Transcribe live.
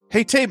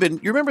Hey, Tabin,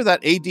 you remember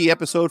that AD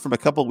episode from a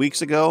couple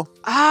weeks ago?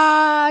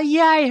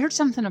 Yeah, I heard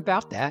something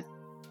about that.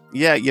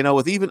 Yeah,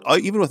 with even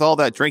with all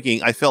that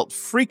drinking, I felt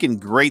freaking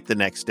great the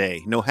next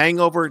day. No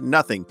hangover,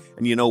 nothing.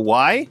 And you know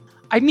why?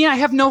 I mean, I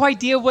have no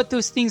idea what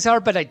those things are,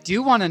 but I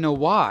do want to know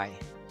why.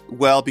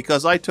 Well,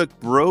 because I took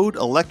Broad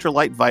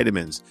electrolyte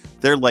vitamins.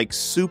 They're like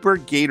super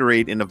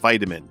Gatorade in a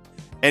vitamin.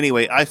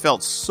 Anyway, I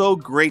felt so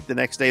great the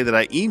next day that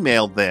I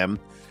emailed them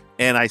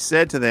and I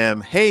said to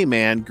them, hey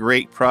man,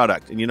 great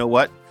product. And you know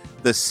what?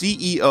 The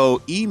CEO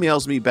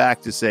emails me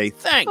back to say,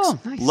 thanks. Oh,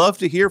 nice. Love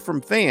to hear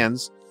from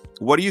fans.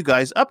 What are you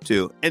guys up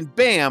to? And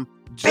bam,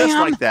 just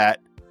like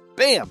that,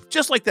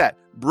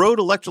 Broad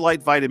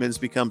electrolyte vitamins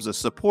becomes a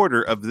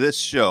supporter of this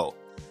show.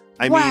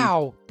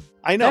 Wow.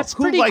 I know. That's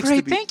pretty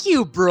great. Thank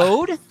you,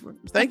 Broad.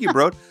 Thank you,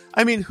 Broad.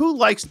 I mean, who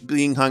likes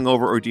being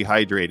hungover or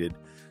dehydrated?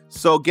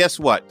 So guess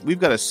what? We've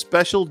got a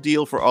special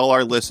deal for all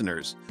our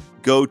listeners.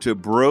 Go to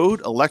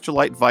Broad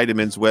Electrolyte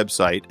Vitamins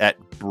website at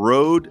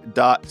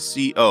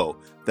broad.co.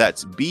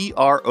 That's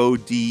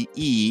BRODE.co.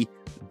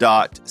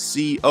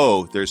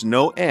 There's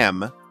no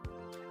M.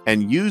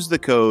 And use the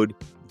code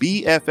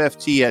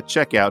BFFT at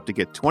checkout to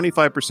get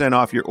 25%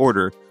 off your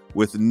order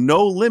with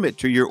no limit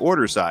to your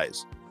order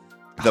size.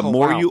 The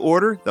more you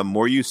order, the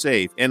more you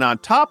save. And on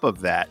top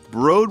of that,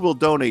 Broad will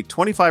donate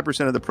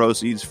 25% of the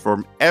proceeds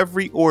from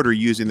every order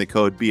using the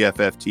code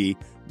BFFT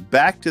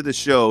back to the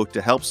show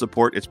to help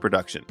support its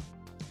production.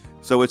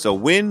 So it's a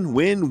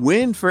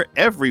win-win-win for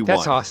everyone.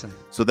 That's awesome.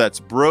 So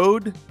that's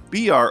Broad,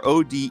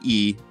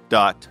 BRODE.co.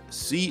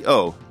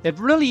 It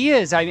really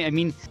is. I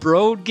mean,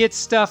 Broad gets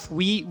stuff.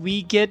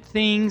 We get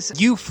things.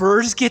 You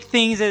first get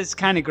things. It's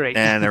kind of great.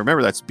 And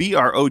remember, that's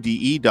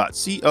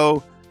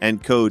BRODE.co.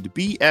 And code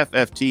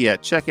BFFT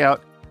at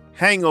checkout.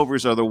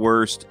 Hangovers are the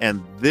worst,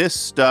 and this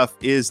stuff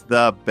is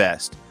the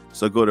best.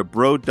 So go to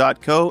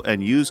broad.co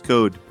and use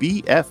code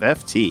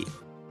BFFT.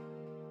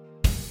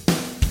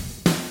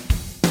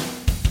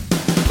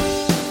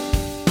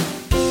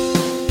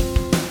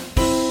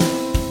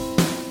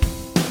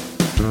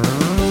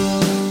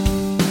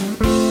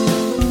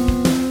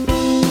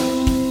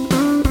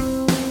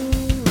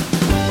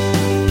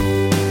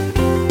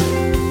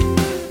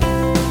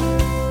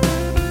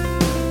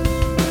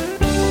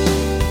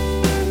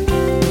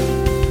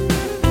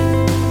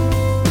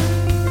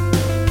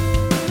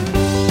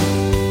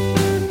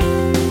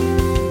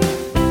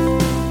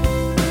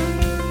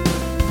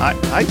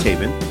 Hi,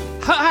 Tabin.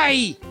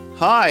 Hi.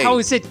 Hi. How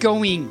is it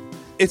going?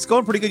 It's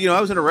going pretty good.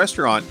 I was in a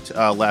restaurant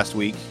last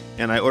week,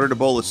 and I ordered a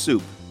bowl of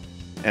soup.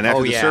 And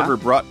after server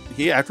brought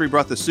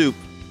the soup,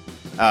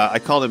 I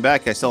called him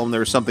back. I told him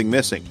there was something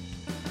missing.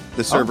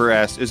 The server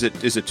asked, "Is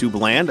it too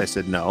bland?" I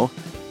said, "No."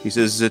 He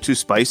says, "Is it too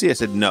spicy?" I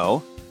said,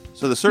 "No."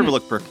 So the server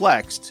looked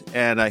perplexed,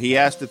 and he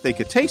asked if they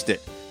could taste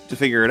it to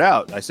figure it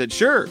out. I said,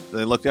 "Sure."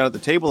 They looked down at the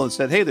table and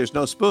said, "Hey, there's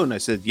no spoon." I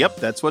said, "Yep,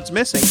 that's what's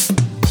missing."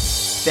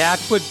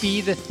 That would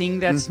be the thing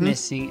that's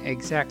missing,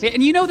 exactly.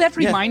 And that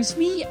reminds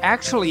me,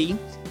 actually,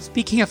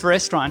 speaking of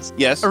restaurants,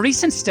 yes, a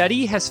recent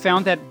study has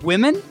found that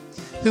women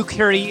who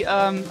carry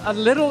a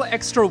little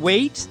extra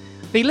weight,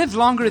 they live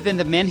longer than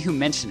the men who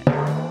mention it.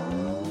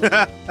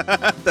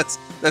 That's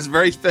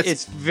very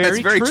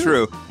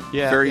true.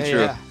 Yeah, very true.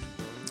 Yeah.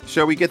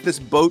 Shall we get this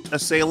boat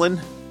a-sailing?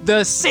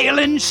 The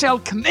sailing shall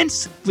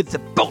commence with the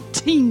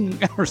boating,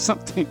 or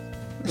something.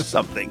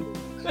 Something.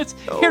 Let's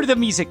hear the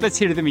music. Let's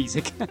hear the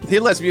music. He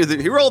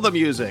roll the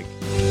music.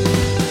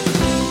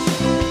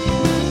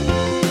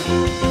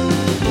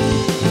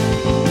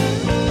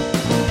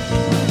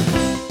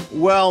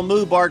 Well,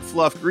 Moo Bark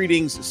Fluff,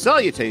 greetings,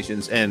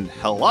 salutations, and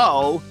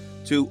hello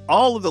to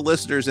all of the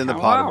listeners in the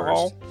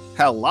Podiverse.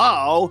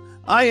 Hello.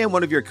 I am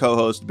one of your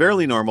co-hosts,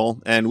 Barely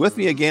Normal, and with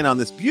me again on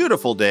this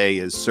beautiful day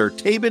is Sir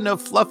Tabin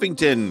of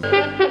Fluffington.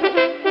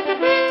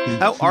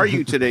 How are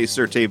you today,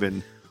 Sir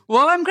Tabin?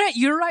 Well, I'm great.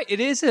 You're right.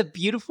 It is a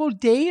beautiful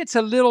day. It's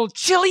a little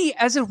chilly,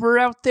 as it were,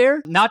 out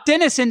there. Not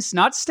Denison's,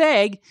 not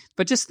Stag,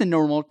 but just the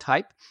normal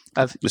type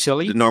of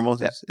chili. The normal?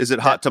 Is it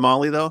hot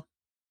tamale, though?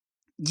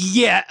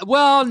 Yeah.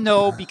 Well,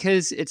 no,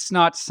 because it's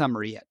not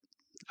summer yet.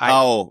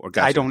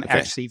 Gotcha. I don't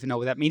actually even know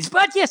what that means.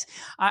 But yes,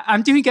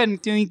 I'm doing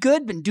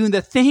good. Been doing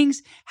the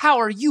things. How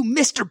are you,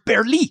 Mr.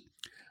 Barely?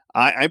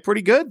 I'm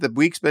pretty good. The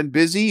week's been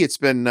busy. It's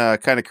been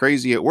kind of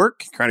crazy at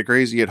work, kind of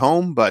crazy at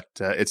home, but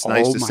it's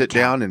nice to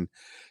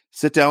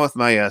sit down with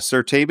my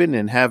Sir Tabin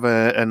and have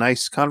a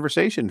nice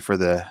conversation for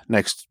the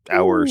next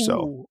hour or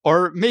so.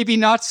 Or maybe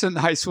not so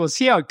nice. We'll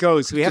see how it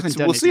goes.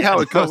 We'll see how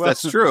it goes.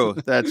 That's true.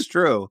 That's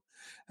true.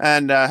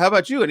 And how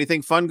about you?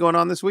 Anything fun going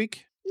on this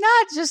week?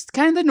 Not just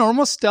kind of the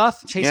normal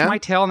stuff, chasing my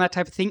tail and that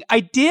type of thing. I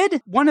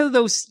did one of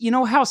those,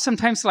 how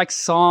sometimes like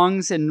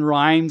songs and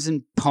rhymes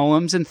and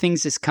poems and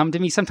things just come to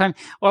me sometimes.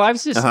 Well, I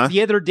was just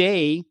the other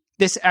day,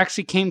 this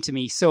actually came to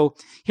me. So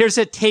here's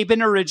a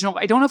Tabin original.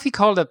 I don't know if you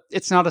call it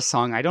it's not a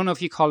song. I don't know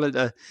if you call it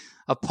a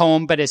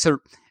poem, but it's a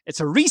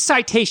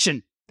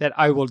recitation that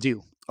I will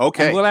do.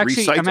 Okay. And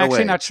I'm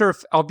actually not sure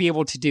if I'll be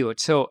able to do it.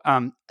 So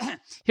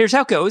here's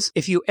how it goes.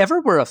 If you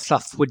ever were a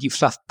fluff, would you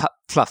fluff, pup,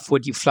 fluff?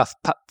 Would you fluff,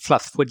 pup,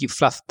 fluff? Would you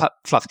fluff, pup,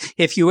 fluff?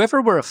 If you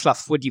ever were a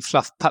fluff, would you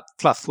fluff, pup,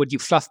 fluff? Would you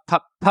fluff,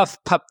 pup, puff,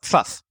 pup,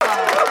 fluff?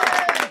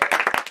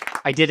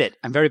 I did it.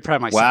 I'm very proud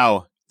of myself.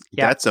 Wow.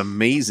 Yeah. That's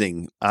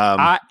amazing.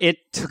 It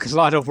took a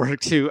lot of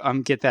work to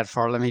get that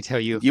far. Let me tell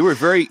you. You were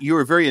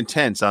very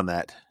intense on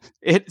that.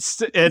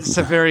 It's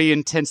a very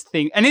intense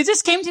thing, and it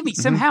just came to me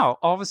somehow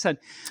all of a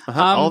sudden.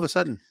 All of a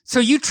sudden. So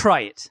you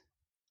try it.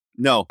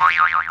 No.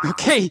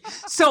 Okay.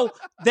 So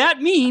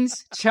that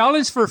means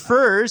challenge for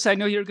furs. I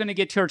know you're going to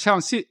get to our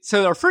challenge.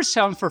 So our first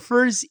challenge for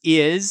furs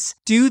is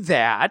do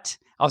that.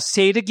 I'll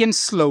say it again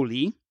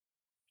slowly.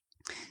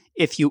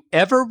 If you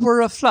ever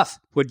were a fluff,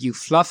 would you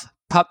fluff,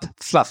 pup,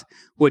 fluff?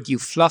 Would you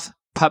fluff,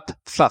 pup,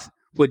 fluff?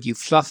 Would you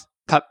fluff,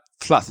 pup,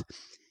 fluff?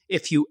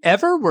 If you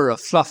ever were a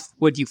fluff,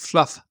 would you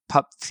fluff,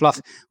 pup,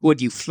 fluff?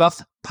 Would you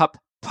fluff, pup,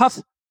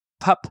 puff,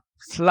 pup,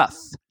 fluff?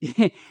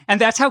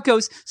 And that's how it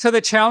goes. So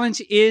the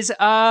challenge is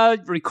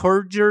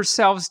record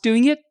yourselves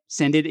doing it,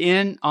 send it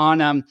in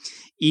on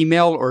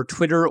email or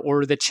Twitter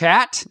or the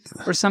chat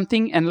or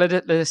something, and let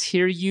us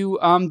hear you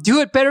do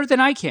it better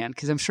than I can,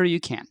 because I'm sure you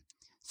can.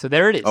 So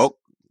there it is. Oh,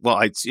 well,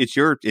 it's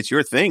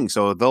your thing.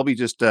 So they'll be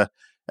just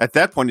at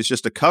that point, it's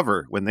just a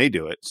cover when they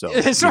do it. So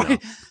that's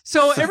right.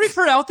 So every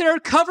fur out there,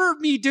 cover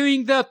me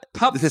doing the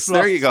pup fluff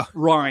there you go.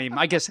 rhyme.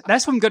 I guess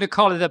that's what I'm going to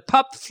call it, the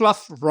pup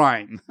fluff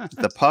rhyme.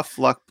 The puff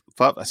fluff.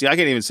 See, I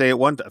can't even say it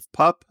one time.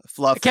 Pup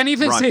fluff. I can't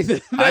even rhyme. say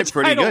that. I'm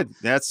pretty good.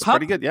 That's pup,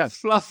 pretty good. Yeah.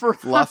 Fluffer.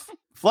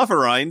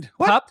 Flufferrind.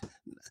 What? Pup.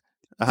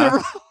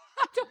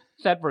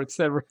 That works.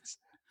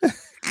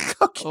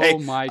 Okay. Oh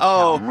my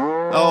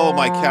cow. Oh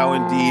my cow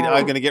indeed.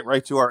 I'm going to get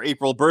right to our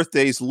April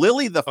birthdays.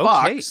 Lily the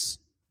Fox.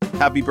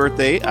 Happy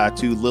birthday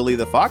to Lily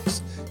the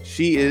Fox.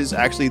 She is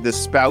actually the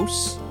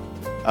spouse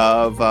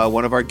of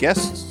one of our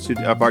guests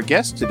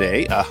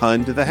today,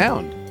 Hund the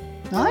Hound.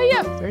 Oh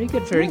yeah, very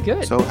good, very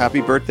good. So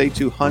happy birthday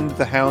to Hund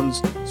the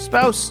Hound's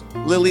spouse,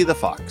 Lily the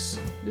Fox.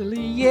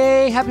 Lily,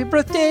 yay! Happy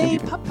birthday!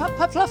 Pup, pup,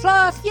 pup, fluff,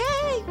 fluff!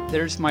 Yay!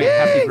 There's my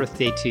happy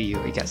birthday to you,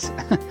 I guess.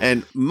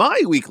 And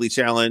my weekly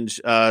challenge,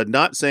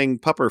 not saying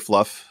pup or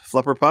fluff,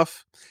 flupper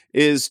puff,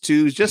 is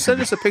to just send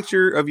us a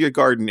picture of your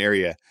garden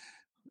area,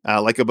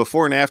 like a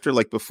before and after,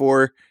 like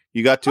before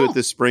you got to it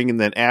this spring, and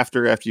then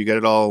after you got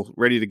it all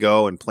ready to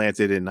go and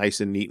planted and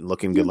nice and neat and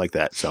looking good like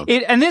that. So,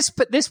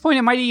 this point,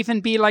 it might even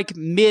be like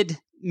mid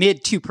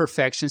to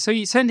perfection. So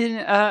you send in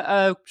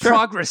a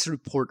progress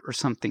report or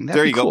something.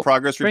 There you go.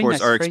 Progress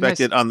reports are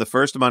expected on the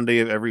first Monday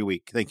of every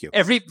week. Thank you.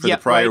 For the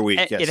prior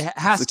week. Yes. It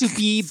has to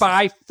be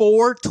by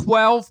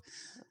 4:12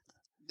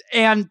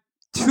 and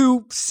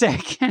 2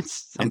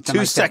 seconds. And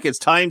 2 seconds,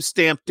 time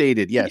stamp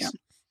dated. Yes.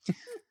 Yeah.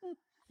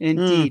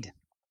 Indeed.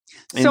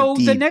 So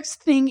the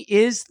next thing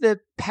is the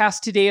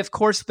past today, of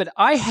course, but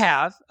I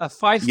have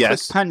 5 quick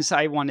puns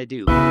I want to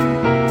do.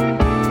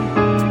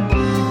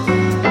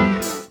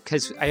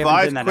 Because I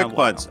haven't done that in a while. 5 quick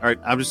puns. All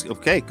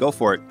right, go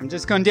for it. I'm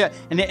just going to do it.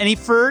 And any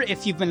fur,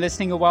 if you've been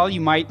listening a while, you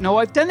might know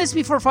I've done this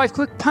before, 5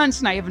 quick puns,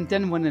 and I haven't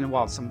done one in a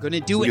while, so I'm going to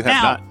do it now. You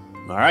have not.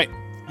 All right.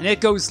 And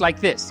it goes like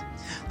this.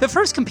 The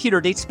first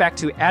computer dates back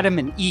to Adam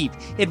and Eve.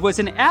 It was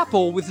an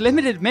apple with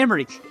limited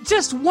memory,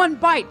 just 1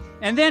 bite,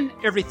 and then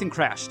everything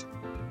crashed.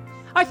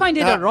 I find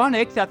it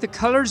ironic that the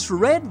colors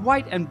red,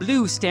 white, and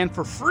blue stand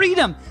for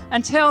freedom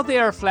until they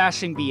are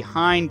flashing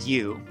behind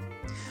you.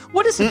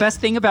 What is the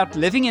best thing about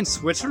living in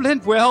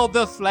Switzerland? Well,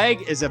 the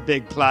flag is a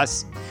big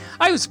plus.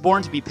 I was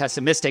born to be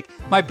pessimistic.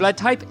 My blood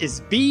type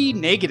is B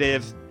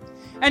negative.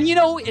 And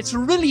it's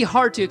really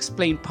hard to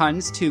explain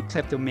puns to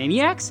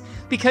kleptomaniacs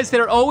because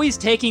they're always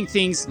taking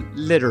things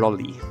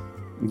literally.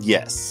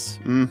 Yes.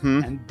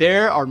 Mm-hmm. And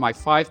there are my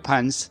 5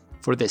 puns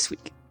for this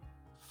week.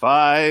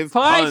 5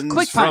 puns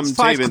quick from puns.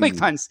 5 Tabin. Quick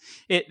puns.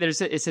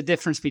 It's a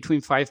difference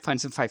between 5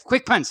 puns and 5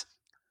 quick puns.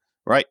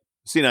 Right.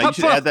 See, now you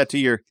should add that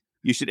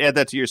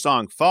to your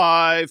song.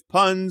 5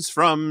 puns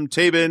from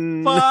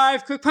Tabin.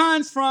 5 quick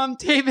puns from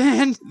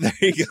Tabin. There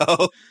you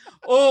go.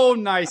 Oh,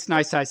 nice.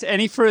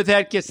 Any fur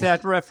that gets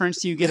that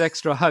reference, you get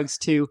extra hugs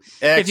too.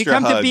 If you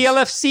come hugs. to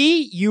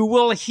BLFC, you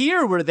will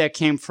hear where that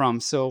came from.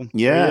 So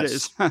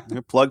yes,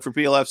 plug for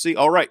BLFC.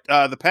 All right,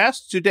 the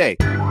past today.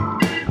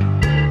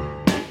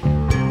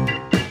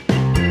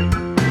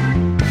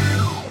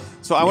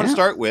 So I want to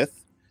start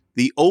with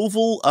the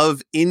Oval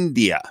of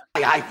India.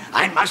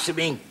 I must have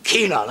been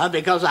keener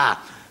because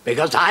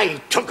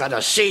I took her to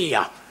see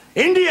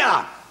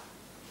India.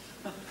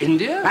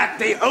 India? At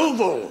the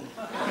Oval.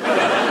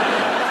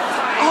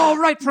 Oh,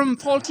 right, from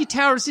Faulty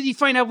Towers. Did you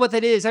find out what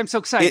that is? I'm so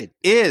excited.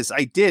 It is.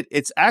 I did.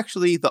 It's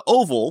actually, the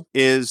Oval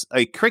is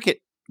a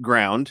cricket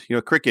ground.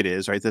 cricket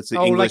is, right? That's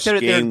the English like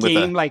game.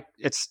 With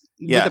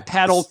a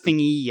paddle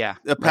thingy, yeah.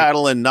 A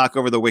paddle and knock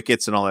over the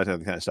wickets and all that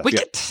other kind of stuff.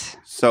 Wicket! Yeah.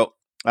 So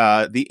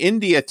the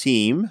India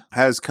team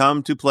has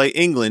come to play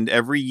England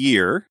every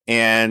year,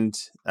 and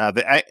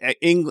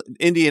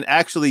India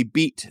actually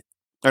beat.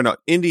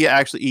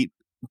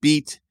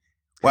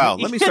 Wow,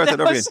 let me start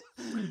that over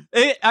again.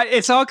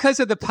 It's all because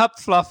of the pup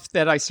fluff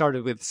that I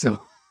started with.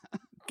 So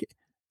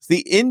The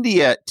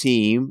India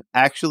team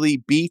actually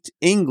beat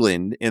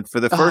England for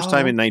the first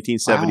time in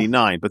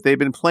 1979, but they've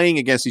been playing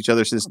against each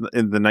other since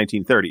in the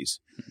 1930s.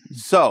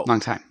 So,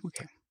 long time.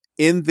 Okay.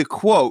 In the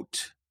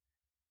quote,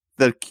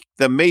 the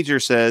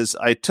major says,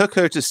 "I took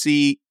her to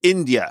see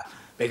India."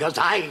 Because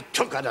I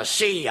took her to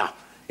see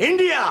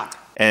India.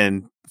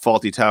 And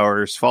Faulty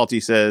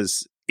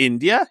says,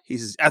 "India?" He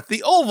says, "At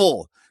the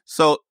Oval."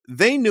 So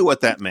they knew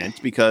what that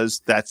meant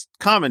because that's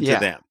common to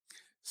them.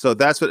 So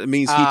that's what it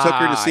means. He took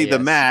her to see the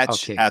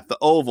match at the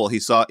Oval. He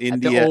saw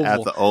India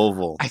at the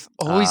Oval. I've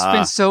always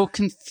been so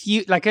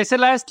confused. Like I said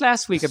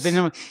last week,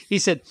 he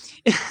said,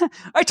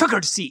 "I took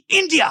her to see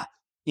India."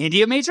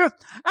 India, Major?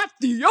 At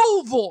the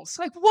Oval. It's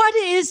like, what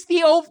is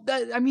the Oval?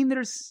 I mean,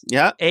 there's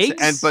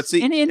eggs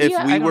in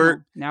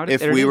India?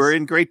 If we were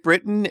in Great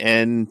Britain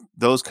and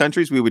those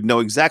countries, we would know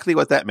exactly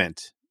what that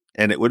meant.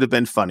 And it would have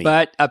been funny.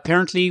 But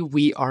apparently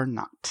we are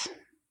not.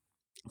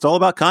 It's all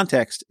about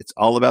context. It's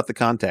all about the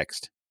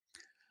context.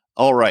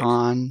 All right.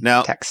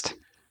 Now,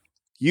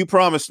 you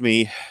promised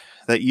me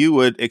that you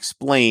would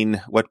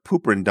explain what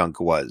Pooperndunk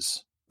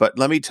was. But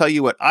let me tell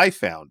you what I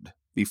found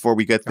before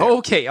we get there.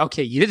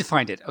 Okay. You did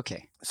find it.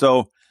 Okay.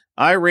 So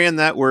I ran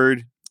that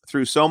word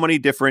through so many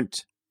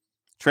different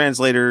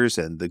translators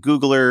and the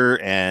Googler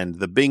and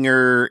the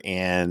Binger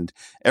and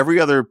every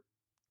other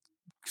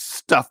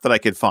stuff that I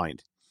could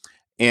find.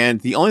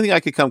 And the only thing I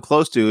could come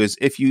close to is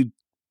if you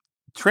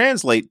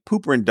translate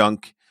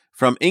Pooperndunk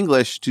from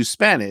English to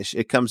Spanish,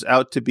 it comes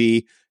out to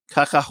be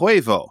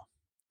cacahuevo.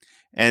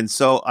 And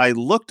so I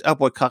looked up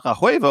what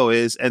cacahuevo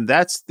is, and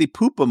that's the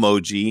poop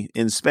emoji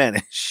in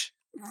Spanish.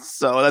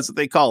 So that's what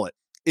they call it.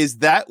 Is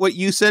that what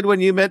you said when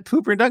you meant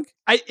Pooperndunk?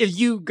 If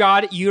you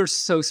got it, you're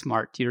so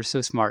smart. You're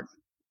so smart.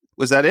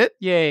 Was that it?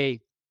 Yay.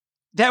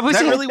 That was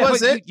really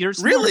was it? You're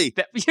really?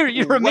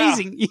 You're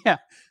amazing. Wow. Yeah.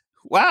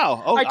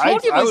 Wow. Oh, I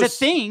told you it was a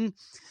thing.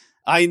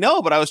 I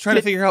know, but I was trying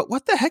to figure out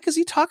what the heck is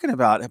he talking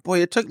about?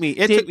 Boy, it took me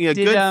a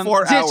good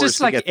 4 hours just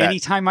to like get that.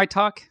 anytime I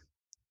talk?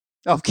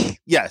 Okay.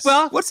 Yes.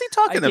 Well, what's he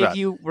talking about? I gave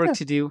you work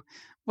to do.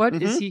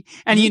 What is he?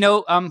 And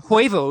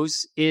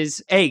huevos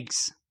is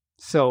eggs.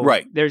 So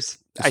there's,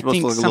 I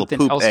think,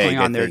 something else going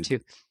on there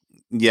too.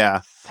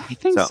 Yeah. I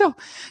think so.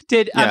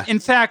 In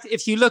fact,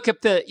 if you look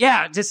up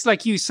just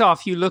like you saw,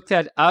 if you look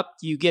that up,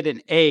 you get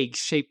an egg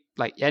shaped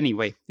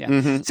anyway. Yeah.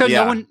 Mm-hmm.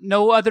 So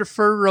no other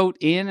fur wrote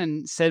in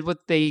and said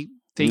what they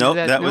think. You're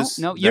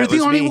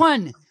the only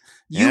one.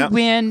 You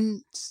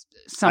win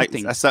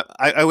something.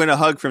 I win a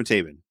hug from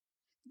Tabin.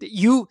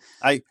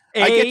 I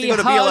get to go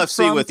to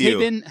BLFC with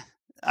you.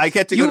 I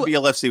get to go to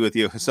BLFC with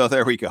you. So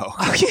there we go.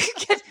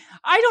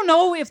 I don't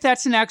know if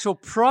that's an actual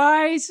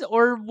prize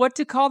or what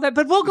to call that,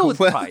 but we'll go with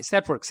prize.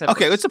 That works.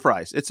 Okay, it's a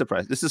prize. It's a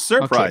prize. This is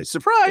surprise. Okay.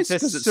 Surprise,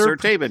 because it's Sir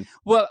Tabin.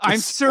 Well, I'm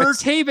Sir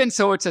Tabin,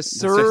 so it's a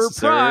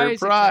surprise.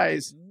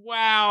 Surprise.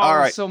 Wow. All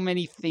right. So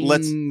many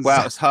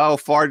things. How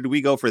far did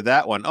we go for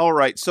that one? All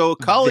right. So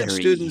college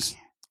students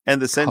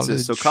and the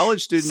census. So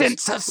college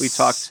students, we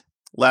talked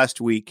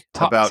last week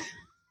about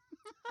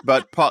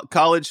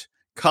college.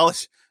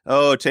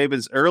 Oh,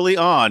 Tabin's early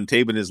on.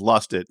 Tabin has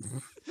lost it.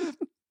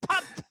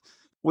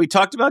 We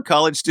talked about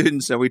college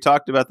students and we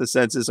talked about the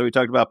census and we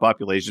talked about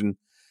population.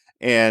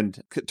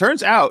 And it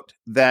turns out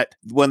that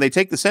when they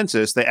take the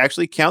census, they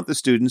actually count the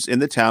students in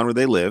the town where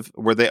they live,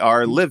 where they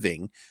are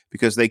living,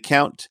 because they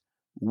count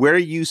where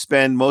you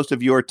spend most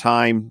of your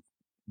time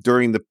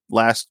during the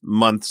last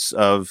months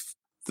of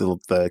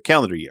the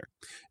calendar year.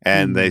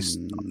 And they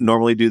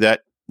normally do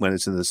that when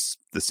it's in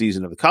the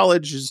season of the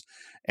colleges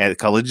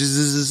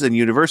and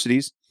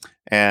universities.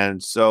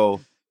 And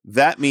so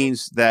that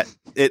means that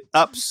it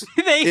ups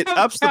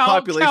the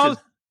population.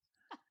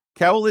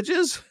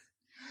 Colleges?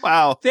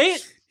 Wow.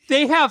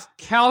 They have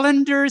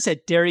calendars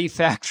at dairy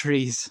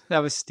factories. That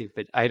was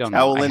stupid. I don't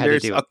know. Calendars. I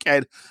had to do it.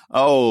 Okay.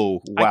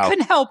 Oh, wow. I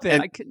couldn't help it.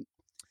 I couldn't.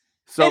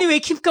 So, anyway,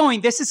 keep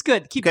going. This is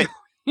good. Keep going.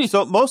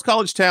 So most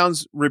college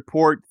towns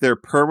report their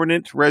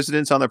permanent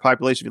residents on their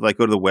population. If you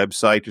go to the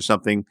website or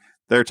something,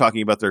 they're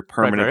talking about their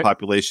permanent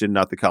population,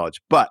 not the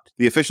college. But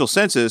the official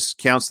census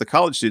counts the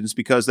college students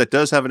because that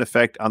does have an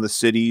effect on the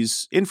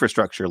city's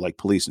infrastructure, like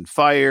police and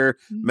fire,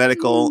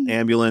 medical,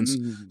 ambulance.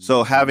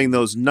 So having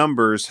those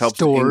numbers helps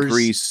to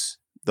increase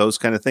those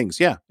kind of things.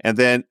 Yeah. And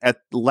then at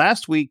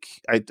last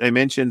week, I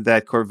mentioned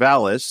that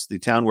Corvallis, the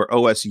town where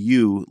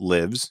OSU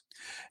lives,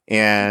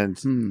 and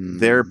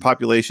their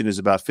population is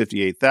about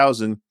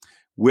 58,000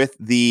 with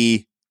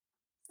the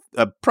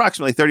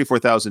approximately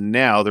 34,000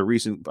 now. The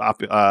recent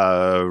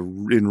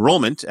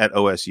enrollment at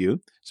OSU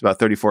is about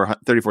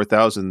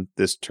 34,000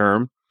 this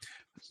term.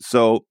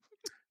 So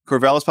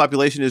Corvallis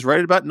population is right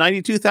at about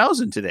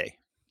 92,000 today.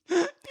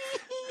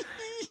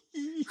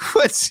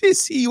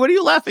 What are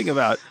you laughing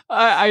about?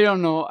 I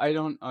don't know. I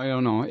don't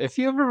know. If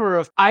you ever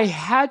were, I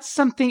had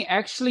something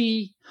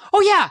actually.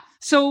 Oh yeah.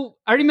 So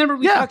I remember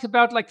we talked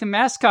about the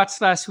mascots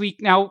last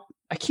week. Now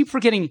I keep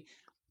forgetting.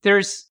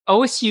 There's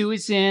OSU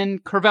is in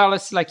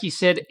Corvallis, like you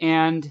said,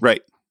 and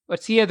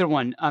what's the other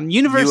one?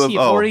 University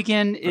of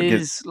Oregon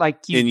is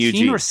in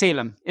Eugene or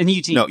Salem? In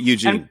Eugene. No,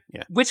 Eugene.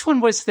 Which one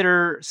was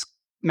their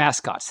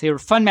mascots. They were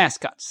fun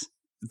mascots.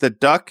 The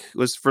duck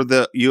was for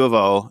the U of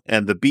O,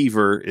 and the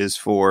beaver is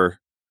for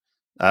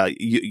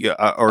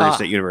Oregon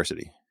State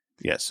University.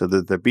 Yes, so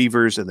the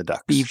beavers and the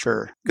ducks.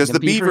 Beaver. Because the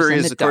beaver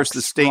is, of course,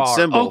 the state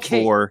symbol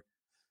for...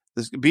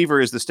 The beaver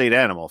is the state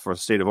animal for the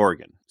state of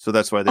Oregon. So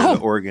that's why they're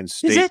the Oregon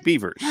State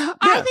Beavers. Yeah.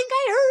 I think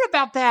I heard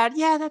about that.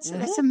 Yeah,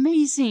 that's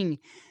amazing.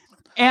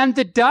 And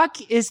the duck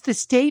is the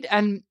state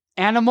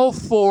animal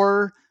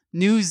for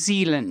New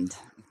Zealand.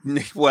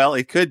 Well,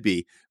 it could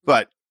be,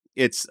 but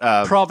it's...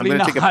 probably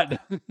not.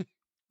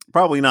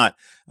 Probably not.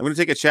 I'm going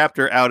to take a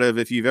chapter out of,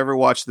 if you've ever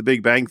watched The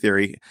Big Bang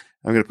Theory,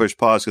 I'm going to push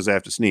pause because I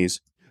have to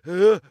sneeze.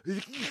 What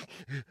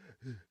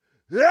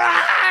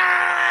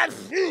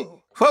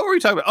were we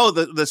talking about? Oh,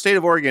 the state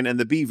of Oregon and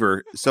the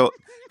beaver. So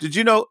did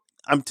you know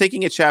I'm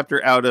taking a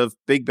chapter out of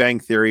Big Bang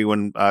Theory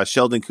when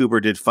Sheldon Cooper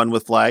did Fun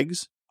with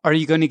Flags? Are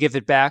you going to give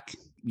it back?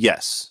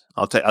 Yes.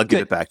 I'll give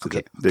it back to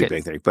the Big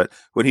Bang Theory. But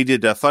when he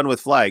did Fun with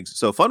Flags,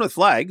 so Fun with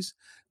Flags,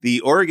 the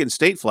Oregon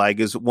state flag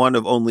is one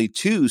of only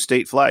 2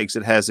 state flags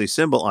that has a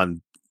symbol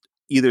on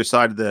either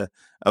side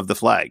of the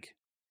flag.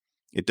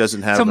 It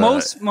doesn't have. So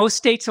most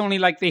states only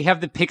they have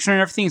the picture and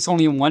everything. It's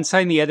only on one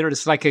side, and the other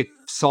is like a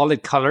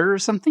solid color or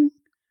something.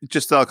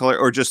 Just the color,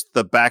 or just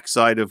the back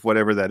side of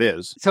whatever that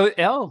is.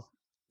 So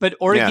but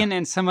Oregon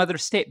and some other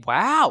state.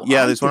 Wow.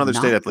 Yeah, there's one other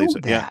state, I believe. So.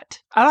 Yeah,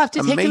 I'll have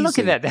to take a look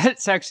at that.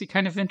 That's actually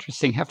kind of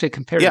interesting. Have to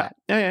compare that.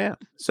 Yeah.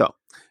 So.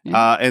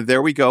 And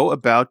there we go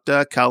about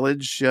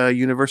college,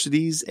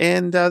 universities,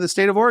 and the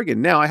state of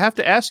Oregon. Now, I have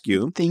to ask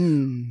you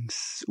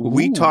things. Ooh.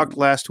 We talked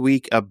last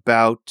week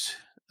about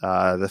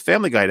the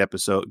Family Guy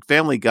episode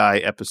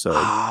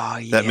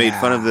that made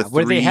fun of the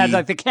where they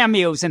had the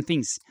cameos and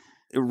things.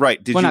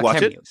 Right? Did you watch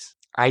cameos. It?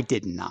 I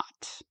did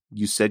not.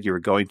 You said you were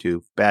going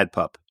to. Bad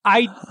pup.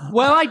 I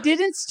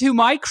didn't. To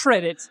my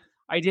credit,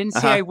 I didn't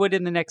say I would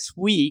in the next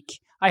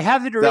week. I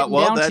have it written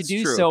down to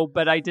do so,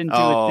 but I didn't do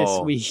it this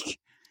week.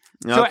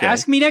 So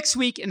ask me next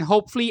week, and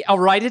hopefully I'll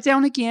write it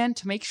down again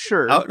to make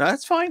sure. Oh, no,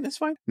 that's fine. That's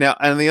fine. Now,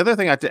 and the other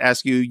thing I have to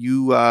ask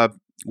you,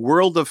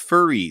 World of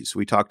Furries,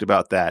 we talked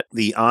about that.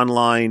 The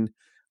online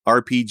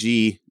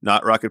RPG,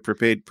 not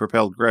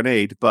rocket-propelled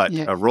grenade, but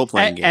a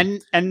role-playing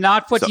game. And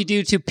not what you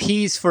do to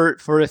peas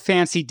for a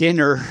fancy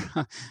dinner.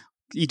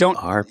 You don't...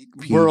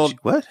 RPG,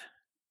 what?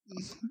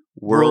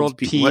 World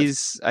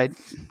peas. What?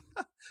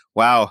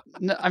 Wow.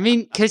 No, I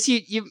mean, because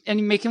you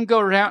make him go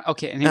around.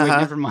 Okay, anyway,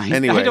 never mind.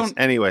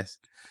 Anyways.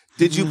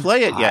 Did you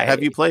play it yet?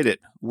 Have you played it?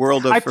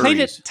 World of Furries. I played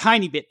it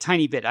tiny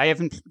bit. I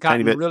haven't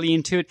gotten really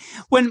into it.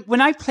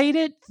 When I played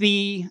it,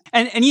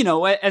 and you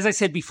know, as I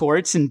said before,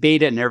 it's in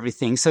beta and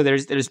everything, so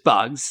there's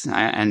bugs,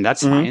 and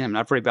that's fine. I'm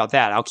not worried about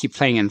that. I'll keep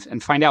playing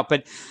and find out.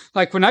 But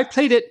like when I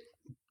played it,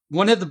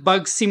 one of the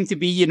bugs seemed to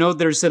be, you know,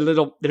 there's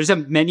a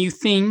menu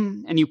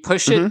thing, and you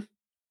push it,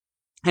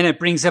 and it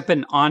brings up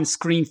an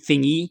on-screen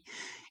thingy.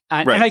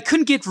 And I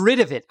couldn't get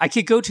rid of it. I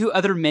could go to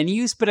other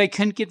menus, but I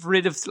couldn't get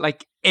rid of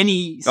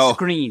any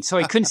screen. So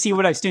I couldn't see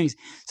what I was doing.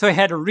 So I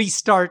had to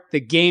restart the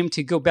game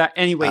to go back.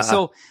 Anyway,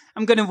 so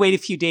I'm going to wait a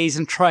few days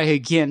and try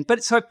again.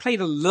 But so I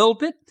played a little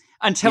bit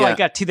until I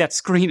got to that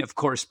screen, of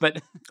course.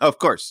 But of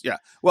course, yeah.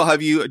 Well,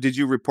 did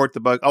you report the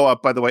bug? Oh,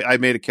 by the way, I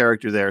made a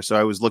character there, so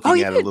I was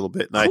looking at it a little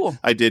bit. And cool.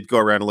 I did go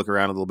around and look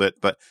around a little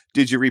bit. But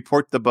did you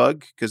report the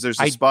bug? Because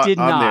there's a spot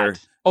on there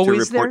to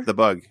report the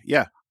bug.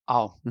 Yeah.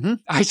 Oh,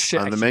 I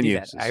should do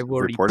that. I will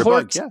report a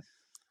bug. Yeah.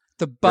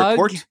 The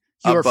bug.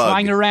 You are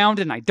flying around,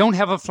 and I don't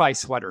have a fly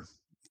swatter.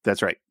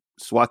 That's right.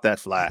 Swat that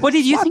fly. What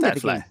did you think of the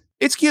game?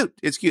 It's cute.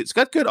 It's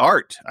got good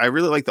art. I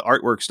really like the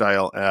artwork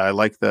style. I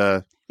like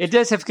the. It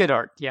does have good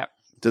art. Yeah.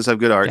 It does have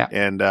good art,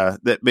 and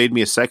that made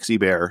me a sexy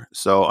bear.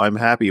 So I'm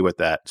happy with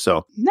that.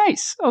 So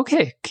nice.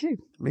 Okay.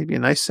 Maybe a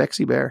nice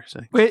sexy bear.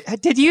 So. Wait,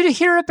 did you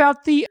hear about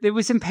it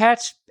was in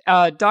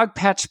Dog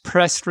Patch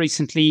Press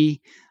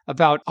recently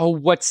about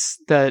what's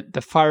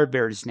the fire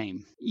bear's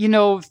name? You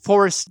know,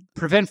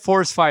 prevent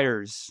forest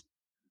fires.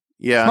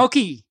 Yeah.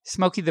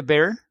 Smokey the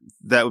bear.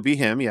 That would be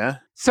him, yeah.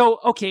 So,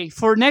 okay,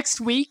 for next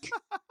week,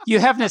 you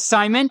have an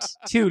assignment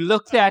to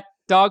look at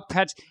Dog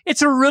Patch.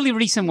 It's a really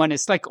recent one.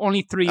 It's like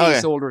only 3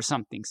 years old or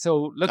something.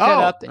 So look that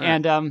up,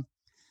 and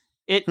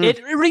it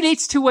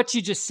relates to what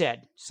you just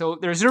said. So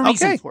there's a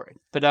reason for it.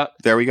 But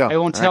there we go. I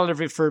won't tell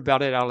everyone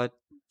about it. I'll let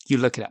you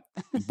look it up.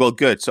 Well,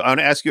 good. So I'm going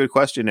to ask you a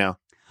question now.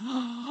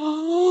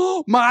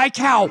 My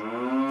cow.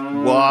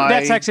 Why?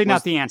 That's actually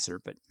not the answer,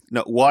 but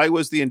no. Why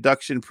was the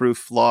induction proof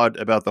flawed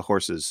about the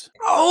horses?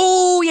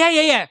 Oh,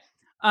 yeah.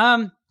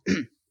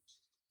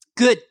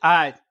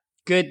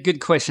 Good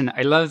question.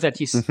 I love that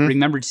you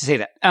remembered to say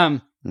that.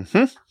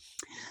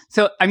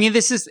 So, I mean,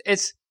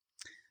 it's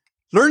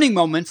learning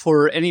moment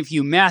for any of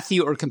you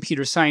Matthew or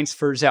computer science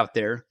nerds out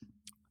there.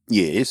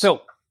 Yes.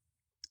 So,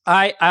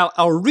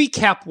 I'll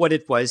recap what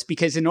it was,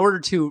 because in order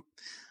to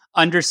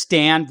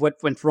understand what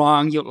went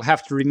wrong, you'll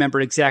have to remember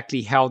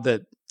exactly how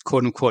the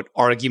quote-unquote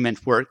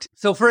argument worked.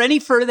 So for any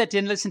further that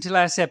didn't listen to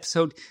last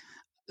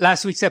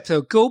week's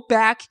episode, go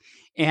back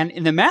And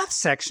in the math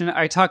section,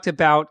 I talked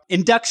about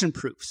induction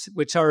proofs,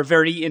 which are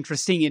very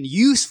interesting and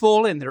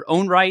useful in their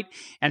own right.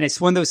 And it's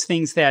one of those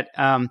things that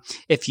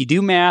if you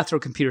do math or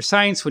computer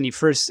science, when you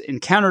first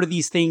encounter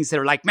these things,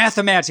 they're like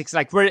mathematics,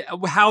 like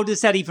how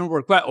does that even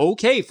work? Well,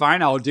 okay,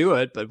 fine, I'll do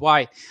it, but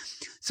why?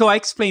 So I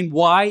explained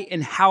why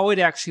and how it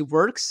actually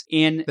works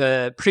in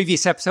the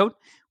previous episode,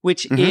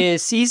 which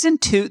is season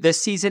 2, this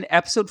season,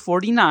 episode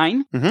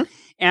 49.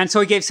 And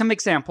so I gave some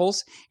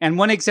examples. And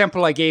one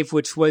example I gave,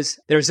 which was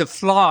there's a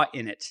flaw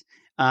in it,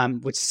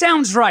 which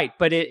sounds right,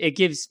 but it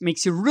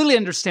makes you really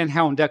understand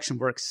how induction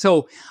works.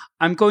 So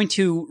I'm going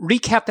to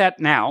recap that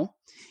now.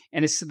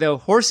 And it's the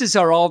horses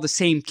are all the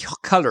same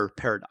color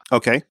paradox.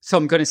 Okay. So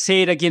I'm going to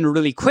say it again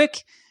really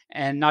quick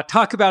and not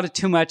talk about it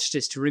too much,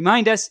 just to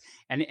remind us.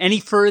 And any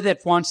further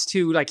that wants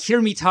to hear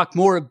me talk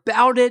more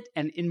about it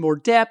and in more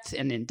depth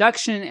and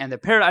induction and the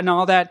paradox and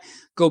all that,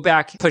 go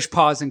back, push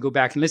pause and go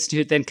back and listen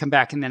to it, then come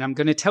back. And then I'm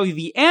going to tell you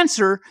the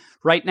answer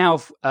right now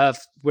of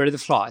where the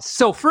flaw is.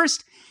 So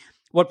first,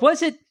 what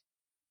was it?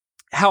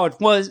 How it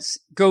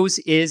goes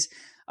is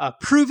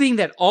proving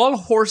that all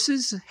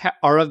horses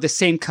are of the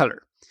same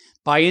color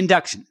by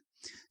induction.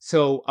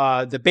 So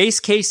the base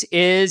case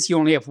is you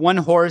only have one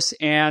horse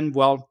and,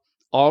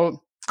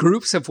 all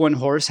groups of one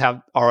horse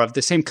are of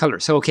the same color.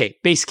 So, okay,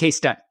 base case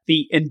done.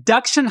 The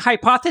induction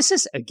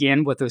hypothesis,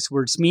 again, what those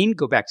words mean,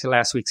 go back to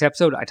last week's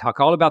episode. I talk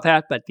all about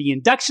that. But the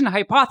induction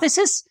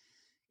hypothesis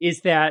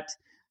is that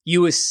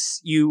you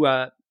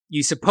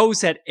suppose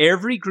that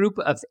every group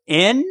of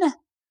n,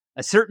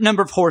 a certain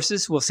number of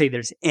horses, we'll say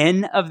there's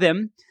n of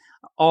them,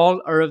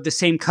 all are of the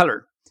same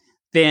color.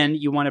 Then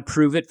you want to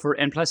prove it for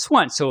n plus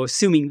 1. So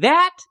assuming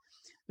that,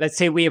 let's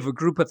say we have a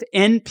group of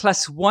n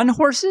plus 1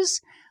 horses.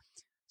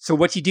 So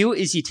what you do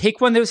is you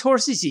take one of those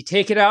horses, you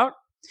take it out,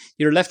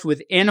 you're left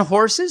with n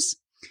horses.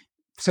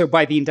 So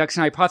by the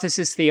induction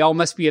hypothesis, they all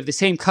must be of the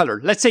same color.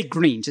 Let's say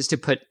green, just to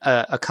put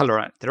a color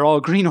on it. They're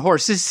all green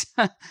horses.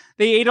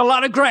 They ate a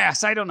lot of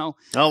grass. I don't know.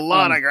 A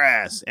lot of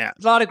grass. Yeah.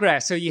 A lot of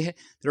grass. So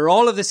they're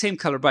all of the same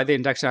color by the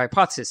induction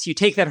hypothesis. You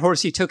take that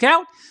horse you took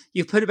out,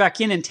 you put it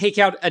back in and take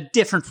out a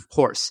different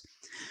horse.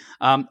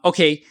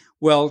 Okay.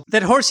 Well,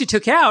 that horse you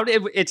took out,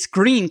 it's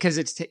green because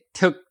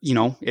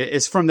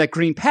it's from that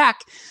green pack.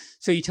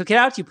 So you took it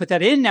out, you put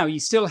that in. Now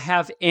you still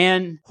have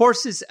n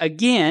horses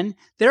again.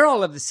 They're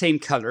all of the same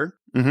color,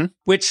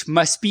 which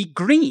must be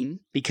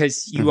green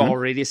because you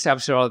already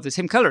established they're all of the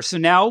same color. So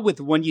now with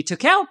the one you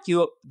took out,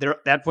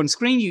 that one's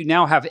green. You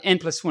now have n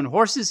plus 1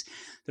 horses.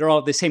 They're all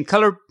of the same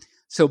color.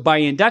 So by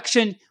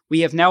induction,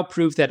 we have now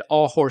proved that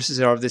all horses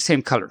are of the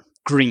same color.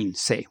 Green,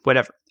 say,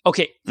 whatever.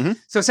 Okay,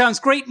 so it sounds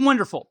great and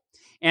wonderful.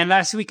 And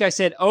last week I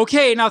said,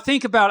 okay, now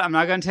think about it. I'm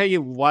not going to tell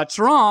you what's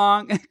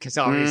wrong because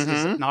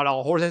obviously not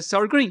all horses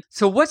are green.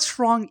 So what's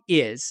wrong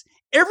is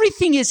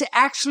everything is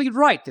actually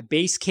right. The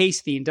base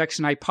case, the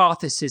induction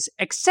hypothesis,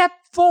 except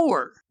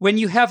for when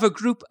you have a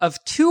group of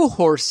 2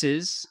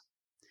 horses,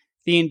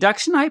 the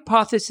induction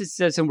hypothesis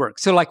doesn't work.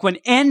 So like when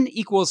n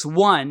equals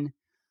 1,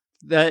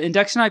 the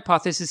induction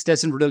hypothesis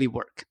doesn't really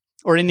work.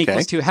 Or n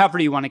equals 2,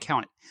 however you want to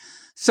count it.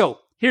 So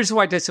here's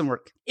why it doesn't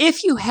work.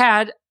 If you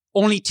had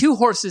only 2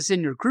 horses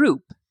in your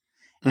group,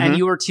 and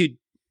you were to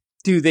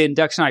do the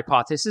induction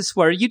hypothesis,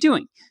 what are you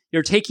doing?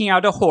 You're taking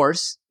out a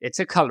horse, it's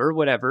a color,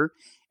 whatever,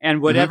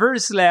 and whatever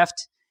is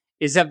left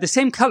is of the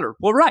same color.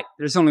 Well, right,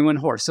 there's only one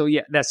horse, so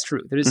yeah, that's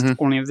true. There's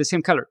only of the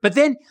same color. But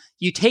then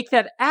you take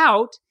that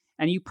out,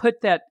 and you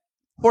put that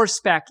horse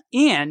back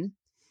in,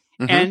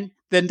 and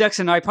the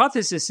induction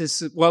hypothesis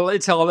is, well,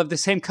 it's all of the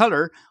same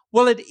color.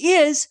 Well, it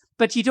is,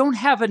 but you don't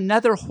have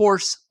another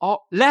horse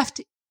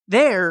left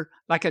there,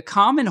 like a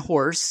common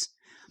horse,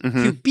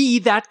 to be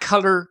that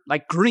color,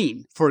 like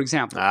green, for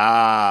example.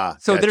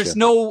 So there's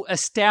no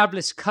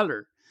established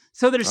color.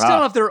 So they're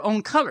still of their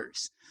own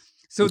colors.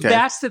 So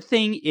that's the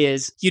thing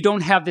is you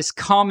don't have this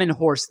common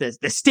horse,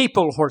 the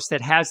staple horse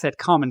that has that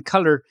common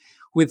color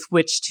with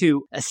which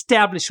to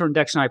establish your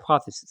induction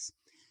hypothesis.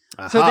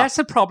 So that's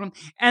the problem.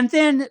 And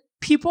then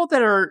people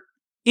that are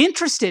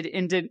interested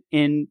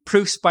in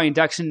proofs by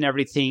induction and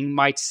everything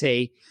might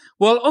say,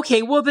 well,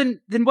 okay, well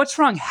then what's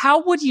wrong?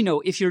 How would you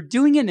know if you're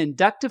doing an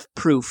inductive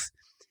proof?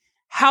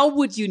 How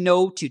would you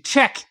know to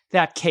check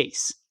that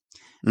case?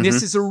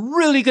 This is a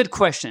really good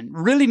question.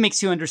 Really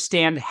makes you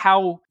understand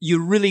how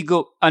you really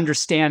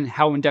understand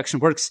how induction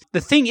works.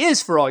 The thing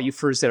is, for all you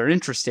furs that are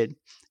interested,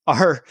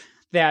 are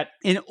that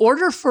in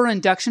order for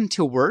induction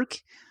to work,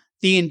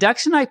 the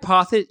induction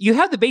hypothesis, you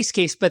have the base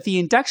case, but the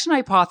induction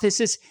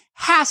hypothesis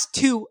has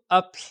to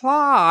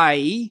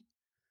apply,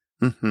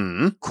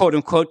 quote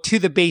unquote, to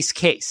the base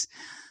case.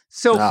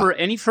 So for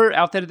any fur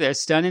out there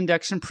that's done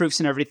induction proofs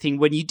and everything,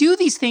 when you do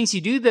these things, you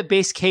do the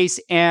base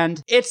case,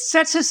 and it's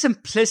such a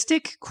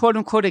simplistic, quote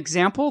unquote,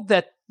 example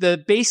that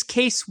the base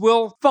case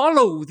will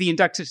follow the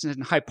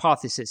induction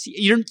hypothesis.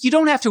 You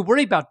don't have to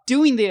worry about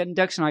doing the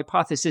induction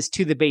hypothesis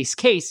to the base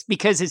case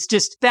because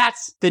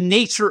that's the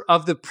nature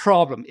of the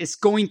problem. It's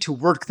going to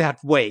work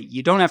that way.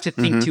 You don't have to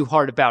think too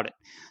hard about it.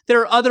 There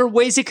are other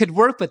ways it could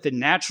work, but the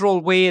natural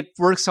way it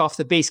works off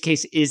the base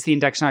case is the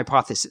induction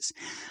hypothesis.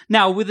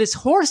 Now, with this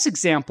horse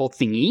example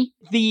thingy,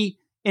 the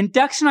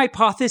induction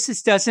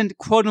hypothesis doesn't,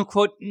 quote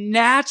unquote,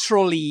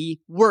 naturally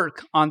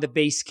work on the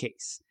base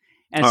case.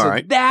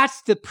 And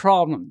that's the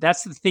problem.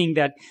 That's the thing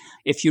that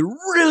if you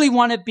really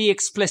want to be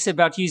explicit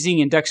about using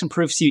induction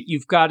proofs,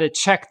 you've got to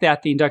check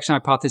that the induction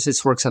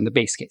hypothesis works on the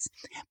base case.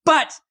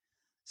 But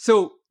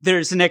so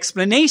there's an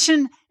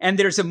explanation, and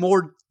there's a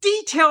more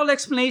detailed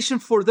explanation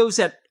for those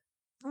that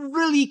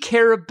really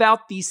care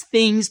about these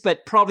things,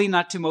 but probably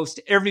not to most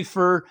every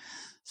fur.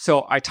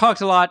 So I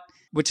talked a lot,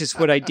 which is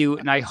what I do.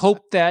 And I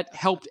hope that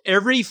helped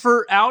every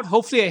fur out.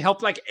 Hopefully I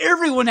helped like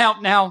everyone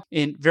out now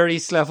in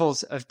various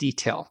levels of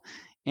detail.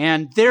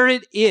 And there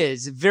it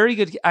is. Very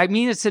good. I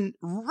mean, it's a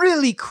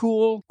really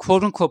cool,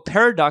 quote unquote,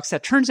 paradox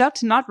that turns out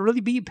to not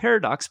really be a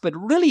paradox, but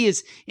really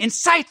is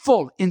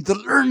insightful in the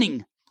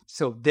learning.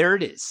 So there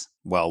it is.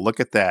 Well, look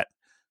at that.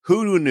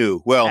 Who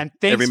knew? Well, and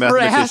thanks every for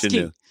mathematician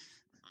asking. knew.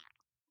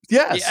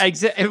 Yes. Yeah,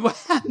 exactly.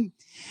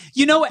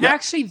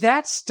 Actually,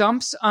 that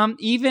stumps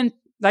even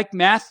like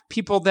math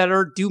people that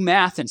do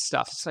math and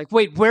stuff. It's like,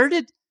 wait,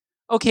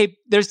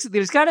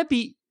 there's got to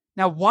be,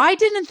 now why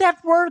didn't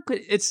that work?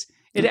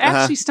 It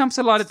actually stumps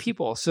a lot of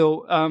people.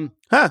 So,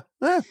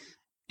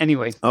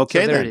 anyway.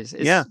 Okay, so there then. it is.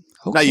 Okay.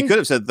 Now, you could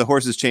have said the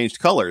horses changed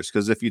colors,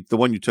 because if the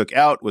one you took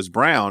out was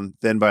brown,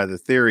 then by the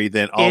theory,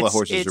 then all the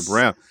horses are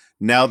brown.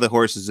 Now the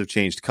horses have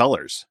changed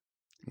colors.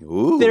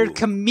 Ooh. They're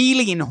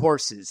chameleon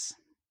horses.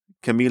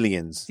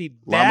 Chameleons. See,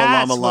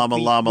 llama.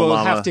 We'll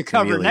have to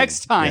cover chameleon.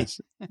 next time.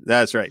 Yes,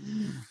 that's right.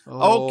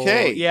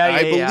 Okay.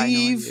 I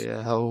believe.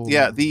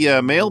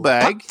 The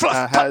mailbag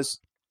has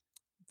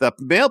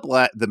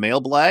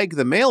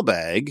the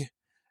mailbag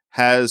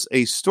has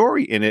a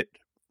story in it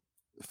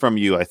from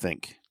you, I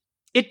think.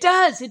 It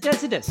does.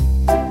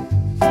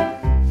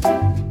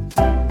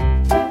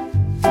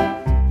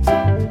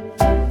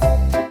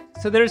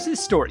 So there's this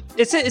story.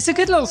 It's a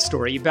good little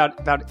story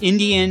about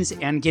Indians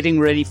and getting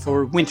ready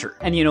for winter.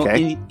 And,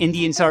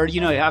 Indians are,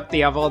 they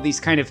have all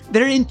these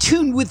they're in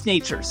tune with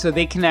nature, so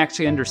they can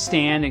actually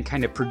understand and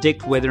kind of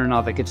predict weather and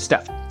all that good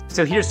stuff.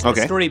 So here's the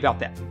story about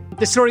that.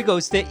 The story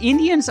goes, the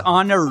Indians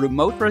on a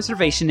remote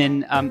reservation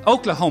in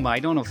Oklahoma, I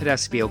don't know if it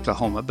has to be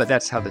Oklahoma, but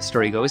that's how the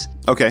story goes.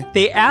 Okay.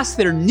 They asked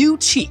their new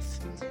chief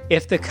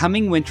if the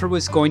coming winter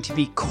was going to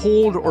be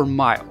cold or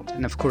mild.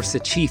 And of course, the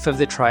chief of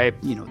the tribe,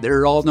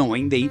 they're all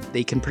knowing,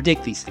 they can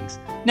predict these things.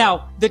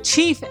 Now, the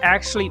chief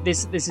actually,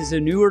 this is a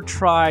newer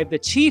tribe. The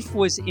chief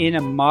was in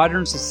a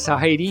modern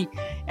society,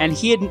 and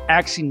he had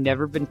actually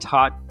never been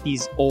taught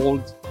these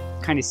old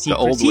kind of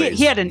secrets.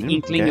 He had an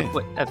inkling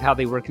of how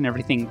they work and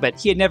everything, but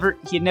he had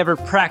never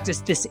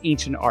practiced this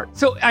ancient art.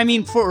 So, I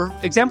mean, for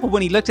example,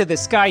 when he looked at the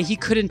sky, he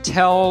couldn't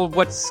tell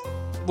what's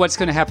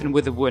going to happen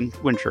with the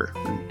winter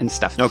and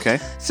stuff. Okay.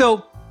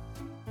 So,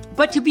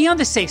 but to be on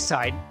the safe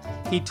side,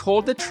 he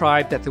told the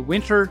tribe that the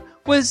winter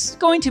was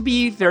going to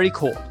be very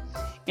cold,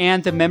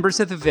 and the members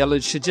of the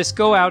village should just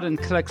go out and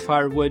collect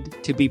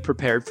firewood to be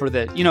prepared for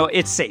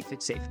it's safe.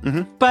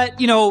 Mm-hmm. But,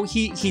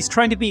 he's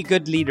trying to be a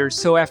good leader.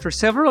 So after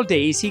several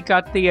days, he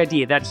got the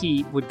idea that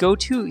he went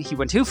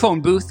to a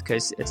phone booth,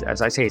 because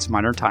as I say, it's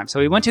modern time.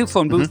 So he went to a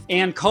phone booth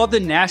and called the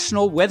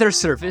National Weather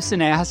Service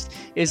and asked,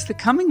 is the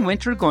coming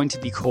winter going to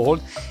be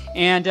cold?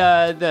 And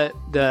the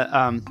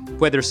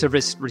Weather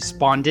Service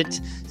responded,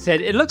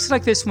 said, it looks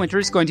like this winter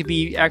is going to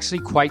be actually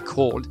quite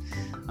cold.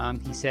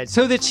 He said,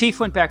 so the chief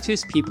went back to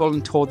his people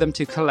and told them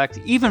to collect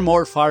even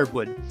more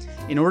firewood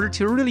in order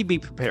to really be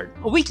prepared.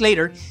 A week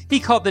later, he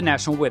called the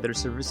National Weather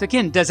Service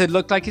again. Does it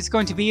look like it's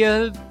going to be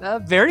a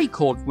very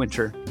cold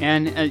winter?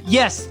 And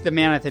yes, the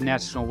man at the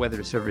National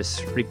Weather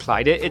Service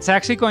replied, it's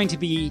actually going to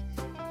be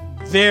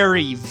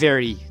very,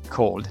 very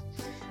cold.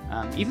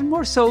 Even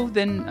more so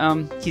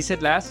than he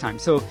said last time.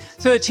 So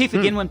the chief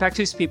again went back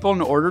to his people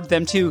and ordered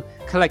them to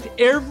collect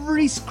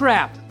every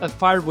scrap of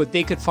firewood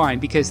they could find,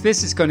 because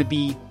this is going to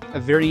be a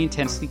very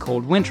intensely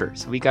cold winter.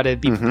 So we got to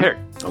be prepared.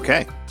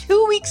 Okay.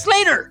 2 weeks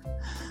later,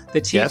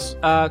 the chief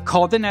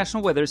called the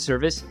National Weather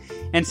Service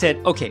and said,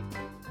 okay,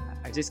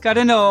 I just got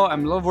to know,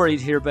 I'm a little worried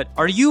here, but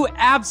are you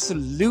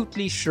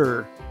absolutely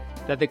sure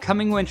that the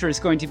coming winter is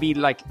going to be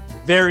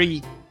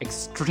very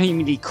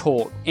extremely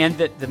cold? And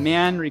the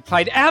man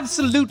replied,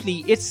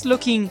 absolutely. It's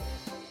looking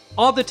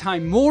all the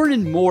time more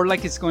and more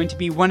like it's going to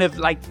be one of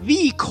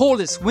the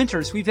coldest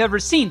winters we've ever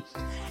seen.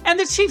 And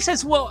the chief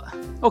says, well,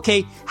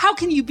 okay, how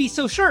can you be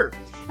so sure?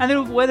 And the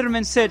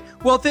weatherman said,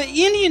 well, the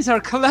Indians are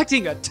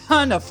collecting a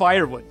ton of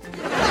firewood.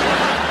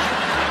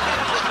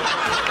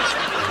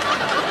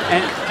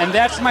 and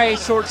that's my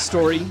short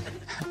story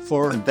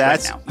for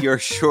that's right now. Your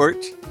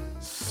short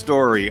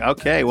story.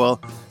 Okay,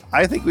 well,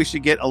 I think we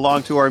should get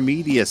along to our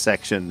media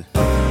section.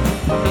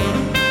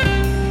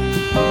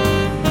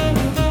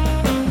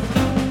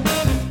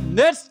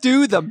 Let's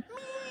do the media.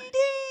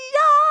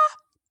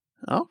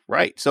 Oh,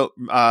 right. So,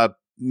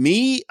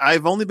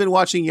 I've only been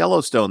watching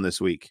Yellowstone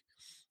this week.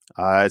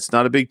 It's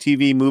not a big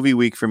TV movie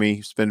week for me.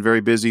 It's been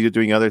very busy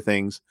doing other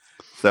things.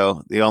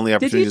 So the only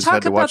opportunity is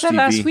had to watch TV. Did you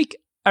talk about that last week?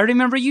 I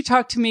remember you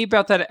talked to me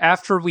about that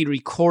after we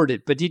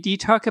recorded, but did you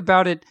talk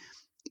about it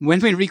when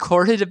we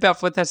recorded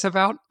about what that's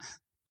about?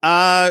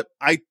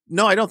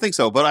 No, I don't think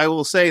so. But I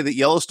will say that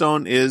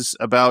Yellowstone is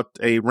about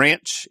a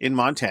ranch in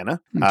Montana.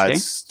 Okay. It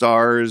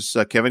stars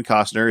Kevin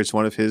Costner. It's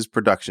one of his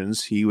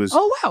productions. He was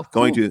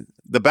going to.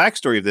 The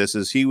backstory of this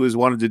is he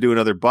wanted to do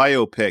another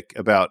biopic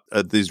about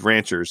these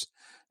ranchers,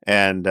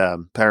 and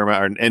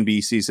Paramount or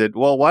NBC said,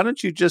 "Well, why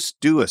don't you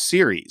just do a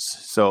series?"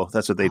 So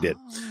that's what they did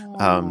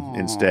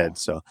instead.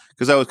 So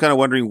because I was kind of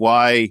wondering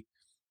why.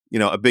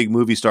 A big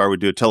movie star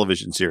would do a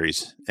television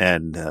series,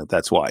 and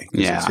that's why.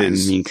 Yeah,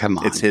 come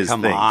on. It's his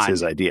thing. It's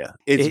his idea.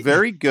 It's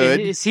very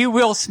good. Is he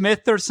Will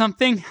Smith or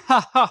something?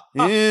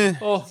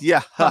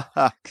 Yeah.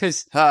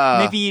 Because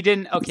maybe you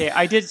didn't. Okay,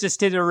 I just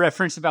did a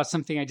reference about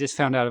something I just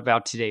found out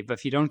about today, but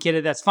if you don't get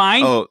it, that's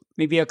fine. Oh,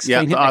 maybe I'll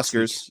explain it next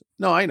Oscars. Week.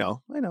 No, I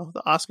know.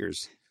 The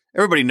Oscars.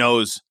 Everybody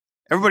knows.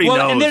 Everybody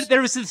knows. And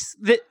there was this...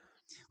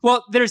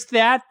 there's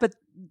that, but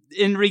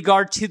in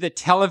regard to the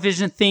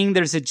television thing,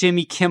 there's a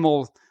Jimmy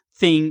Kimmel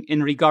thing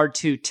in regard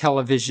to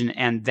television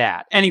and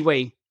that.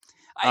 Anyway, it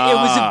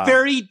was a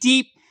very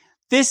deep,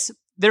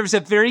 there was a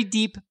very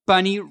deep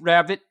bunny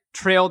rabbit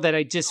trail that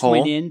I just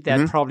went in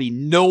that probably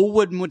no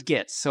one would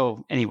get.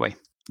 So anyway.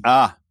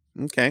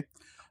 Okay.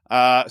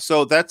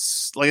 So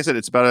that's, like I said,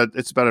 it's about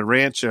a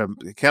ranch, a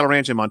cattle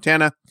ranch in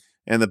Montana,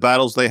 and the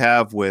battles they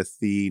have with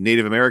the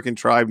Native American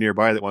tribe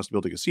nearby that wants to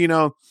build a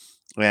casino.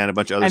 And a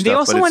bunch of other stuff. And they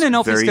also want to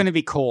know if it's going to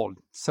be cold.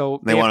 So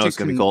they want to know if it's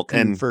going to be cold.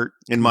 And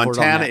in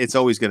Montana, it's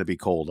always going to be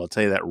cold. I'll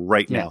tell you that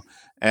right now.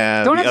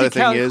 Don't have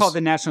to call the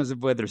National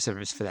Weather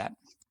Service for that.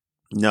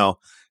 No.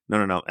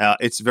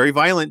 It's very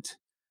violent.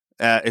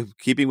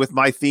 Keeping with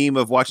my theme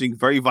of watching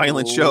very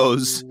violent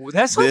shows.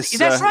 That's right.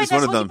 That's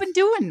what you've been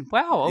doing.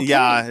 Wow. Okay.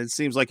 Yeah, it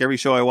seems like every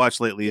show I watch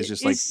lately is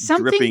just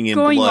dripping in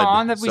blood. Is something going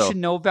on that we should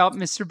know about,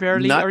 Mr.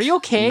 Barely? Are you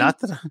okay? Not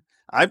that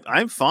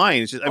I'm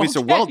fine. It's just, it's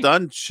a well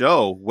done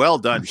show. Well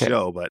done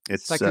show, but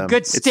it's like a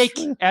good steak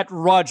at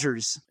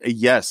Rogers.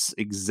 Yes,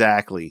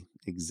 exactly.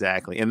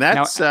 And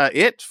that's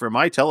it for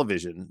my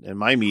television and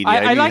my media.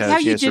 I like how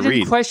you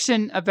didn't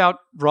question about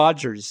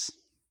Rogers.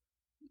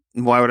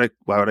 Why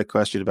would I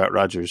question about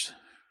Rogers?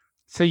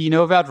 So you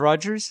know about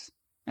Rogers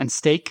and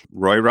steak?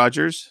 Roy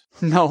Rogers?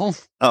 No.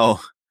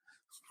 Oh,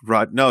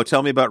 no.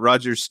 Tell me about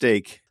Rogers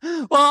Steak.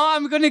 Well,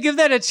 I'm going to give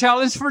that a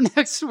challenge for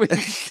next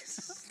week.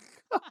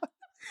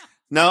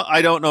 No,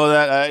 I don't know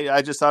that.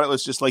 I just thought it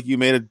was just like you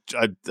made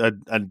a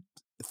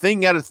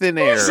thing out of thin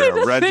air.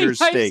 A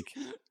Rogers Steak.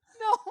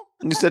 No.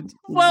 You said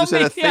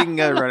a thing.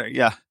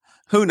 Yeah.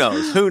 Who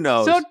knows?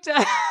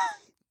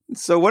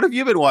 So what have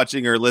you been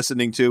watching or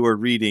listening to or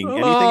reading?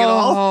 Anything at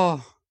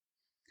all?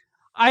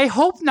 I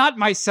hope not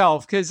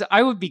myself, because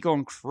I would be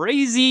going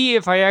crazy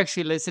if I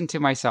actually listened to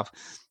myself.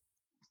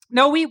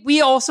 No,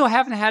 we also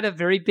haven't had a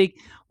very big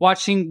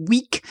watching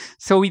week,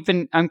 so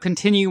I'm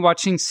continuing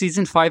watching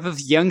season 5 of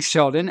Young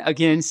Sheldon.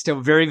 Again, still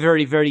very,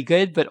 very, very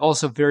good, but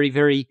also very,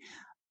 very.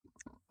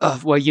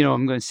 I'm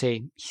going to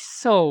say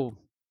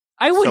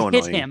I would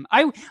hit him.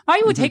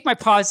 I would take my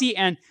pausey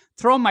and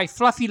throw my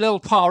fluffy little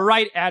paw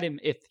right at him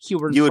if he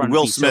were in front of me. You would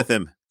Will Smith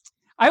him.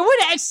 I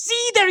would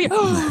see there.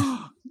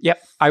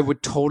 Yep, I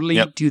would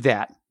totally do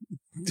that.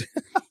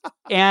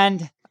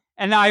 And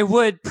I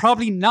would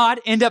probably not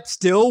end up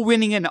still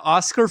winning an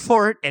Oscar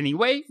for it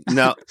anyway.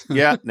 No.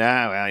 Yeah.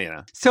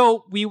 No.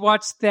 So we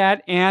watched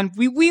that, and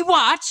we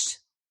watched.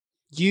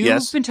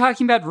 You've been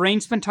talking about.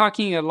 Rain's been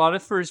talking. A lot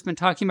of Fur's been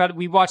talking about it.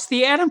 We watched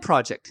The Adam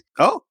Project.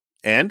 Oh,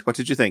 and what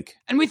did you think?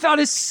 And we thought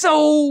it's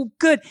so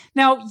good.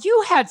 Now,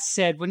 you had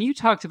said when you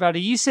talked about it,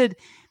 you said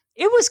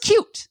it was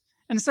cute.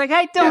 And it's like,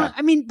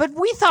 but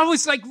we thought it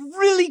was like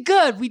really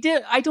good. We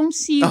did. I don't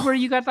see where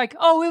you got like,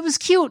 it was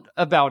cute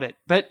about it.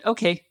 But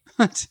okay.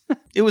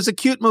 It was a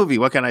cute movie.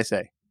 What can I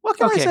say?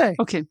 I say?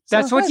 Okay.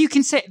 That's what you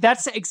can say.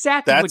 That's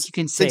exactly what you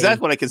can say. That's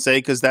exactly what I can say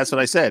because that's what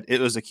I said. It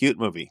was a cute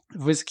movie.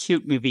 It was a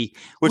cute movie.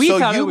 Which, we so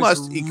thought you it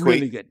was must equate,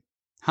 really good.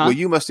 Huh? Well,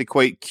 you must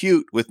equate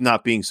cute with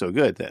not being so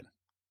good then.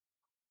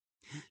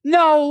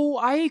 No,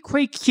 I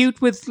equate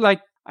cute with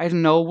like, I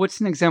don't know,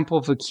 what's an example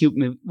of a cute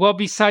movie? Well,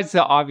 besides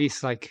the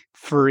obvious like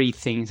furry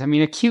things. I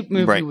mean, a cute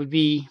movie would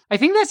be, I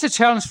think that's a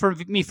challenge for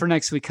me for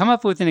next week. Come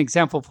up with an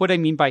example of what I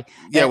mean by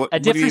a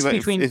difference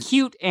between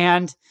cute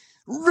and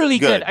really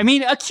good. I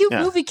mean, a cute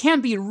movie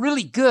can be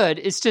really good.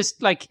 It's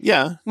just like,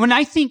 when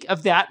I think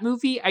of that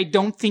movie, I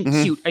don't think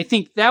cute. I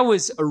think that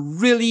was a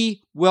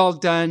really well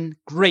done,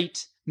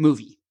 great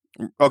movie.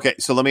 Okay,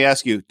 so let me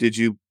ask you, did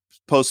you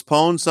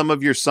postpone some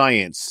of your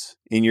science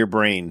in your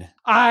brain?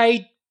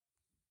 I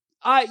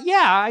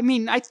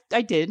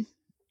did.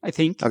 I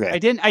think. Okay. I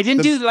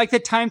didn't do like the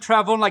time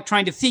travel and like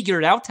trying to figure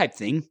it out type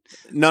thing.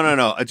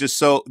 No. Just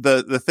so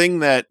the thing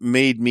that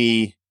made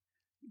me,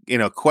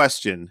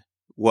 question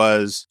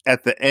was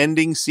at the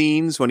ending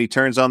scenes when he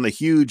turns on the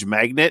huge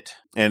magnet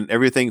and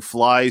everything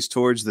flies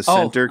towards the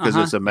center because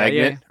it's a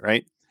magnet,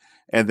 right?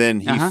 and then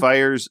he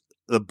fires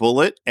the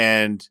bullet.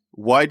 And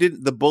why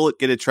didn't the bullet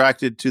get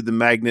attracted to the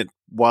magnet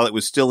while it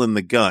was still in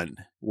the gun?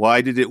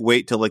 Why did it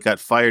wait till it got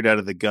fired out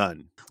of the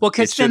gun? Well,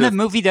 because then the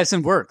movie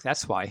doesn't work.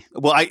 That's why.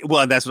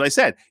 Well, that's what I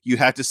said. You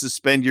have to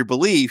suspend your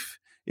belief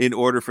in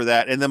order for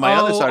that. And then my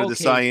other side of the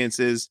science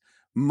is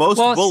most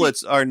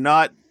bullets are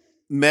not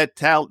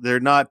metal. They're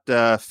not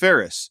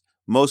ferrous.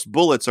 Most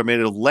bullets are made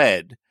of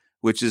lead,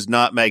 which is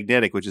not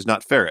magnetic, which is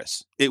not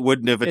ferrous. It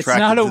wouldn't have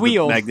attracted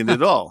the magnet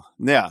at all.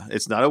 Yeah,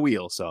 it's not a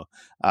wheel. So,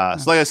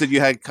 like I said, you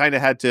had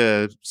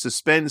to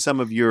suspend some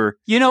of your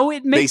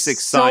it makes basic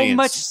science. So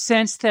much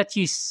sense that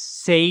you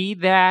say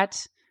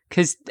that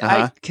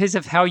because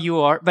of how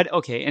you are. But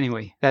okay,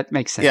 anyway, that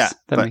makes sense. Yeah,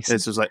 that makes sense.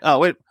 It's just like, oh,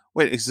 wait.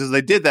 So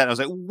they did that. And I was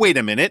like, wait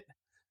a minute.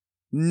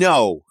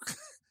 No.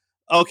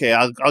 Okay,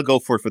 I'll go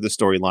for the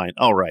storyline.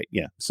 All right,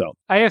 yeah. So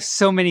I have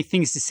so many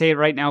things to say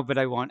right now, but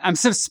I won't. I'm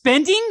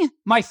suspending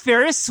my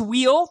Ferris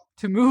wheel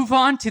to move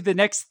on to the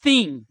next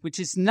thing, which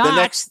is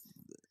not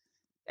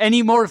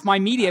any more of my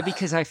media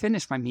because I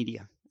finished my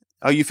media.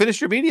 Oh, you finished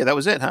your media? That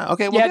was it, huh?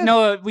 Okay. Well, yeah. Good.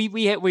 No,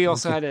 we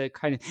also had a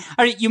kind of.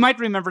 All right, you might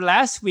remember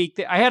last week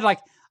that I had like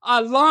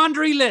a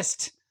laundry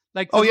list.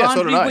 Like the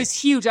laundry was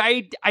huge.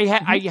 I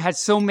had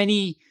so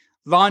many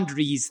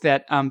laundries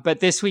that but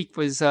this week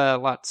was a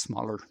lot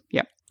smaller.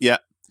 Yeah. Yeah.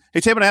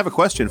 Hey, Taban, I have a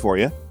question for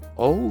you.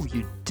 Oh,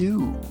 you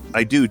do?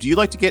 I do. Do you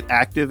like to get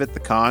active at the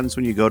cons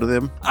when you go to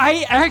them?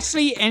 I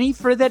actually, any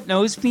fur that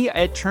knows me,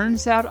 it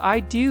turns out I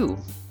do.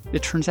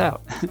 It turns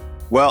out.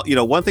 Well,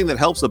 one thing that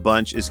helps a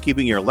bunch is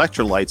keeping your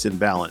electrolytes in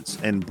balance.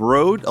 And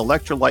Broad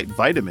Electrolyte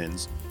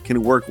Vitamins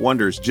can work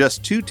wonders.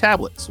 Just 2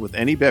 tablets with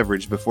any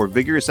beverage before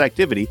vigorous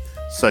activity,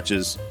 such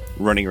as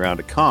running around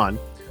a con,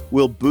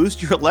 will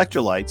boost your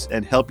electrolytes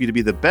and help you to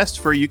be the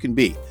best fur you can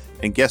be.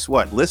 And guess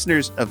what?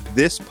 Listeners of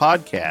this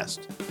podcast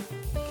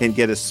can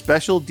get a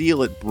special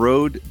deal at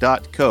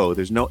Broad.co.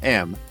 There's no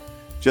M.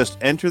 Just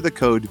enter the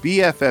code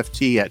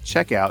BFFT at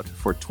checkout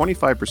for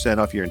 25%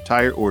 off your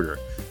entire order.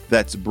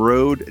 That's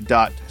Broad.co.co,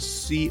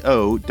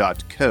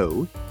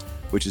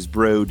 which is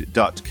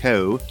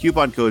Broad.co.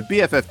 Coupon code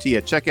BFFT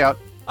at checkout.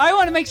 I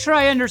want to make sure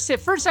I understand.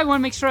 First, I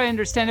want to make sure I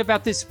understand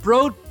about this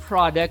Broad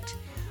product.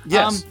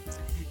 Yes.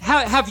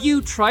 Have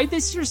you tried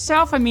this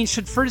yourself? I mean,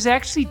 should furs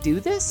actually do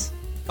this?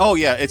 Oh,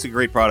 yeah, it's a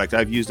great product.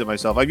 I've used it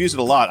myself. I've used it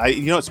a lot.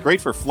 It's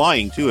great for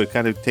flying, too. It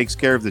kind of takes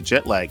care of the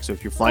jet lag. So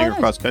if you're flying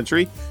across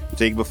country, you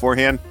take it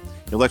beforehand.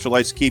 The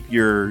electrolytes keep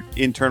your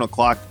internal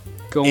clock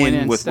going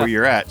in with stuff. Where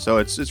you're at. So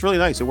it's really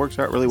nice. It works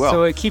out really well.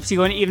 So it keeps you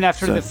going. Even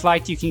after the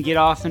flight, you can get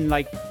off and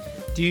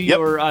do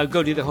your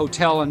go to the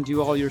hotel and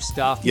do all your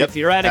stuff. Yep. If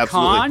you're at a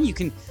con, you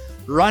can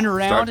run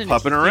around. Start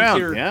puffing around.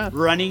 You're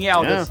running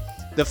out of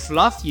the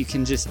fluff, you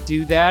can just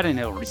do that and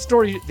it'll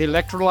restore the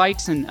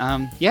electrolytes. And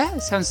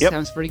it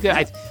sounds pretty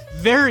good.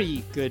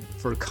 Very good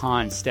for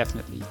cons,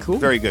 definitely. Cool.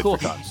 Very good for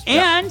cons.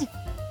 And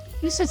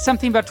you said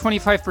something about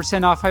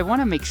 25% off. I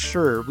want to make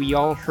sure we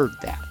all heard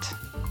that.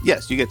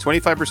 Yes, you get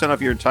 25%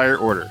 off your entire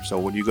order. So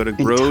when you go to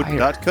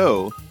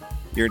Broad.co,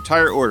 your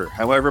entire order,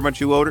 however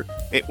much you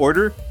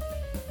order,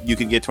 you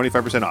can get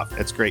 25% off.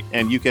 That's great.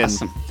 And you can,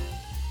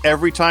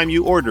 every time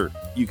you order,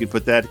 you can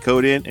put that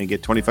code in and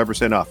get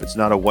 25% off. It's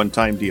not a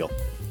one-time deal.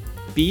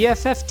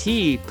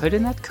 BFFT, put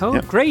in that code.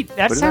 Yep. Great.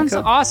 That sounds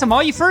awesome.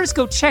 All you first,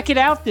 go check it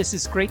out. This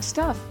is great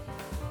stuff.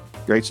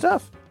 Great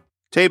stuff.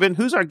 Taban,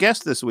 who's our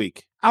guest this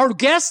week? Our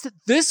guest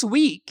this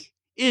week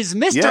is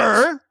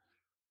Mr.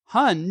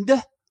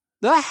 Hund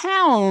the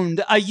Hound,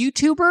 a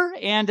YouTuber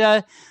and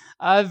a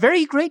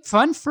very great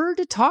fun fur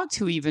to talk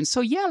to even.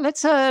 So yeah,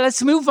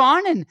 let's move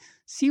on and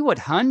see what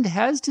Hund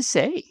has to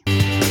say.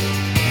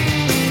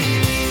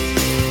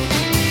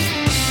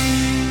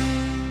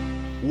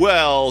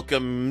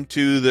 Welcome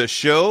to the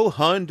show,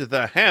 Hund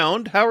the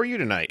Hound. How are you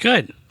tonight?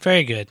 Good.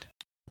 Very good.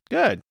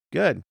 Good.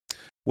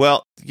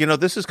 Well,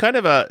 this is kind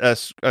of a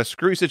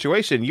screwy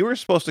situation. You were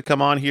supposed to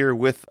come on here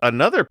with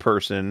another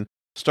person,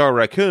 Star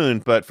Raccoon,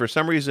 but for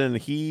some reason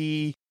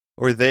he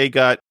or they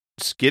got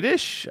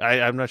skittish.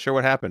 I'm not sure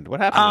what happened.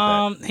 What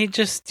happened with that? He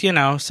just,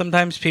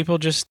 sometimes people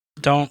just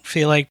don't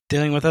feel like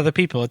dealing with other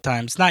people at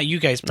times. Not you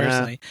guys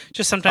personally.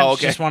 Just sometimes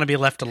you just want to be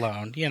left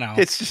alone,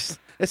 It's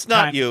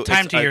not you.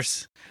 Time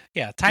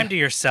to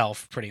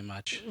yourself, pretty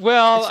much.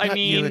 Well, it's not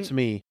you, it's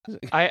me.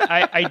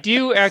 I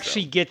do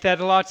actually get that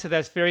a lot, so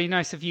that's very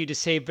nice of you to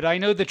say, but I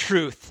know the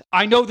truth.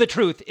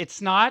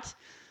 It's not.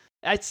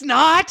 I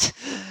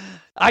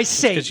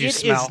say it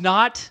is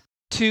not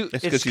to.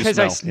 It's because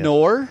I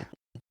snore.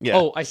 Yeah.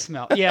 Oh, I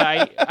smell.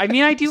 Yeah, I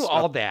mean, I do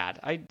all that.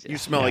 You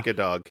smell like a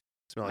dog.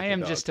 I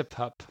am just a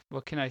pup.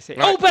 What can I say?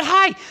 Right. Oh, but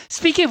hi!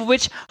 Speaking of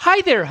which,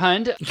 hi there,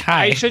 Hund.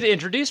 Hi. I should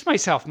introduce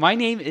myself. My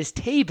name is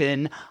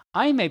Taban.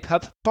 I'm a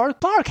pup. Bark,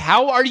 bark.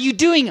 How are you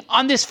doing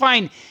on this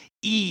fine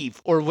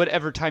eve or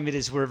whatever time it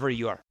is wherever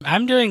you are?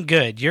 I'm doing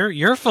good.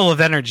 You're full of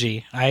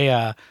energy.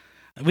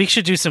 We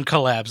should do some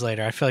collabs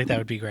later. I feel like that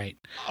would be great.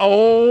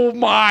 Oh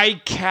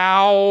my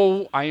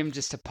cow. I am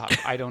just a pup.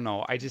 I don't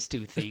know. I just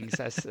do things.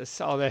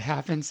 That's all that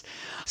happens.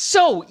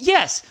 So,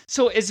 yes.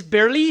 So, as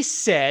Barely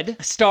said,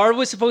 Star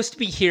was supposed to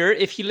be here.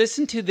 If you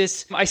listen to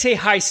this, I say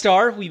hi,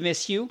 Star. We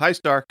miss you. Hi,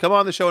 Star. Come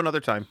on the show another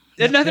time.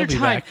 Another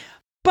time.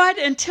 But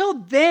until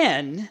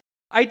then,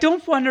 I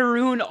don't want to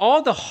ruin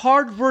all the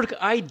hard work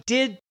I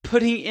did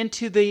putting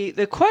into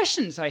the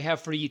questions I have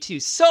for you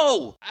two.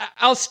 So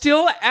I'll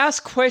still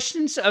ask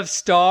questions of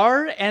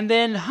Star, and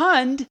then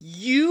Hund,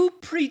 you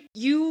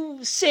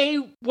say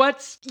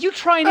you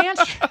try and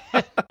answer.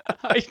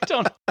 I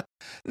don't.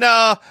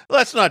 No,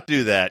 let's not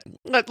do that.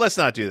 Let's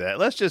not do that.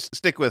 Let's just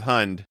stick with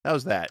Hund.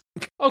 How's that?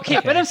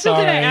 Okay, but I'm still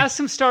going to ask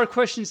some Star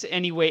questions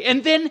anyway,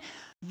 and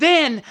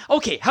then,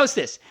 okay, how's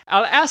this?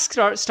 I'll ask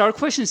Star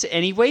questions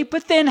anyway,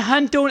 but then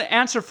Hund, don't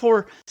answer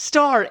for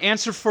Star,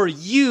 answer for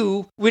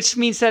you, which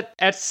means that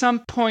at some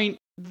point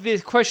the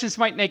questions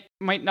might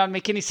not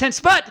make any sense,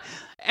 but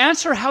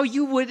answer how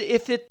you would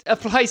if it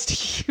applies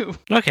to you.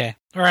 Okay.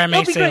 Or I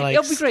may say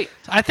it'll be great.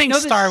 I think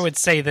Star would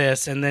say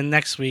this, and then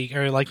next week,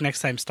 or like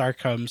next time Star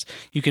comes,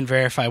 you can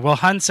verify. Well,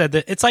 Hund said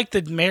that it's like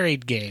the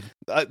married game.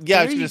 Yeah,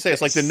 I was going to say,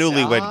 it's like the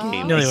newlywed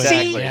game.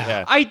 Exactly. See,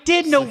 yeah. I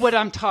did know what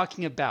I'm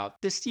talking about.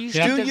 This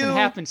usually doesn't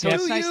happen, so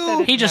it's nice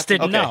that he just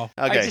didn't know.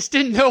 Okay. I just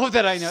didn't know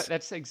that I know.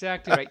 That's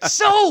exactly right.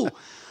 So,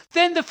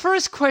 then the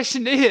first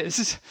question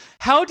is,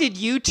 how did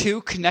you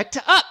two connect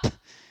up?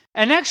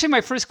 And actually,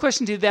 my first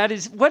question to that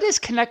is, what does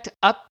connect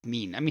up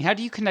mean? I mean, how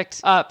do you connect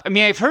up? I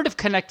mean, I've heard of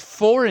connect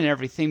four and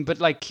everything, but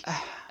like,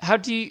 how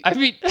do you, I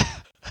mean...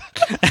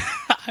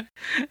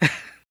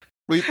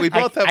 we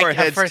both have our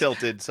heads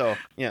tilted, so,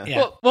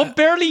 yeah. Well,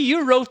 Barely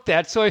you wrote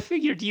that, so I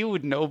figured you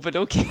would know, but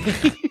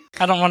okay.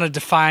 I don't want to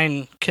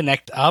define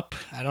connect up.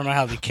 I don't know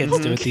how the kids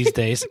do it these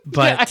days,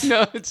 but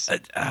yeah,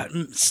 I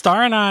know.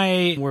 Star and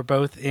I were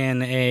both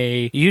in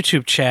a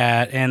YouTube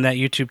chat, and that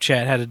YouTube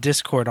chat had a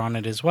Discord on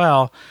it as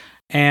well.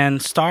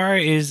 And Star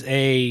is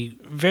a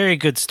very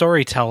good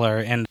storyteller,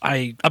 and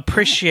I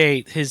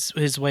appreciate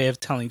his way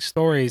of telling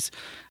stories.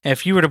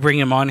 If you were to bring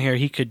him on here,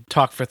 he could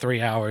talk for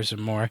 3 hours or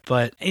more.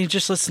 But he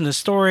just listens to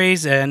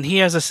stories, and he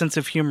has a sense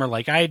of humor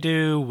like I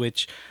do,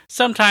 which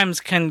sometimes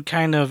can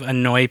kind of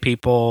annoy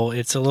people.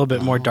 It's a little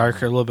bit more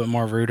darker, a little bit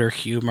more ruder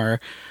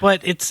humor.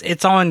 But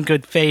it's all in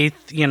good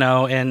faith,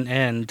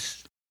 and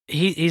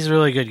he's a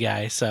really good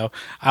guy. So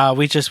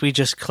we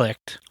just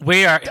clicked.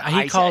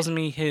 He calls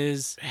me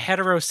his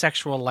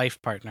heterosexual life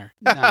partner.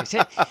 Nice.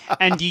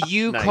 And do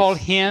you call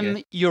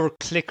him your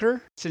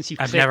clicker? Since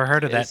I've never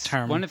heard of that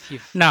term.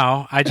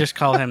 No, I just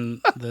call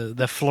him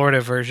the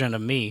Florida version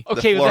of me.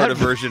 Okay, the Florida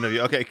version of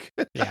you. Okay.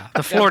 Yeah,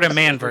 the Florida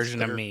man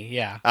version of me.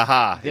 Yeah.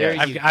 Aha.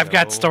 I've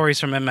got stories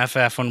from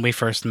MFF when we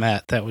first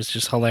met. That was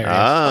just hilarious.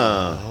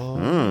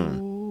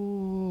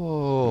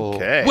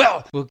 Okay.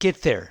 Well, we'll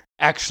get there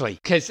actually,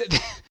 because.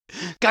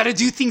 Got to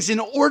do things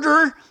in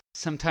order.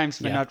 Sometimes,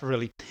 but not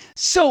really.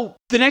 So,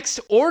 the next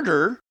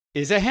order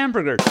is a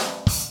hamburger.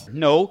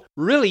 No,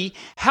 really.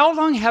 How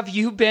long have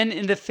you been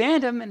in the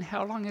fandom, and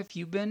how long have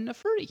you been a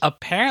furry?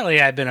 Apparently,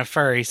 I've been a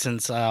furry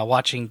since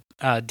watching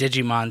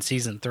Digimon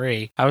Season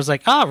 3. I was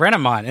like,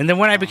 Renamon. And then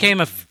when I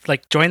became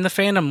joined the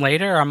fandom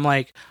later, I'm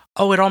like,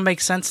 oh, it all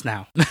makes sense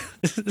now.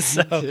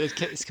 So,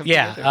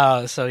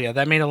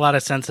 that made a lot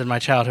of sense in my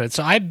childhood.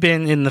 So, I've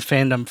been in the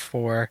fandom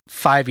for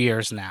 5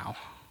 years now.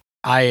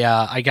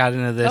 I got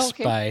into this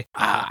by,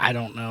 I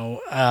don't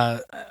know.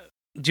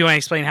 Do you want to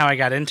explain how I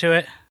got into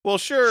it? Well,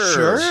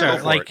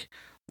 sure. Like,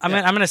 I'm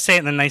going to say it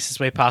in the nicest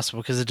way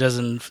possible because it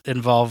doesn't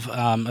involve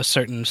a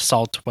certain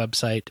Salt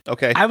website.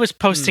 Okay. I was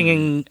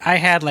posting, I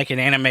had like an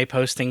anime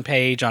posting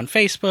page on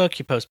Facebook.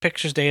 You post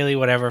pictures daily,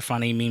 whatever,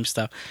 funny meme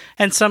stuff.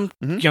 And some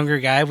younger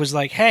guy was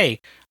like,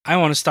 hey, I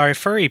want to start a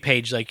furry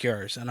page like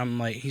yours. And I'm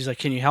like, he's like,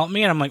 can you help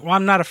me? And I'm like, well,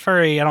 I'm not a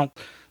furry.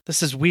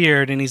 This is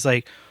weird. And he's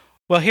like,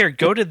 well, here,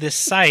 go to this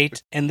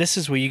site, and this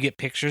is where you get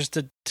pictures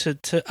to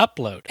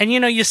upload. And,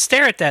 you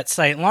stare at that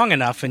site long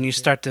enough, and you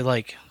start to,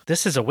 like,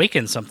 this has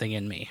awakened something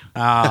in me.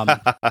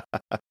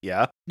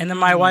 Yeah. And then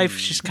my wife,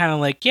 she's kind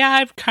of like, yeah,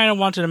 I kind of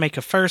wanted to make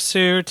a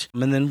fursuit.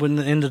 And then when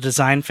in the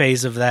design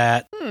phase of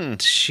that,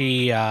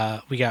 she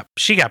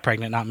got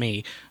pregnant, not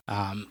me.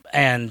 From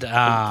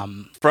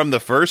the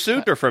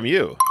fursuit or from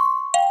you?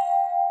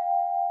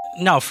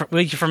 No,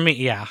 from me,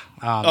 yeah.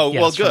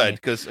 Well, good,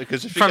 because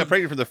if you got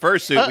pregnant from the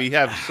fursuit, we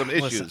have some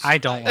issues. Listen, I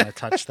don't want to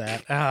touch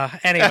that.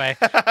 Anyway,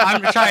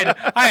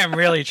 I am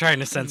really trying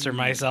to censor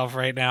myself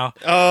right now.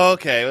 Oh,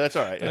 okay, well, that's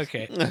all right.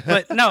 Okay,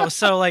 but no,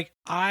 so like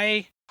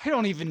I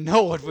don't even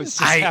know what was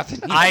just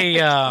happening.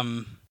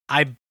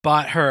 I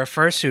bought her a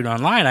fursuit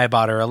online. I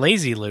bought her a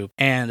Lazy Loop,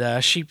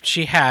 and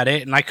she had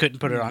it, and I couldn't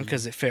put it on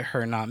because it fit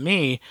her, not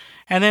me.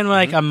 And then,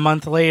 like, a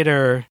month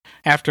later,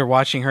 after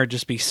watching her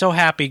just be so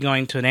happy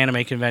going to an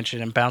anime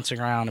convention and bouncing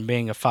around and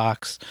being a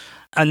fox,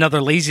 another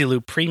Lazy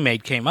Loop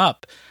pre-made came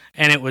up.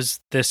 And it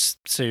was this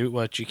suit,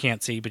 which you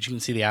can't see, but you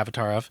can see the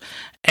avatar of.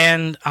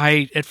 And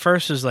I, at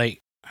first, was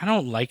like, I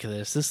don't like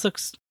this. This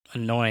looks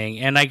annoying.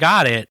 And I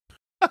got it.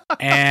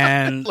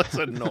 And That's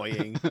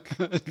annoying.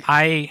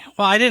 I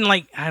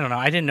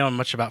didn't know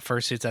much about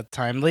fursuits at the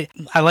time.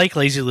 I like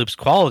Lazy Loop's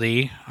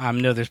quality. I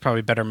know there's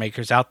probably better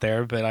makers out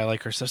there, but I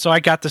like her stuff. So I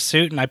got the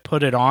suit and I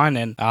put it on,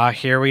 and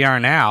here we are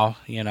now.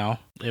 You know,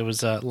 it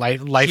was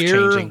life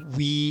changing. Here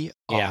we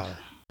are. Yeah.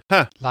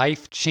 Huh.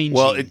 Life changing.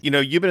 Well,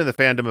 you've been in the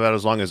fandom about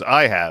as long as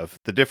I have.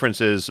 The difference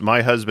is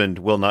my husband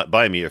will not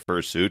buy me a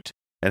fursuit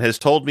and has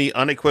told me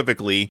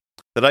unequivocally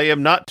that I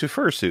am not to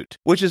fursuit,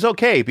 which is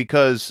okay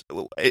because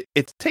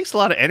it takes a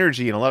lot of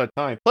energy and a lot of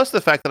time. Plus the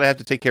fact that I have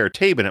to take care of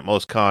Tabin at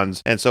most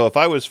cons. And so if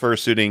I was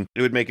fursuiting,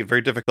 it would make it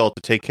very difficult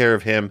to take care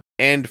of him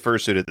and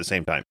fursuit at the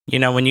same time.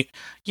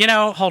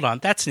 Hold on.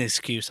 That's an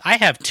excuse. I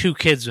have 2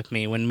 kids with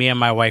me when me and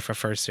my wife are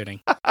fursuiting.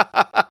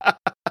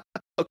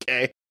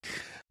 Okay.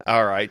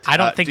 All right. I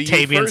don't think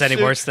Tabion's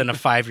any worse than a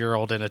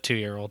 5-year-old and a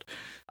 2-year-old.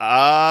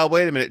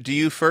 Wait a minute. Do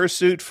you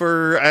fursuit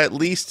for at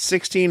least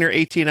 16 or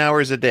 18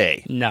 hours a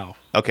day? No.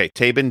 Okay,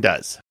 Tabin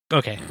does.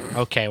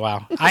 Okay,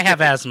 wow. I have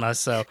asthma,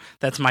 so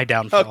that's my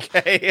downfall.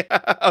 Okay.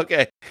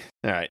 Okay.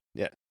 All right.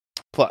 Yeah.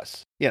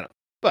 Plus,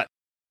 but.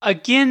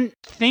 Again,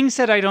 things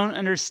that I don't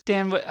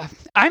understand.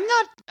 I'm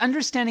not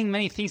understanding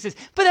many things,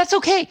 but that's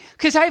okay,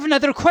 because I have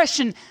another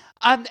question.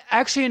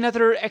 Actually,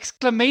 another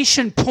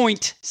exclamation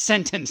point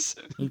sentence.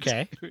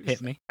 Okay,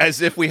 hit me. As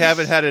if we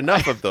haven't had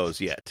enough of those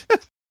yet.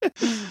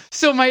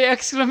 So my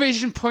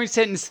exclamation point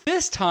sentence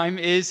this time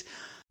is,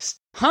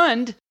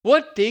 Hund,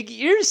 what big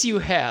ears you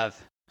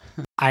have.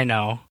 I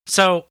know.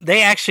 So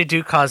they actually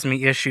do cause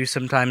me issues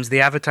sometimes.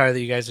 The avatar that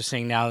you guys are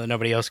seeing now that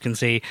nobody else can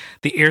see,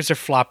 the ears are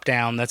flopped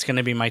down. That's going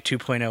to be my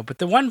 2.0. But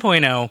the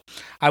 1.0,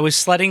 I was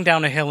sledding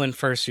down a hill in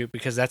fursuit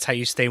because that's how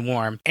you stay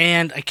warm.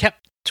 And I kept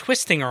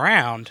twisting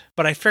around,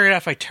 but I figured out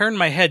if I turned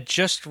my head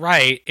just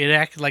right, it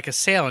acted like a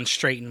sail and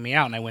straightened me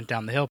out, and I went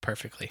down the hill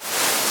perfectly.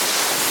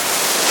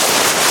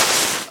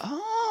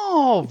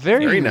 Oh,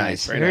 very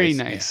nice. Very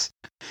nice.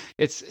 Yeah.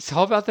 It's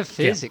all about the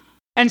physics. Yeah.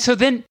 And so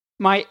then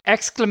my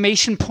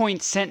exclamation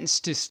point sentence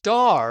to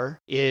Star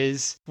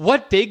is,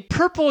 what big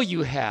purple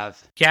you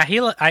have. Yeah,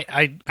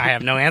 I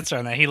have no answer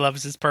on that. He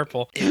loves his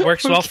purple. It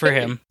works well for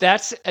him.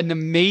 That's an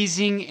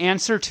amazing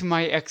answer to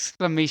my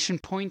exclamation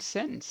point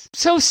sentence.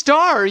 So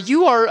Star,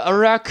 you are a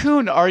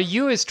raccoon. Are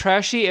you as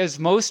trashy as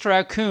most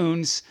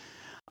raccoons?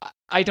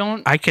 I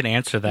can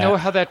answer that. Know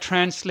how that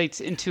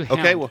translates into him.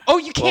 Okay, well,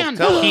 you can.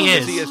 Tell us, he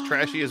is he as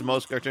trashy as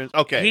most cartoons?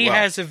 Okay, he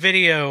has a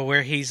video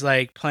where he's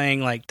like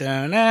playing like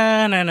da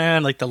na na na,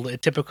 like the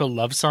typical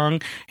love song,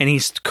 and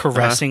he's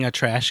caressing a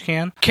trash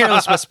can.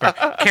 Careless Whisper.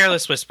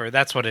 Careless Whisper.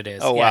 That's what it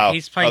is. Oh wow,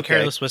 he's playing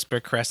Careless Whisper,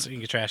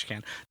 caressing a trash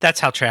can. That's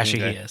how trashy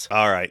he is.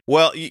 All right.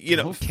 Well,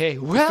 Okay.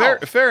 Well,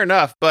 fair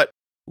enough, but.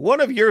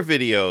 One of your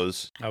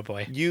videos, oh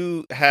boy,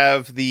 you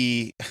have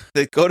the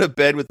go to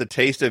bed with the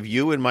taste of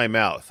you in my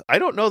mouth. I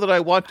don't know that I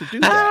want to do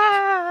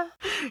that.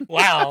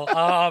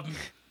 Wow.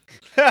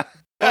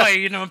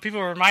 Boy, when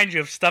people remind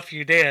you of stuff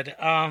you did.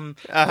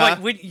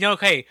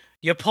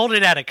 You pulled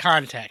it out of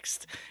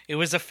context. It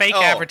was a fake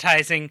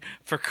advertising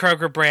for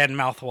Kroger brand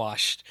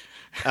mouthwash.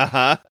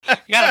 Uh-huh.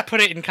 You gotta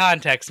put it in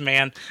context,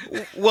 man.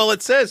 Well,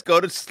 it says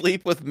go to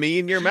sleep with me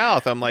in your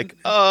mouth. I'm like,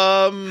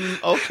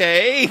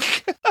 okay.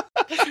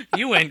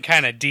 You went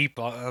kind of deep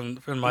in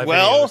my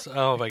videos.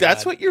 Oh my god.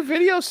 That's what your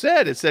video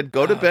said. It said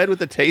go to bed with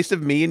the taste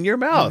of me in your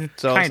mouth.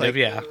 So kind of,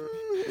 yeah.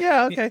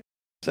 Yeah, okay.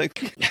 It's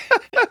like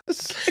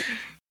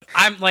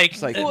I'm like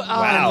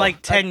wow. In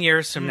like 10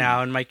 years from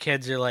now, and my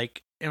kids are like,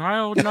 am I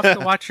old enough to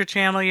watch your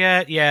channel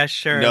yet? Yeah,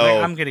 sure. No.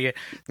 Like, I'm going to get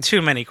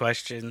too many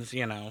questions,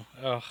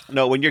 Ugh.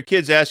 No, when your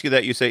kids ask you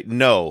that, you say,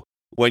 no.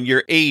 When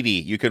you're 80,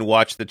 you can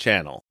watch the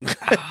channel.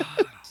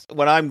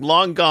 When I'm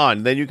long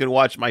gone, then you can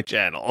watch my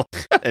channel,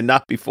 and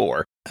not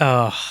before.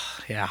 Oh,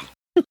 yeah.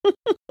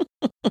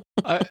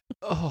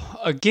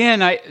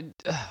 Again,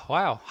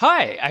 wow.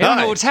 Hi. I don't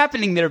know what's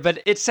happening there,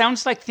 but it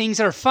sounds like things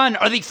are fun.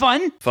 Are they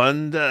fun?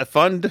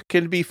 Fund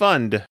can be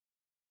fund.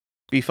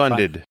 Be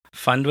funded.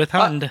 Fund with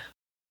Hund.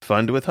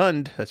 Fund with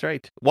Hund. That's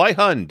right. Why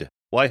Hund?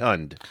 Why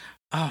Hund?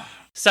 Oh,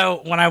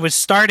 so when I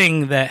was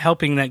helping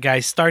that guy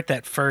start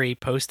that furry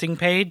posting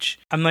page,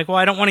 I'm like, well,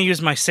 I don't want to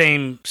use my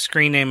same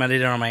screen name I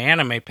did on my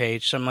anime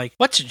page. So I'm like,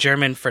 what's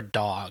German for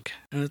dog?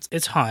 And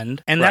it's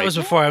Hund. And that was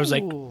before I was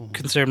like,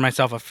 considered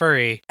myself a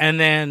furry. And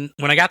then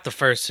when I got the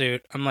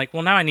fursuit, I'm like,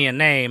 well, now I need a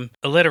name.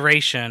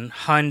 Alliteration,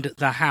 Hund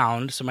the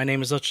Hound. So my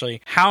name is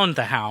literally Hound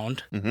the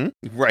Hound.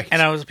 Mm-hmm. Right.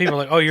 And people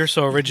were like, oh, you're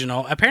so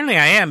original. Apparently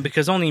I am,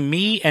 because only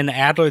me and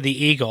Adler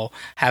the Eagle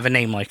have a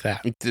name like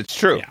that. It's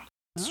true. Yeah.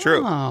 It's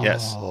true.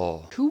 Yes.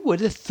 Who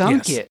would have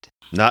thunk it?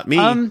 Not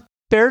me.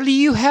 Barely,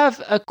 you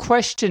have a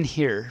question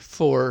here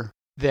for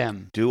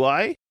them. Do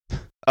I?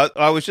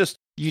 I was just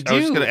going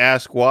to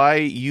ask why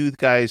you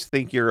guys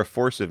think you're a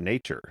force of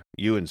nature,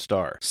 you and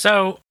Star.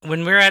 So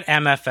when we're at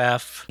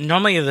MFF,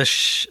 normally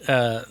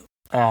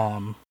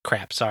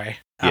crap, sorry.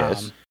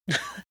 Yes.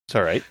 It's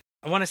all right.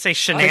 I want to say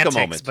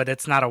shenanigans, but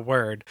it's not a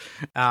word.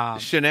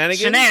 Shenanigans?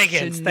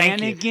 Shenanigans,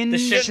 thank you.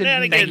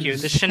 Thank you.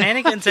 The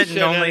shenanigans that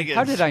normally...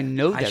 How did I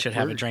know that I should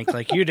have a drink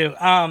like you do.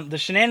 The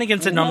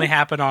shenanigans that normally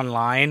happen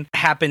online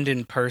happened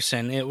in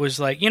person. It was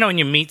like, when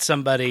you meet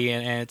somebody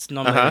and it's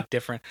normally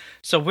different.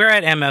 So we're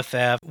at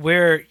MFF.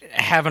 We're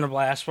having a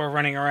blast. We're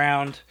running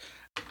around.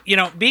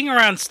 Being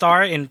around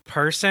Star in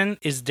person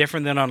is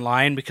different than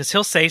online because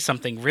he'll say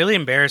something really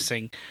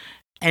embarrassing.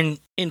 And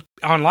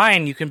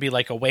online, you can be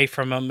like away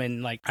from him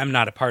and like, I'm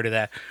not a part of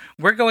that.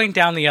 We're going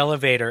down the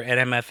elevator at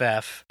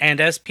MFF.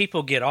 And as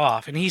people get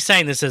off, and he's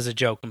saying this as a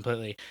joke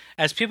completely.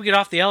 As people get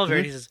off the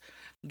elevator, he says,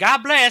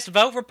 God bless,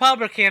 vote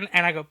Republican.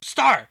 And I go,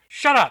 Star,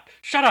 shut up,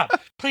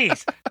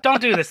 please,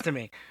 don't do this to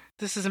me.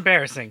 This is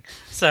embarrassing.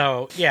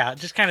 So yeah,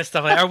 just kind of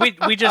stuff like that.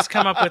 Or we just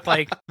come up with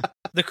like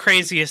the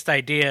craziest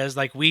ideas.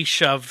 Like we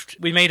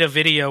made a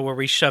video where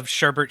we shoved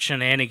Sherbert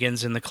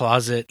shenanigans in the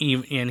closet,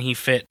 and he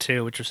fit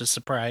too, which was a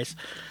surprise.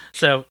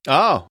 So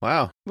oh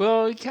wow,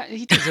 well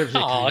he deserves it.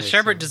 Oh,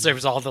 Sherbert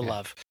deserves all the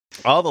love.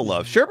 All the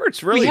love.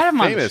 Sherbert's really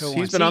famous.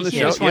 He's been on the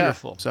show. He's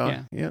wonderful. So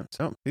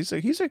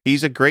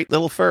he's a great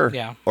little fur.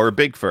 Yeah, or a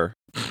big fur.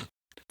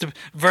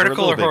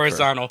 Vertical or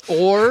horizontal,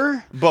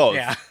 or both.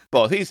 Yeah,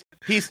 both. He's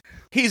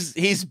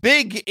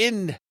big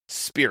in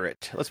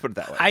spirit. Let's put it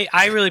that way.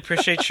 I really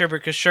appreciate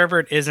Sherbert because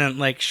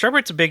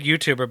Sherbert's a big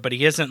YouTuber, but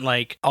he isn't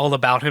like all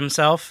about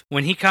himself.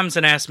 When he comes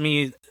and asks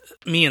me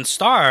and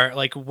Star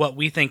like what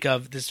we think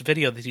of this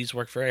video that he's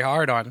worked very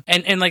hard on,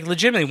 and like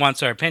legitimately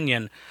wants our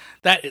opinion,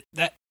 that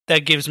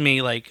gives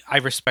me like I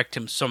respect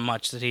him so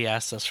much that he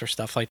asks us for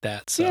stuff like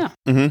that. So yeah.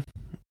 Mm-hmm.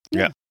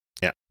 Yeah.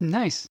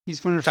 Nice.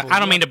 He's wonderful. I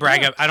don't mean to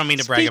brag. I don't mean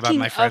to brag about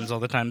my friends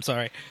all the time.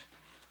 Sorry.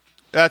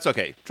 That's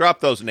okay. Drop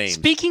those names.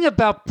 Speaking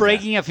about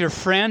bragging of your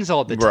friends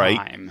all the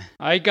time,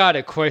 I got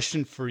a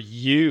question for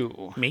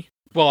you. Me?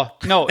 Well,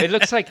 no, it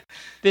looks like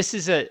this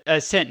is a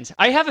sentence.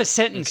 I have a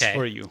sentence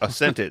for you. A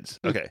sentence.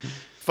 Okay.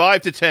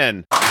 5 to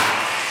 10.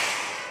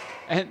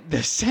 And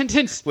the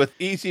sentence with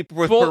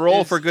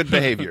parole for good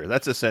behavior.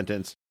 That's a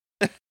sentence.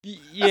 Yeah.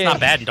 That's not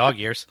bad in dog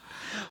years.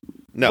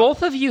 No.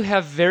 Both of you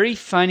have very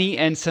funny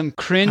and some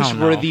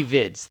cringe-worthy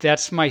vids.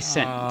 That's my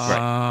sentence.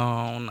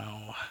 Oh, no.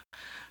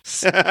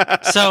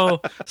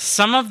 So,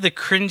 some of the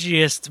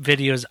cringiest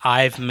videos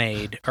I've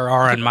made or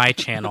are on my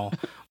channel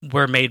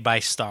were made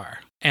by Star.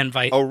 And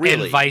vice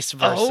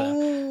versa.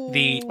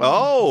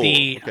 Oh.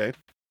 The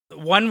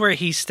one where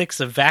he sticks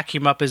a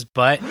vacuum up his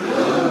butt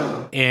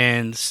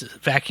and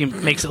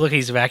makes it look like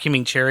he's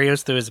vacuuming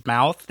Cheerios through his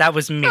mouth. That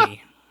was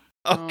me.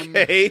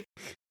 Okay.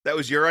 That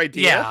was your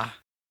idea? Yeah.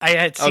 I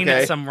had seen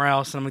it somewhere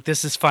else, and I'm like,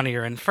 this is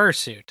funnier in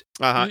fursuit.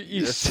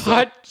 You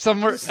saw it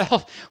somewhere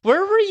else. Where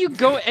were you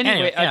going?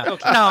 Anyway,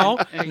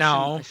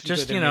 no,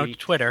 just,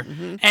 Twitter.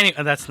 Mm-hmm.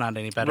 Anyway, that's not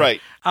any better.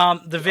 Right.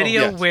 The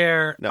video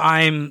where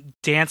I'm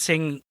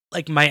dancing,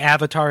 like my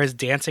avatar is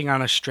dancing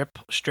on a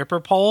stripper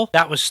pole,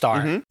 that was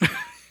Star. Mm-hmm.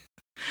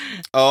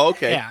 Oh,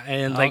 okay. Yeah,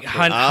 and like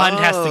Hunt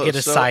has to get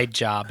a side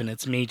job, and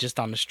it's me just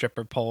on the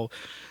stripper pole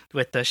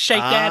with the shake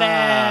that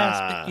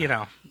ass,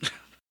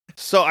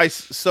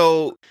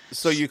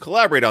 So you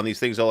collaborate on these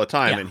things all the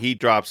time, and he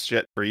drops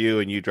shit for you,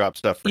 and you drop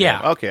stuff for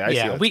him. Okay,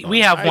 I see. We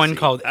have one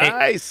called.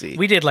 I see.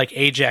 We did like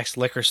Ajax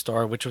Liquor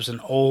Store, which was an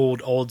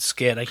old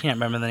skit. I can't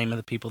remember the name of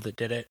the people that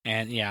did it,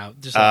 and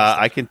just.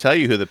 I can tell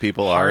you who the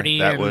people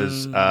Hardy are. That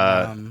was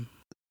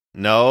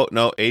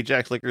no.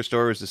 Ajax Liquor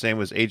Store was the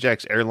same as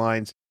Ajax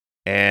Airlines,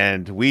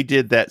 and we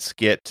did that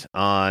skit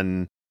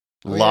on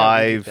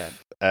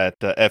live. At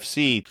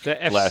FC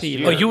last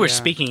year. Oh, you were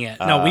speaking it.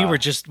 No, we were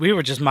just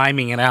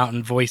miming it out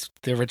and voiced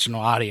the original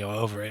audio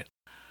over it.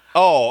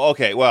 Oh,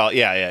 okay. Well,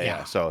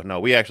 yeah. So no,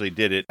 we actually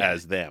did it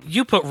as them.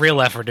 You put real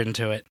effort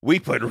into it.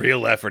 We put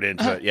real effort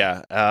into it.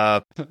 Yeah.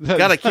 God,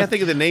 I can't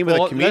think of the name of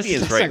the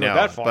comedians right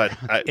now. But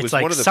it was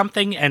like one of the,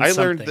 something and I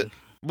something. learned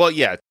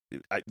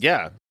that,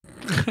 yeah,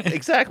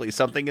 exactly.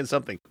 Something and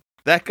something.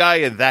 That guy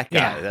and that guy.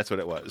 Yeah. That's what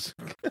it was.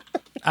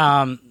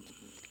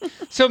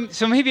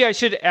 So maybe I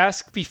should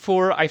ask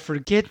before I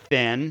forget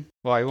then.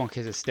 Well, I won't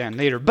because it's done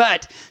later.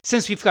 But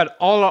since we've got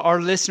all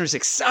our listeners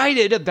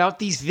excited about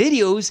these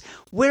videos,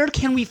 where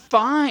can we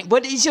find...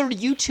 What is your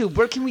YouTube?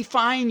 Where can we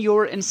find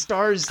your and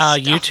Star's stuff?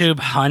 YouTube,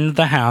 Hund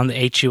the Hound,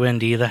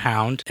 HUND the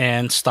Hound,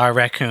 and Star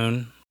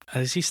Raccoon.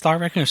 Is he Star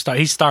Raccoon or Star?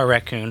 He's Star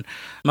Raccoon.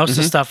 Most of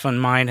the stuff on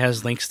mine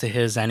has links to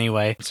his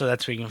anyway, so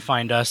that's where you can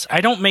find us. I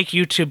don't make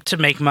YouTube to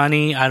make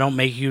money. I don't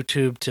make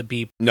YouTube to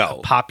be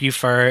pop you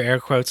for air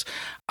quotes.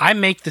 I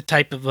make the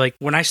type of, like,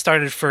 when I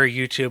started for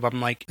YouTube,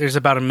 I'm like, there's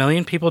about 1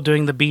 million people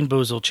doing the Bean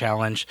Boozle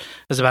challenge.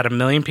 There's about 1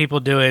 million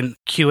people doing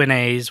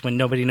Q&As when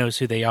nobody knows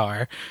who they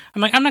are.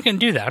 I'm like, I'm not going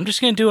to do that. I'm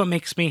just going to do what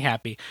makes me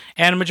happy.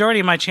 And a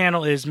majority of my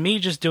channel is me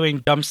just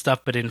doing dumb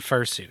stuff, but in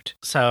fursuit.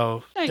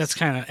 So that's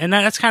kind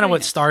of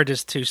what Star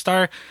does too.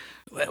 Star,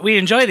 we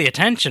enjoy the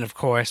attention, of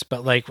course,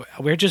 but like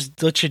we're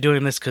just literally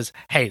doing this because,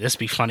 hey, this would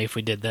be funny if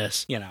we did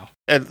this,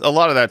 And a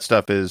lot of that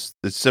stuff is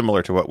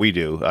similar to what we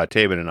do,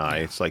 Taban and I.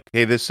 It's like,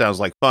 hey, this sounds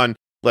like fun.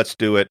 let's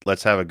do it.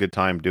 Let's have a good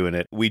time doing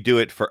it. We do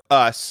it for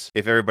us.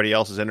 If everybody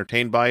else is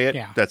entertained by it,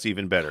 that's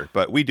even better.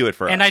 But we do it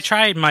for us. And I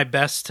tried my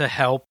best to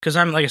help because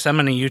I'm, like I said, I'm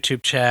in a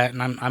YouTube chat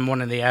and I'm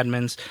one of the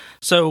admins.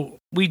 So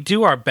we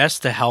do our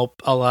best to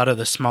help a lot of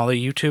the smaller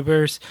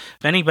YouTubers.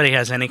 If anybody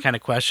has any kind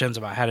of questions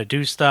about how to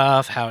do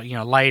stuff, how,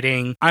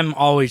 lighting, I'm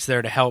always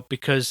there to help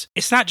because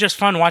it's not just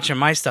fun watching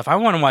my stuff. I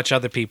want to watch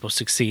other people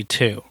succeed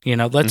too.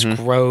 Let's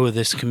grow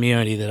this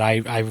community that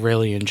I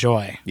really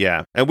enjoy.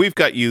 Yeah. And we've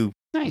got you.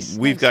 Nice.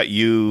 Got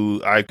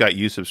you. I've got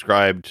you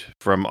subscribed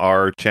from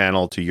our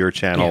channel to your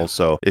channel. Yeah.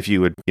 So if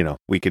you would,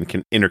 we can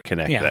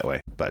interconnect that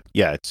way. But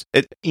yeah,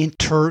 it's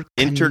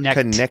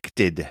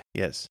interconnected.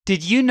 Yes.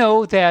 Did you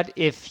know that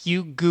if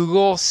you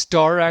Google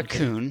Star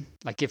Raccoon,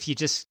 like if you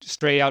just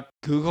straight out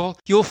Google,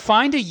 you'll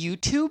find a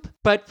YouTube,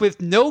 but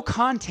with no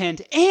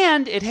content,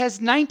 and it has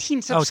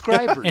 19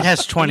 subscribers. It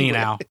has 20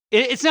 now.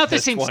 It's not the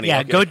same. 20,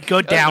 yeah, okay.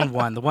 Go down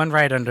one. The one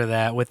right under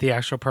that with the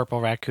actual purple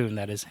raccoon,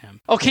 that is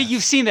him. Okay,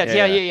 you've seen that.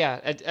 Yeah.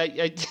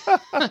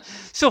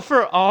 So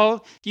for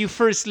all you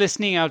first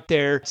listening out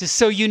there, just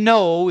so you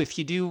know, if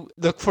you do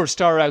look for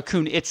Star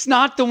Raccoon, it's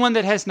not the one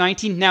that has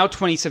 19, now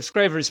 20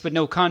 subscribers, but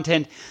no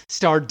content.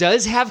 Star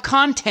does have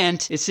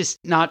content. It's just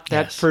not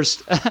that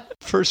first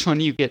one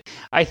you get.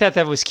 I thought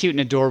that was cute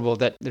and adorable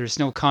that there's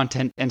no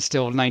content and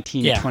still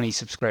 19, 20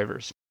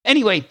 subscribers.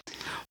 Anyway,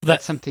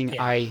 that's something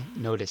I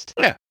noticed.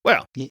 Yeah,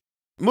 well,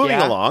 moving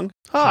along.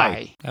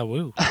 Hi. Oh,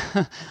 woo.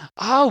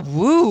 Oh,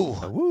 woo.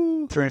 Oh,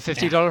 woo.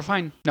 $350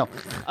 fine. No.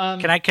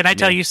 Can I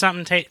tell you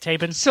something,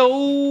 Tabin?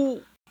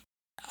 So...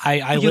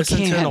 I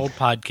listened to an old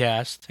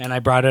podcast, and I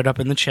brought it up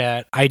in the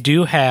chat. I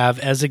do have,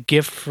 as a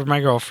gift for my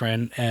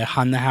girlfriend,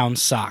 Hun the Hound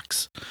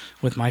socks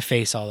with my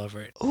face all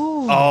over it.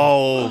 Ooh.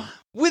 Oh,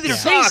 with your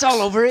face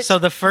all over it. So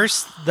the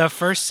first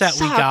set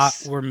we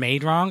got were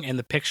made wrong, and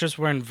the pictures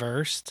were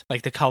inversed,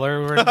 like the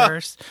color were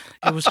inversed.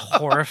 It was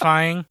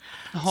horrifying.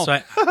 Oh.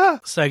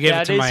 So I gave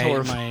it to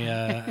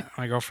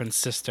my girlfriend's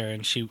sister,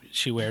 and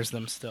she wears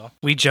them still.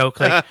 We joke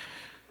like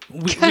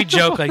we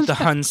joke like the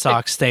Hun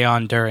socks stay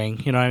on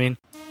during. You know what I mean?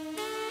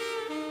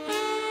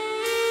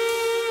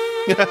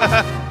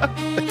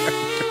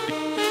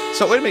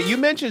 So wait a minute, you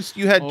mentioned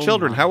you had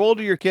children. How old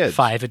are your kids?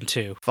 5 and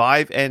 2.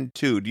 5 and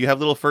 2. Do you have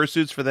little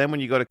fursuits for them when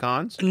you go to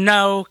cons?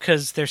 No,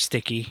 because they're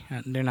sticky.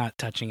 They're not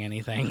touching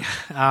anything.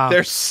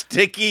 They're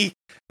sticky?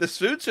 The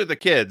suits or the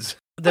kids?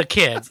 The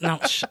kids. No,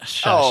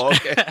 shush. Oh,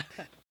 okay.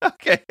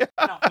 Okay.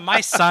 No,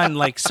 my son,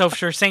 so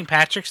for St.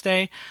 Patrick's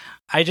Day,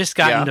 I just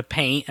got into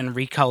paint and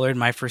recolored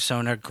my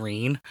fursona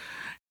green.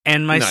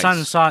 And my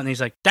son saw it, and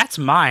he's like, "That's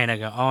mine." I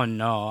go, "Oh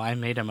no, I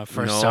made him a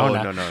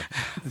fursona." No.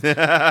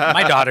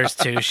 My daughter's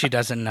too. She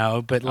doesn't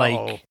know, but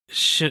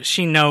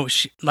she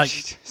knows.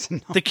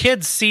 The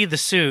kids see the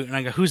suit, and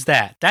I go, "Who's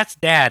that?" "That's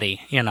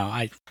Daddy."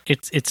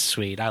 It's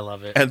sweet. I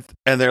love it.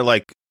 And they're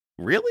like,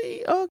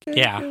 "Really? Okay."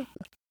 Yeah. Okay.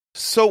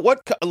 So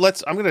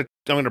I'm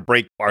gonna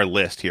break our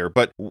list here,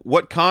 but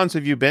what cons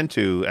have you been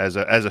to as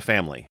a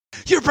family?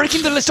 You're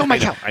breaking the list. Oh my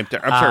god! I'm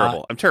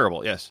terrible. I'm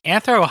terrible. Yes.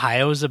 Anthro,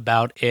 Ohio is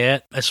about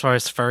it as far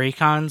as furry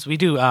cons. We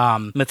do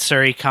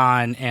Matsuri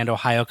Con and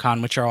Ohio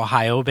Con, which are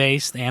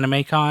Ohio-based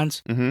anime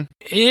cons. Mm-hmm.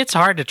 It's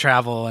hard to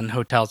travel in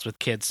hotels with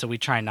kids, so we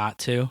try not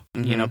to.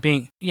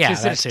 Mm-hmm.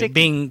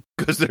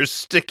 Because they're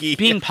sticky.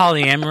 Being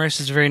polyamorous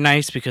is very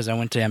nice because I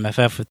went to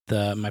MFF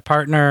with my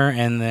partner,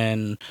 and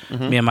then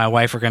me and my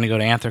wife are going to go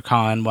to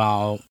AnthroCon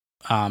while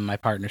my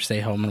partner stay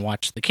home and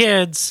watch the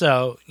kids.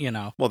 So,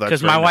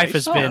 because my wife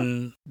has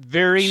been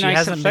very she nice. She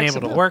hasn't been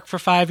able to work for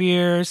 5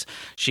 years.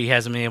 She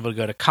hasn't been able to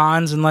go to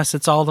cons unless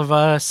it's all of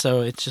us.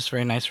 So it's just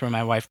very nice for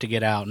my wife to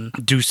get out and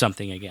do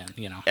something again,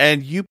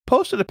 And you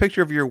posted a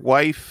picture of your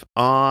wife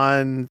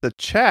on the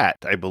chat,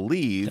 I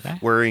believe,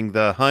 wearing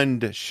the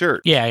Hund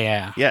shirt.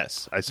 Yeah.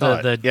 Yes, I saw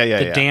it.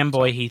 The damn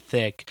boy he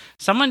thick.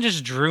 Someone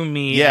just drew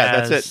me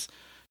as that's it.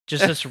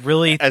 Just this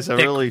really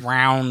thick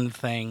round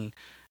thing.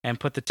 And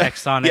put the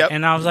text on it.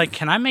 And I was like,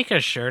 "Can I make a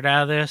shirt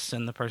out of this?"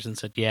 And the person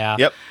said, "Yeah."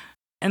 Yep.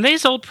 And they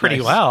sold pretty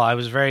well. I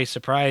was very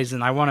surprised,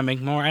 and I want to make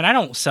more. And I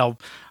don't sell.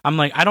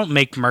 I don't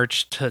make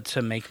merch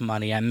to make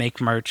money. I make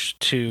merch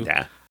to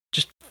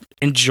just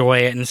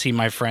enjoy it and see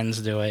my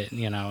friends do it.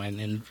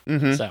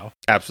 So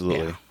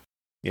absolutely.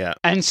 Yeah.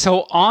 And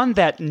so on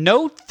that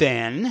note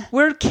then,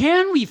 where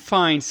can we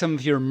find some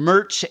of your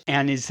merch,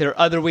 and is there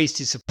other ways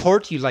to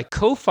support you like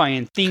Ko-Fi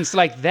and things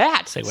like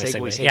that?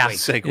 Segue. Yeah,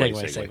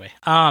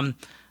 segue.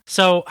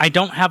 So I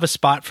don't have a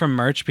spot for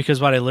merch because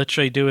what I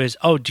literally do is,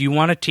 do you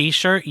want a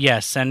t-shirt?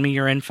 Yes, send me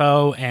your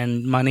info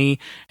and money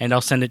and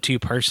I'll send it to you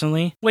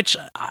personally, which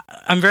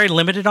I'm very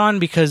limited on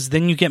because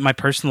then you get my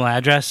personal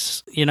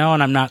address, and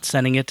I'm not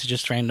sending it to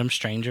just random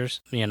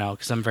strangers,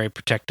 because I'm very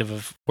protective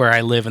of where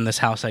I live in this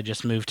house I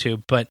just moved to.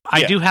 But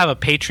I do have a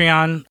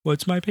Patreon.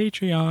 What's my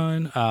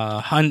Patreon?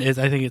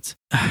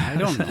 I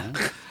don't know.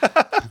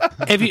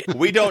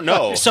 We don't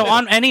know. So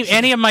on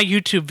any of my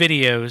YouTube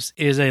videos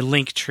is a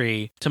link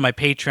tree to my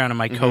Patreon and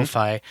my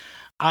Ko-Fi.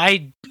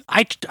 I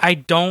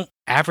don't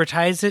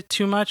advertise it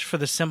too much for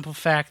the simple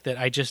fact that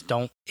I just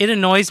don't. It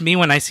annoys me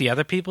when I see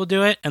other people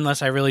do it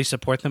unless I really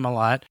support them a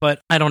lot.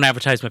 But I don't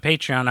advertise my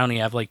Patreon. I only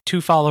have like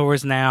 2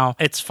 followers now.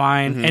 It's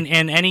fine.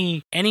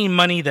 And any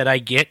money that I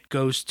get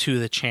goes to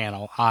the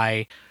channel.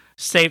 I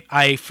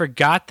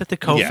forgot that the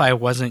Ko-Fi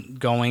wasn't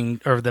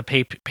going, or the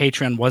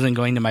Patreon wasn't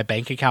going to my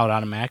bank account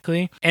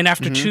automatically. And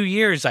after 2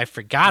 years, I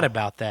forgot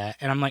about that.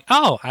 And I'm like,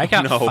 oh, I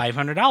got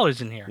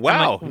 $500 in here.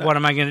 Wow. Like, what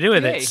am I going to do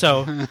with it?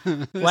 So,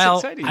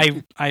 well,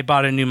 I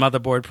bought a new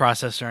motherboard,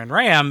 processor, and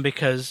RAM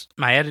because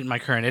my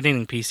current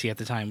editing PC at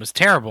the time was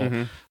terrible.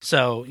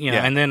 So,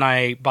 and then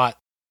I bought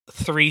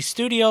 3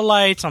 studio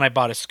lights, and I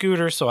bought a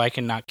scooter so I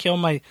can not kill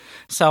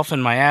myself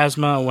and my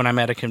asthma when I'm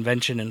at a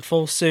convention in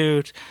full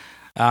suit.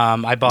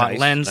 I bought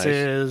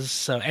lenses,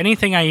 so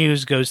anything I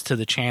use goes to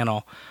the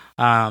channel.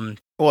 And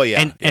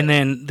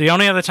then the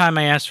only other time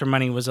I asked for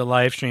money was a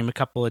live stream a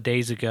couple of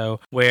days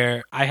ago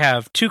where I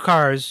have 2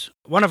 cars.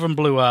 One of them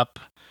blew up.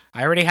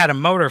 I already had a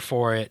motor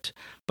for it,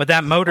 but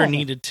that motor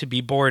needed to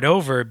be bored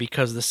over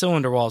because the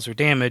cylinder walls were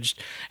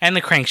damaged and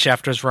the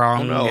crankshaft was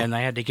wrong, and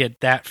I had to get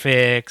that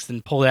fixed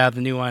and pull out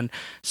the new one.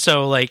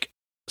 So, like,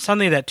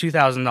 suddenly that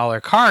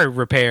 $2,000 car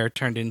repair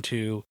turned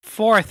into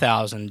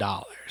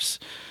 $4,000.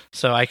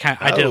 So I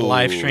did a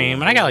live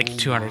stream, and I got like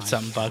 200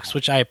 something bucks,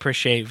 which I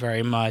appreciate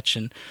very much.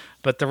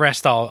 But the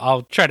rest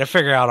I'll try to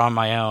figure out on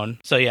my own.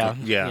 So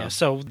yeah.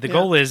 So the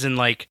goal is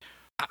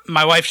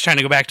my wife's trying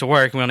to go back to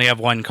work, and we only have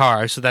 1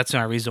 car, so that's the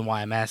only reason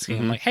why I'm asking.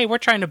 I'm like, hey, we're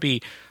trying to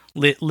be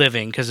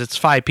living because it's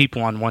 5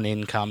 people on 1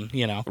 income,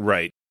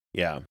 Right.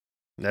 Yeah.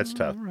 That's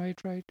tough. Right.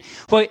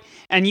 Well,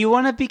 and you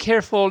want to be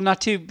careful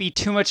not to be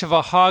too much of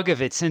a hog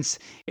of it since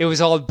it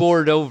was all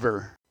bored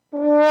over.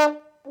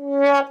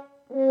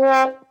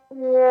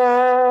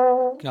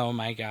 Oh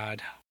my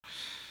God.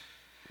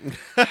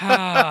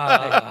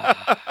 How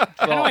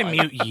do I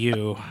mute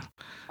you?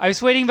 I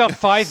was waiting about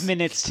 5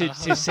 minutes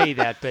to say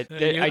that, but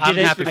I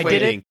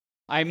did it.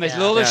 I'm a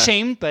little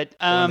ashamed, but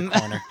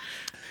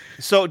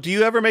So, do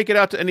you ever make it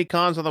out to any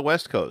cons on the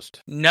West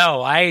Coast?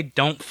 No, I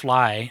don't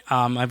fly.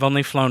 I've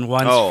only flown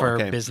once for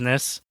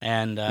business,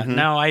 and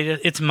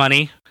it's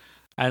money.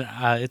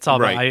 It's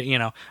all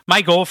about,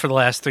 my goal for the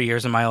last 3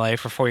 years of my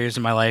life, or 4 years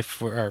of my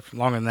life, or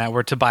longer than that,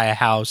 were to buy a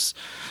house.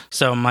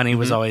 So money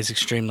was always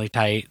extremely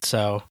tight.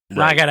 So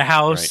now I got a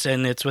house,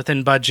 and it's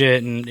within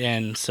budget,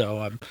 and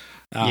so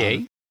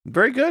yay.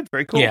 Very good.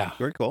 Very cool. Yeah.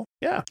 Very cool.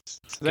 Yeah.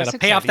 So got to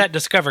pay off that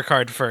Discover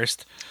card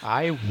first.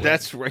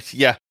 That's right.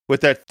 Yeah.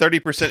 With that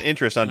 30%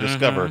 interest on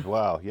Discover.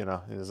 Wow. You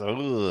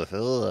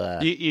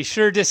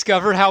sure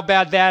discover how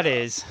bad that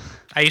is.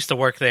 I used to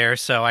work there,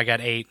 so I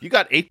got 8. You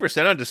got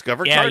 8% on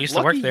Discover card? Yeah, I used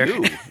to work there.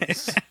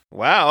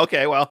 Wow.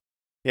 Okay. Well,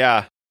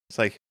 yeah. It's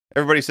like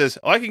everybody says,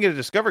 I can get a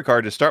Discover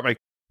card to start my,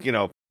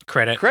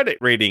 credit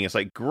rating. It's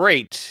like,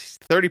 great.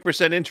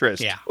 30%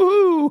 interest. Yeah.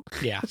 Woo!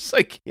 Yeah. It's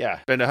like,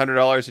 spend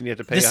 $100 and you have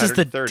to pay $130. This is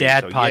the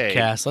Dad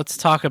Podcast. Let's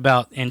talk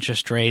about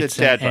interest rates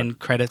and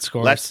credit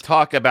scores. Let's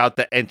talk about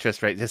the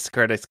interest rate. This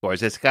credit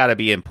scores. It's got to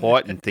be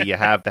important that you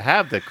have to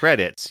have the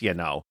credits, You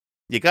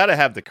got to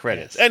have the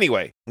credits. Yes.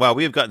 Anyway, wow,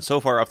 we have gotten so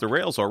far off the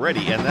rails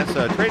already, and that's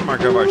a trademark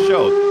of our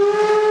show.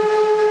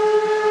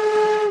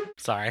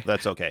 Sorry.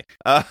 That's okay.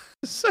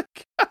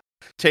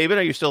 Taban,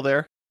 are you still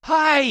there?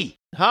 Hi.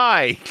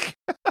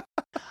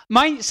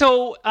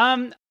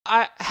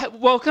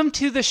 Welcome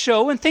to the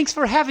show, and thanks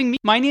for having me.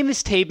 My name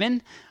is Taban.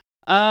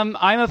 I'm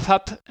a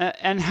pup,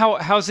 and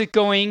how's it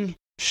going?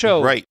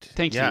 Show. Right.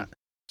 Thank you.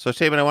 So,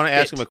 Taban, I want to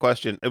ask him a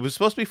question. It was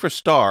supposed to be for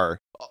Star,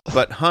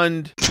 but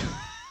Hund,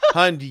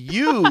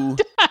 you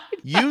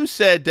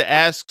said to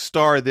ask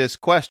Star this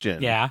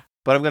question. Yeah.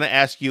 But I'm going to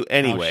ask you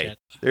anyway.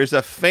 There's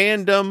a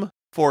fandom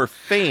for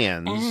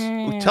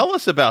fans. Tell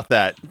us about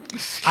that.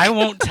 I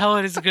won't tell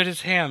it as good as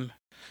him.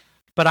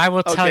 But I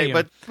will tell you.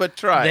 But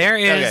try. There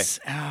is,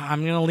 I'm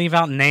going to leave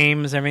out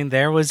names. I mean,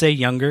 there was a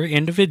younger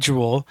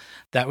individual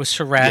that was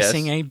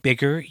harassing a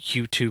bigger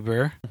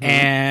YouTuber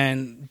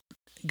and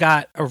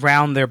got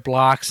around their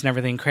blocks and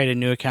everything, created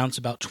new accounts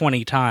about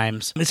 20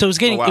 times. So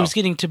it was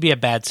getting to be a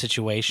bad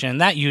situation.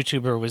 That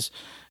YouTuber was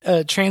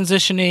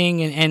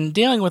transitioning and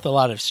dealing with a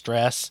lot of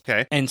stress.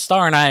 Okay. And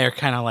Star and I are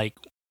kind of like,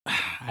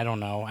 I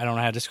don't know how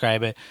to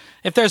describe it.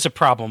 If there's a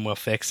problem, we'll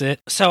fix it.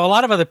 So a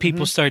lot of other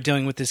people started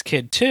dealing with this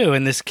kid too,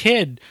 and this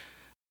kid,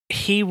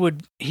 he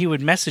would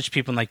message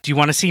people and like, do you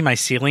want to see my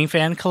ceiling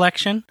fan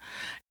collection?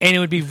 And it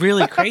would be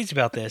really crazy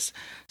about this.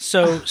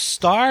 So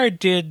Star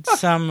did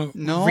some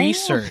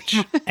research,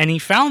 and he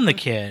found the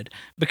kid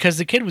because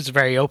the kid was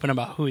very open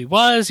about who he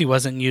was. He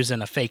wasn't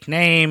using a fake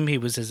name. He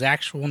was his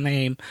actual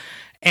name.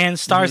 And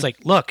Star's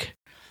like, look,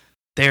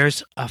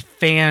 there's a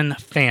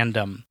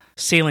fandom.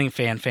 Ceiling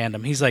fan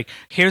fandom. He's like,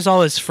 here's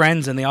all his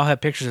friends, and they all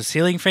have pictures of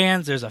ceiling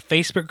fans. There's a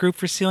Facebook group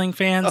for ceiling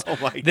fans. Oh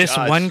my This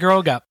one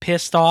girl got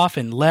pissed off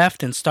and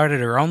left and started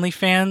her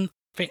OnlyFans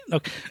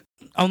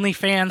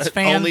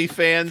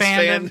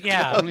fan.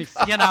 Yeah,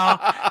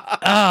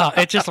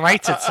 it just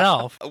writes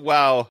itself.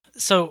 Wow.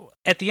 So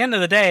at the end of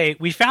the day,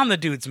 we found the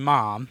dude's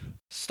mom.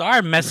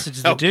 Star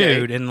messaged the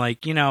dude and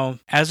like, you know,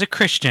 as a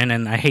Christian,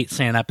 and I hate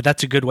saying that, but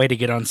that's a good way to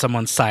get on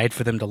someone's side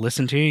for them to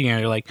listen to you. You know,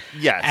 you're like,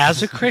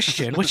 as a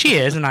Christian, which he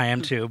is, and I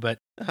am too, but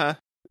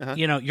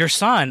you know, your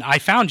son, I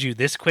found you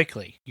this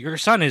quickly. Your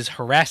son is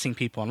harassing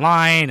people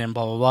online and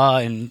blah, blah, blah.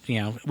 And,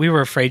 you know, we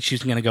were afraid she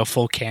was going to go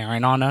full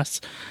Karen on us,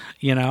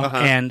 you know,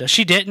 and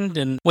she didn't.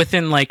 And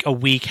within like a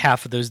week,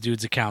 half of those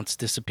dudes' accounts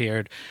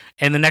disappeared.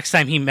 And the next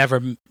time he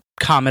ever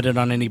commented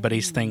on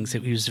anybody's things,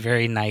 he was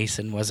very nice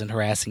and wasn't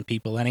harassing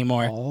people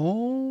anymore.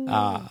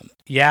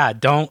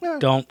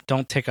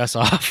 Don't tick us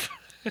off.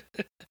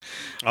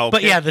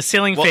 But yeah, the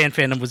ceiling fan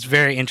fandom was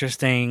very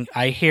interesting.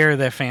 I hear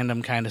their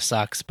fandom kind of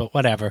sucks, but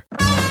whatever.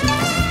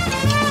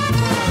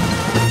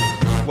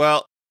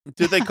 Well,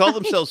 did they call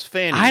themselves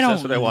fannies? I don't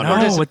That's what I want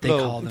know what they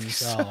call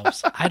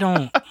themselves. I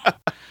don't...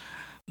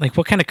 Like,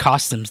 what kind of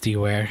costumes do you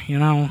wear, you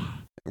know?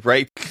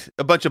 Right?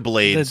 A bunch of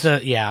blades.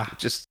 Yeah.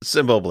 Just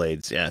symbol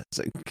blades, yeah. It's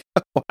like,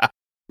 wow.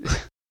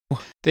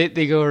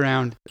 They go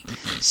around.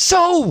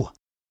 So,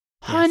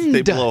 Hund,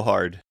 they blow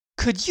hard.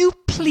 Could you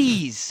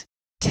please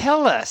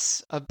tell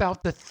us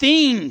about the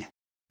thing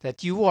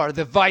that you are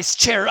the vice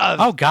chair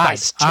of? Oh, God.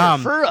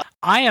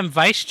 I am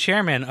vice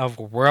chairman of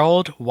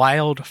World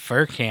Wild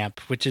Fur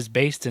Camp, which is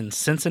based in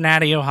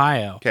Cincinnati,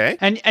 Ohio. Okay.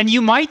 And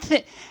you might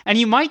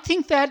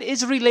think that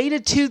is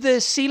related to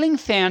the ceiling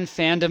fan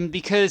fandom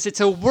because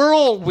it's a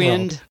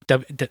whirlwind.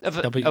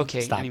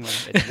 Okay, stop. Anyway.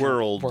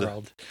 World.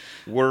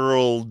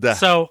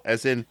 So,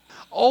 as in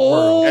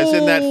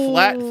that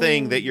flat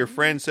thing that your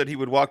friend said he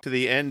would walk to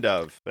the end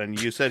of,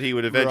 and you said he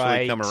would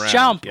eventually come around.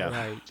 Jump. Yeah.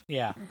 Right.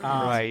 Yeah.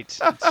 Right.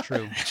 That's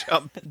true.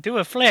 Jump. Do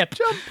a flip.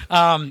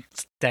 Jump.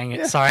 Dang it.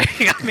 Yeah. Sorry.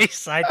 You got me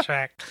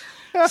sidetracked.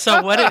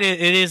 So what it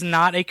is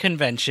not a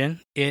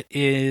convention.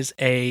 It's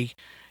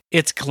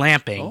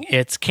glamping. Oh.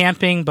 It's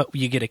camping, but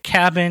you get a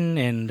cabin.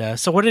 And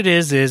so what it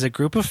is a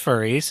group of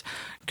furries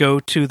go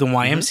to the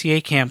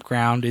YMCA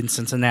campground in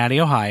Cincinnati,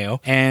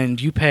 Ohio,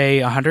 and you pay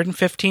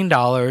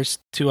 $115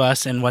 to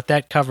us. And what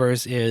that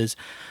covers is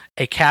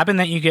a cabin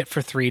that you get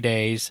for 3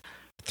 days,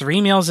 3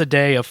 meals a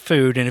day of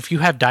food. And if you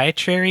have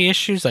dietary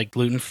issues like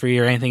gluten-free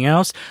or anything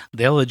else,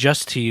 they'll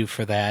adjust to you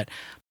for that.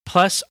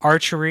 Plus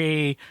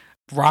archery,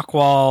 rock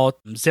wall,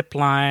 zip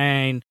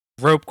line,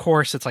 rope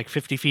course that's like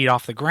 50 feet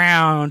off the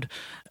ground,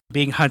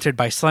 being hunted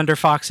by slender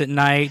fox at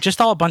night,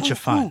 just all a bunch of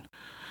fun.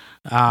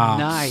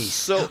 Nice.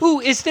 So,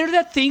 is there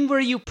that thing where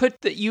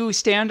you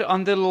stand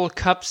on the little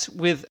cups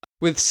with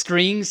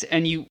strings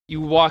and you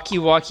walk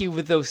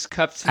with those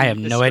cups? I have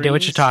no idea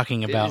what you're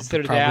talking about.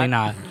 But probably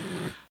not.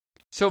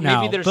 So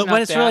maybe there's but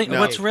not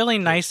what's really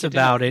nice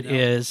about it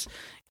is,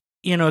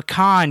 you know, a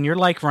con, you're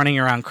like running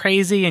around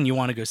crazy and you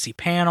want to go see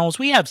panels.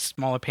 We have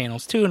smaller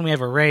panels too, and we have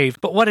a rave.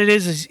 But what it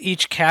is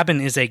each cabin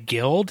is a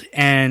guild,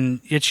 and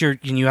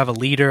you have a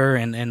leader,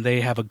 and they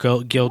have a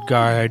guild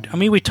guard. I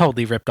mean, we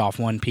totally ripped off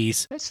One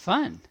Piece. That's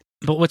fun.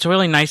 But what's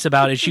really nice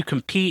about it is you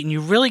compete, and you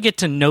really get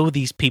to know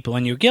these people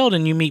in your guild,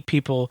 and you meet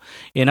people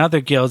in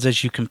other guilds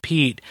as you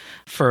compete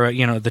for,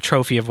 you know, the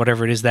trophy of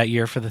whatever it is that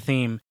year for the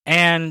theme.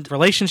 And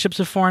relationships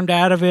have formed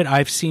out of it.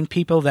 I've seen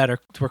people that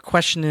were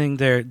questioning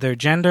their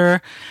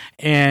gender,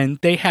 and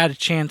they had a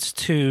chance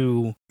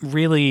to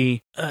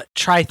really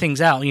try things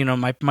out. You know,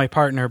 my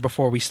partner,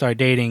 before we started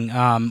dating,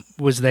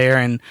 was there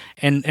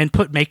and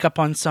put makeup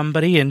on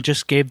somebody and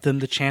just gave them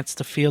the chance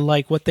to feel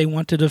like what they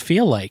wanted to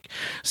feel like.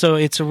 So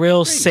it's a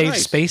real safe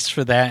space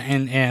for that.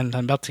 And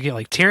I'm about to get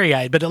like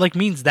teary-eyed, but it like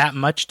means that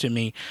much to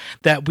me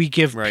that we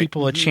give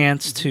people a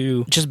chance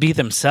to just be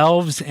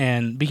themselves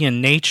and be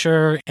in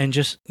nature and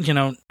just, you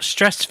know,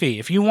 stress-free.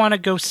 If you want to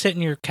go sit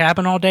in your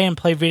cabin all day and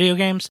play video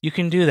games, you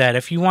can do that.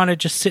 If you want to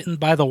just sit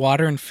by the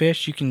water and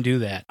fish, you can do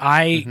that.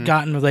 I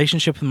got in a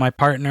relationship with my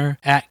partner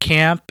at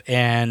camp,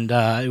 and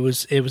it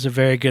was a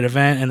very good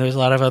event, and there's a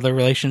lot of other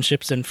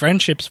relationships and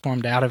friendships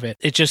formed out of it.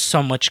 It's just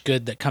so much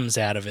good that comes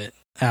out of it.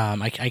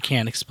 I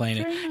can't explain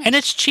it. Nice. And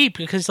it's cheap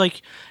because,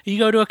 like, you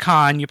go to a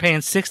con, you're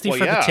paying $60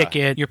 for the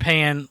ticket, you're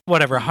paying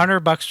whatever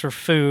 $100 for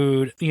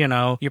food, you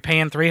know, you're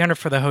paying $300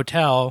 for the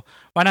hotel.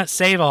 Why not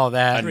save all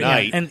that? A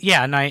night.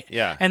 A night.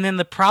 Yeah. And then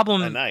the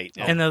problem, a night.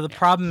 Yeah. And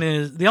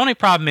the only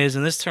problem is,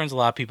 and this turns a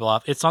lot of people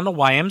off, it's on the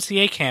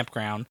YMCA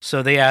campground,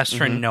 so they ask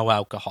for no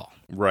alcohol.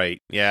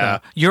 Right, yeah.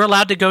 So you're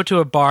allowed to go to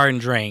a bar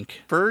and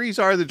drink. Furries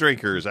are the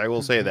drinkers, I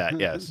will say that,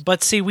 yes.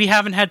 But see, we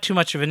haven't had too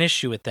much of an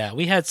issue with that.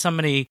 We had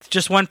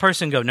just one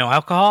person go, no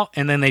alcohol,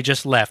 and then they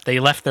just left. They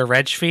left their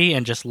reg fee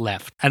and just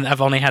left. And I've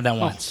only had that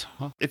once.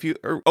 If you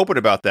are open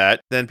about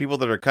that, then people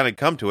that are kind of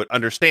come to it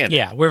understand it.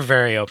 Yeah, we're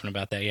very open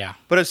about that, yeah.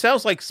 But it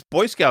sounds like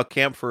Boy Scout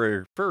camp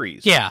for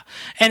furries. Yeah,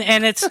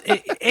 and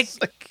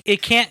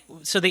it can't,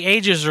 so the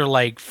ages are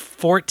like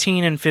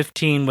 14 and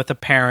 15 with a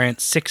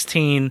parent,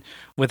 16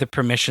 with a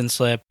permission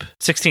slip,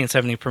 16 and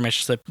 17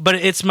 permission slip. But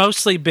it's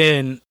mostly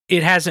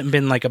it hasn't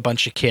been like a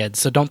bunch of kids.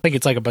 So don't think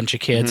it's like a bunch of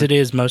kids. It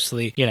is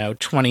mostly, you know,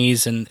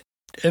 20s and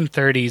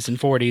 30s and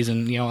 40s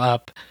and, you know,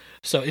 up.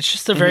 So it's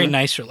just a very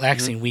nice,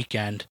 relaxing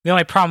weekend. The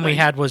only problem we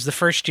had was the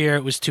first year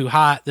it was too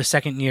hot. The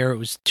second year it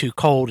was too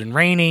cold and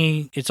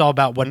rainy. It's all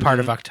about what part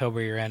of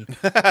October you're in.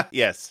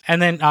 Yes.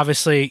 And then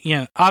obviously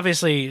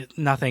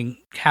nothing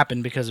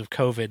happened because of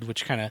COVID,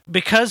 which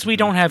because we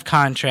don't have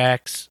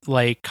contracts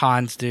like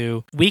cons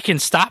do, we can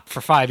stop for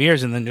 5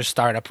 years and then just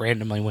start up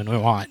randomly when we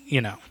want,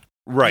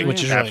 Right.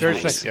 Which is really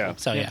Absolutely. nice. Yeah.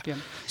 So, yeah. Yeah.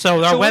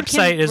 So our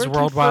website is where can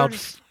World Wild...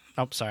 folks-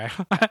 Oh, sorry.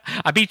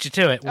 I beat you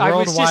to it. I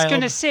was just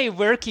going to say,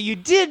 you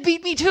did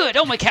beat me to it.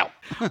 Oh, my cow.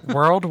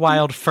 World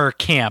Wild Fur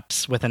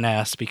Camps with an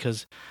S,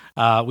 because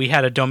we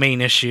had a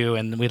domain issue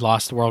and we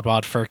lost World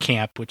Wild Fur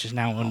Camp, which is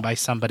now owned by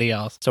somebody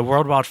else. So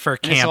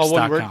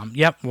worldwildfurcamps.com.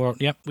 Yep.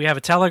 We have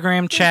a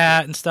Telegram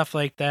chat and stuff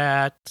like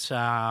that.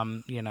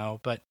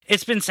 But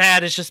it's been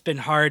sad. It's just been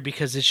hard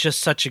because it's just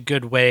such a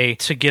good way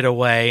to get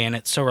away, and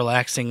it's so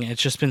relaxing.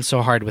 It's just been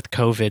so hard with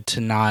COVID to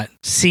not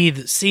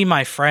see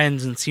my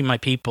friends and see my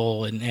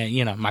people and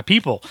my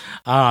people.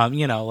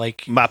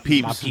 Like My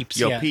peeps. My peeps.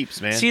 Yo, yeah.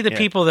 peeps, man. See the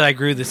people that I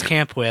grew this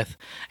camp with,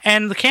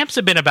 and the camps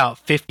have been about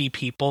 50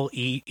 people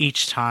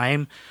each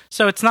time,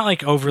 so it's not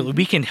like overly.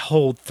 We can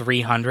hold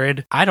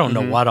 300. I don't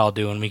know what I'll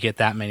do when we get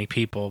that many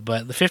people,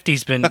 but the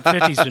 50's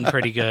been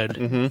pretty good.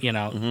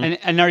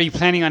 And are you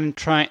planning on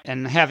trying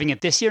and having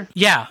it this year?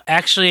 Yeah,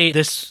 actually,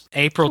 this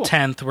April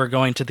 10th, we're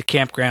going to the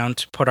campground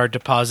to put our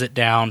deposit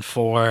down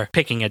for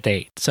picking a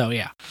date. So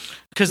yeah.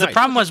 Because the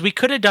problem was we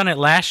could have done it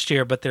last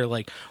year, but they're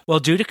like, well,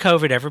 due to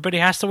COVID, everybody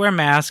has to wear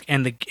masks,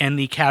 and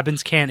the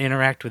cabins can't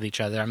interact with each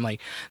other. I'm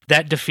like,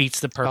 that defeats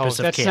the purpose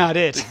of camp. That's not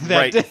it.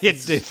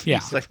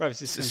 Right.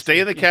 Stay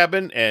in the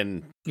cabin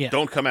and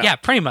don't come out. Yeah,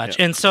 pretty much.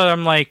 Yeah. And so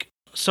I'm like,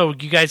 so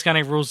you guys got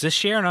any rules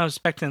this year? And I was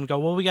expecting them to go,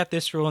 well, we got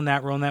this rule and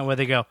that rule and that. Where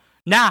they go,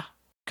 nah.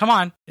 Come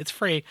on, it's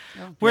free.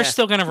 We're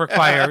still going to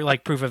require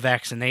like proof of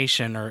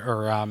vaccination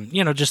or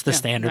just the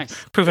standard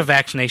proof of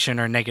vaccination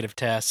or negative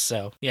tests.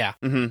 So yeah.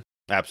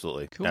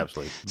 Absolutely. Cool.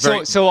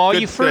 Absolutely. So all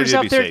you furs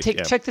out there,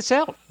 check this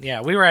out.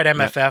 Yeah, we were at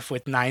MFF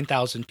with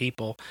 9,000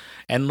 people,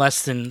 and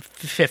less than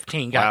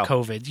 15 got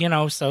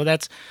COVID. So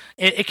that's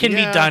it can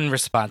be done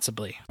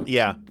responsibly.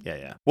 Yeah.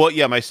 Well,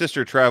 my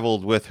sister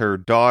traveled with her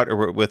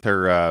daughter, with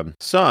her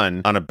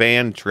son, on a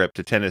band trip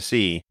to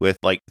Tennessee with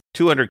like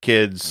 200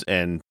 kids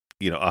and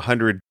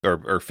 100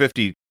 or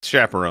 50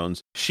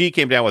 chaperones. She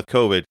came down with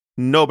COVID.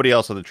 Nobody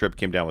else on the trip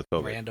came down with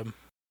COVID. Random.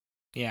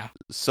 Yeah.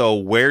 So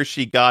where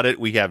she got it,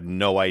 we have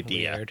no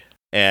idea. Weird.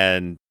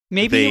 And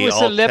maybe it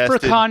was a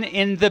leprechaun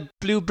in the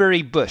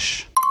blueberry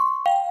bush.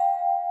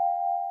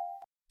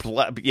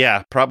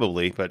 Yeah,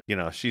 probably. But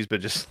she's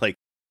been just like,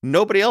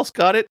 nobody else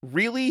got it?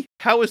 Really?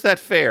 How is that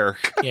fair?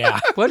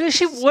 Yeah. What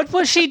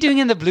was she doing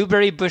in the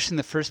blueberry bush in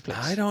the first place?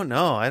 I don't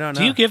know.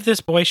 Do you give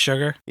this boy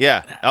sugar?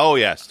 Yeah. Oh,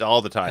 yes.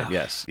 All the time. Oh.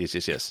 Yes.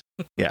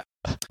 Yeah.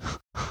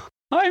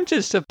 I'm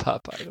just a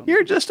pup.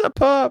 You're just a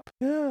pup.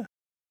 Yeah.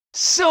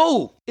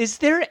 So, is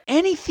there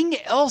anything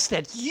else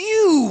that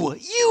you,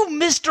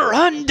 Mr.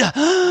 Hund,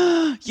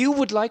 you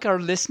would like our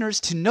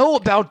listeners to know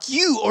about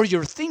you or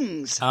your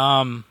things?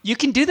 You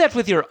can do that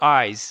with your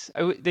eyes.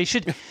 They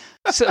should...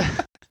 So,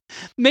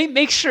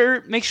 make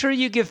sure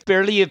you give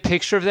Barely a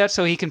picture of that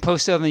so he can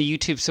post it on the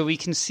YouTube so we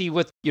can see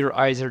what your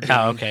eyes are doing.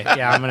 Oh, okay.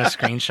 Yeah, I'm going to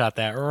screenshot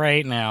that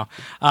right now.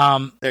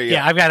 There you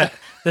go. I've got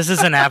this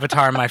is an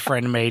avatar my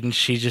friend made, and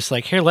she's just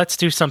like, here, let's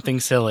do something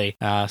silly.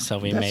 So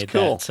we made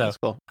that. So that's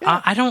cool. Yeah.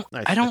 I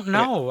don't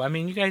know. I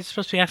mean, you guys are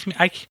supposed to be asking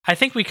me. I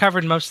think we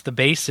covered most of the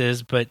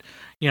bases, but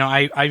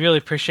I really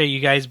appreciate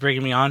you guys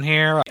bringing me on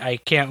here. I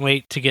can't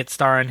wait to get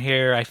Star on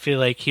here. I feel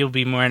like he'll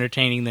be more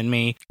entertaining than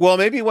me. Well,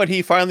 maybe when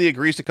he finally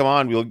agrees to come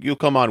on, you'll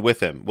come on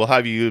with him. We'll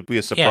have you be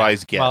a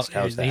surprise guest.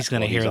 Well, he's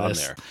going to hear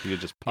this. There. You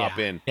just pop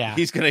in. Yeah.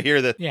 He's going to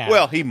hear that. Yeah.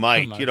 Well, he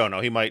might. You don't know.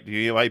 He might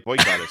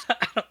boycott us.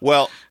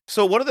 Well,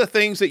 so one of the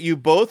things that you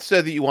both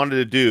said that you wanted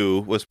to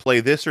do was play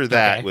this or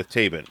that with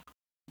Tabin.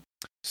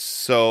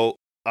 So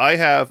I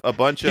have a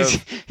bunch of...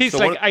 He's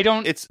like, I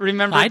don't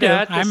remember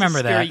that. I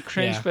remember that. Very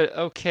cringe, but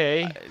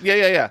okay.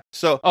 Yeah.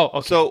 So,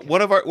 okay. So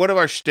one of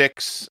our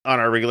shticks on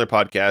our regular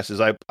podcast is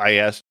I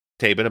asked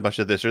Tabin a bunch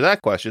of this or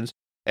that questions,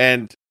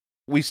 and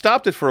we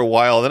stopped it for a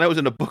while. Then I was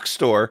in a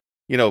bookstore.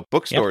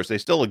 Bookstores, they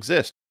still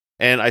exist.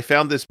 And I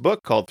found this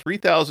book called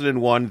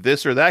 3001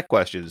 This or That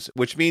Questions,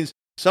 which means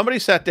somebody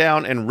sat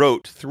down and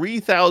wrote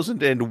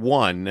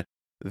 3001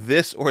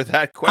 this or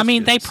that questions. I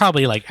mean, they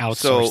probably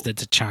outsourced it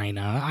to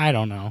China. I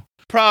don't know.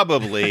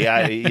 Probably.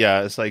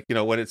 It's like,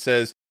 when it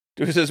says,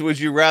 would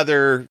you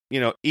rather,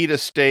 eat a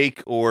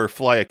steak or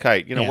fly a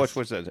kite? What's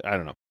that? I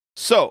don't know.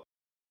 So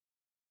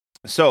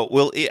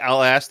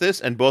I'll ask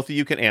this and both of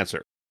you can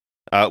answer.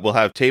 We'll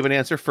have Tabin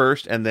answer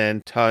first and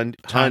then Tund.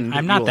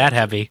 I'm not that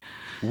heavy.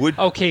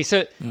 Okay,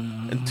 so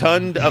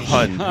Tund of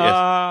Hund.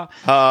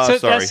 So sorry.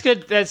 that's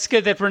good. That's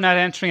good that we're not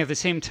answering at the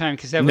same time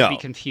because that would be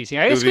confusing.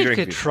 I guess we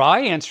could try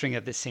answering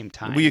at the same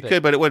time. Well, you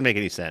could, but it wouldn't make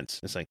any sense.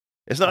 It's like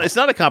it's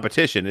not a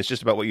competition. It's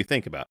just about what you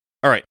think about.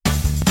 All right.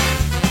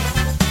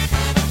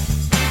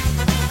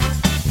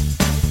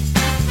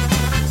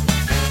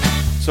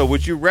 So,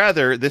 would you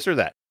rather this or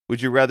that?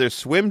 Would you rather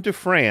swim to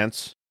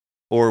France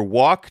or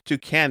walk to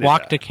Canada?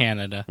 Walk to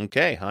Canada.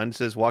 Okay, Hun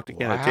says walk to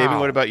Canada. Wow. Taven,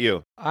 what about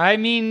you? I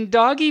mean,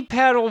 doggy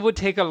paddle would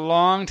take a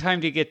long time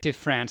to get to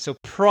France, so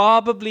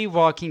probably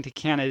walking to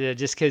Canada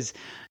just because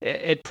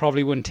it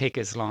probably wouldn't take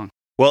as long.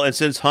 Well, and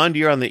since Hun,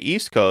 you're on the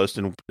East Coast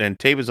and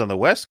Taven's on the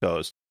West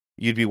Coast,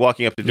 you'd be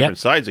walking up to different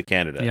sides of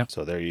Canada. Yep.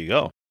 So there you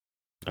go.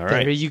 All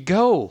right. There you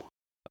go.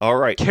 All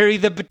right. Carry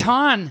the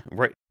baton.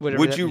 Right. Whatever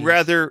Would that you means.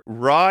 rather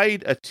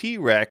ride a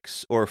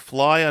T-Rex or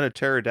fly on a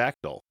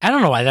pterodactyl? I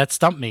don't know why that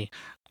stumped me.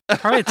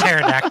 Probably a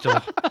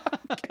pterodactyl.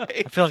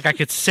 Okay. I feel like I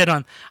could sit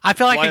on. I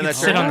feel like Fly I on could that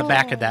sit on the pterodactyl.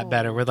 back of that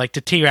better. With like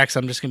the T-Rex,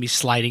 I'm just gonna be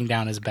sliding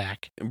down his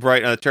back.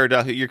 Right, on a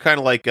pterodactyl. You're kind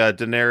of like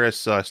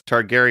Daenerys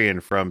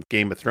Targaryen from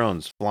Game of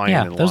Thrones, flying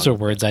Yeah, along. those are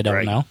words I don't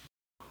dragon. know.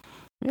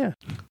 Yeah.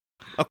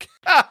 Okay.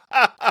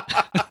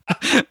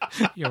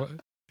 You're-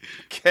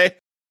 Okay.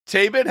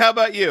 Taben, how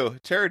about you?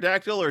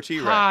 Pterodactyl or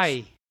T-Rex?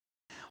 Hi.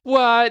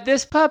 Well,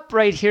 this pup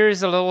right here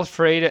is a little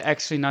afraid,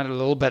 actually not a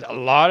little, but a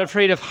lot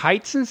afraid of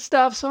heights and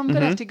stuff, so I'm going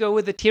to have to go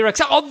with the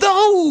T-Rex.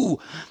 Although,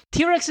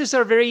 T-Rexes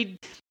are very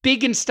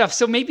big and stuff,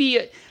 so maybe,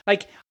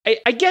 like,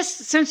 I guess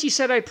since you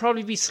said I'd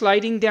probably be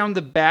sliding down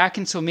the back,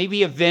 and so maybe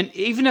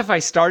even if I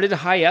started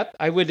high up,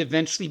 I would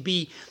eventually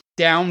be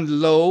down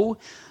low.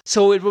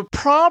 So it would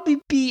probably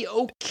be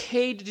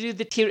okay to do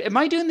the T-Rex. Am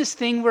I doing this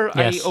thing where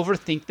Yes. I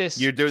overthink this?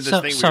 You're doing this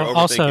So- thing so where you're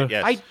also- overthinking.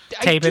 Yes. I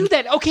Taben, do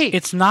that. Okay.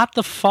 It's not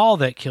the fall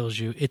that kills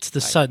you; it's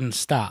the sudden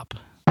stop.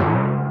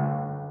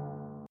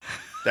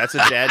 That's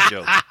a dad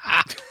joke.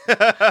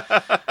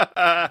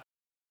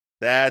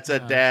 That's a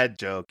dad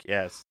joke.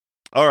 Yes.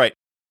 All right.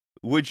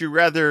 Would you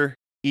rather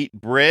eat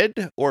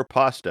bread or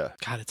pasta?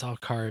 God, it's all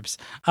carbs.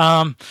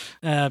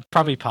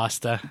 Probably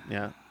pasta.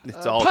 Yeah.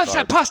 It's all pasta,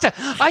 carbs. pasta.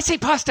 I say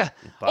pasta.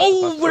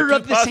 Pasta. We're Two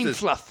of the same pastas.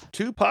 fluff.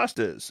 2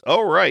 pastas.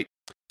 All right.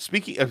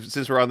 Speaking of,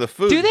 since we're on the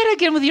food. Do that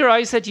again with your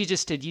eyes that you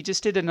just did. You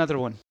just did another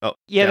one. Oh,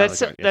 Yeah,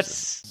 okay, that's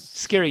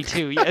scary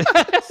too. Yeah.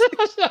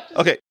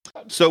 Okay.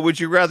 So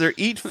would you rather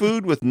eat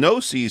food with no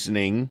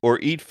seasoning or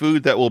eat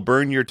food that will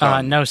burn your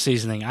tongue? No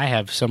seasoning. I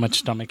have so much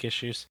stomach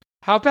issues.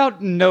 How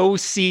about no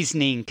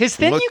seasoning? Because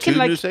then Look, you can 2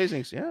 new like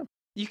seasonings. Yeah.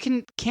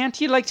 can't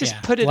you like just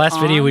Yeah. put it Last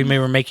on? video we made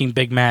were making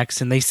Big Macs,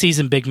 and they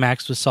seasoned Big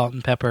Macs with salt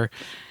and pepper.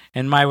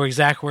 And my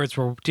exact words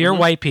were, "Dear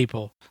white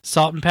people,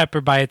 salt and pepper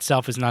by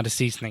itself is not a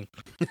seasoning."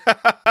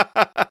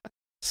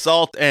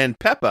 Salt and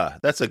pepper.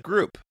 That's a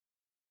group.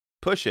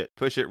 Push it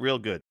real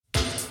good.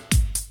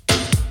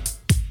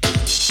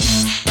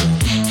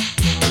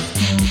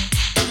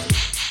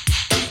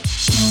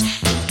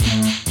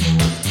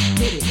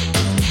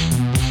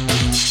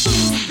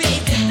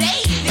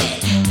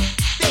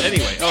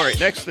 Anyway, all right,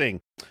 next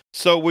thing.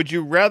 So would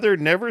you rather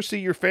never see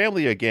your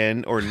family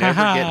again or never get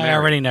married? I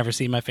already never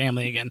see my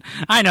family again.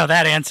 I know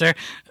that answer.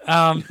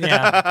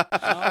 Yeah.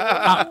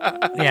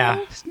 Yeah.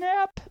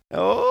 Snap.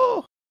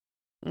 Oh.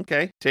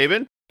 Okay.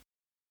 Taben?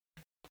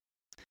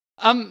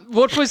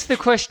 What was the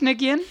question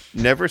again?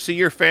 Never see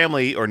your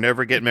family or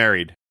never get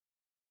married.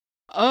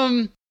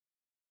 Never.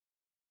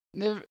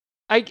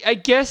 I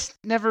guess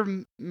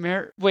never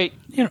Wait.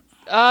 You know-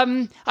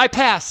 I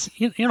pass.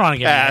 You don't want to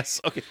get married.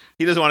 Pass. Okay.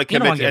 He doesn't want to You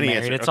don't commit want to to get any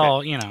married. answer. It's Okay.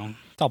 all,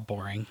 it's all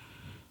boring.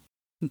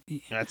 I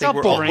all think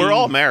we're boring.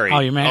 all married. Oh,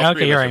 you're married? All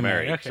three Okay, of us you're are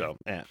married. Okay. So,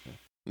 yeah.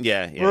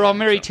 Yeah. We're all I think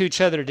married so. to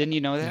each other. Didn't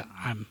you know that?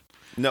 I'm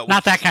No,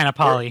 not that kind of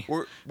poly.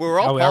 We're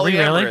all Are we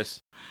really? polyamorous.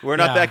 We're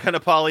not Yeah. that kind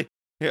of poly.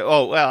 Yeah,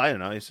 oh, well, I don't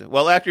know.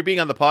 Well, after being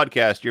on the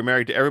podcast, you're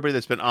married to everybody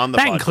that's been on the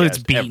That podcast. includes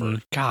Beaton.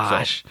 ever.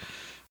 Gosh.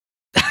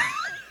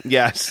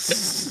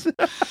 Yes.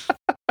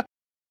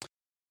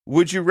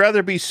 Would you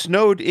rather be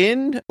snowed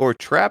in or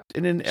trapped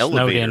in an Snowed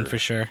elevator? in for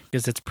sure,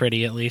 because it's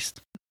pretty at least.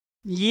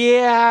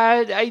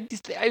 Yeah, Hunt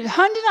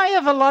and I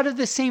have a lot of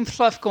the same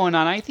fluff going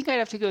on. I think I'd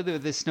have to go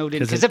with the snowed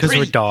in Because because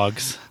we're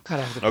dogs.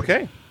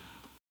 Okay.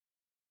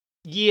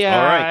 Yeah,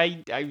 All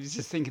right. I was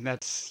just thinking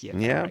that's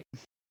Yeah. right.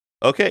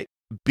 Okay.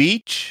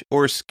 Beach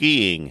or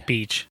skiing?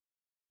 Beach.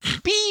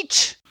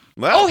 Beach.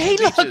 Well, Oh, hey,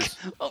 look. beaches.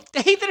 Oh,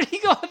 hey, there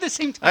you go at the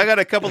same time. I got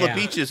a couple Yeah. of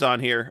beaches on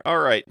here. All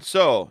right.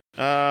 So,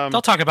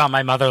 Don't talk about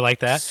my mother like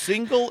that.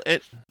 single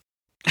and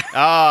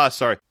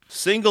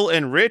single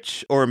and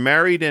rich or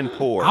married and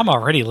poor? I'm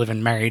already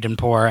living married and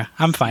poor.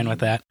 I'm fine with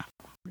that.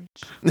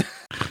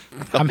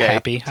 I'm Okay.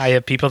 happy. I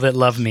have people that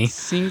love me.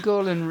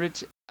 Single and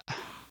rich.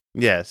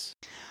 Yes.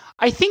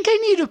 I think I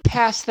need to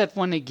pass that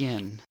one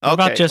again. What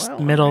about Okay, just well,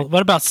 middle? all right.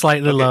 What about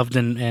slightly Okay. loved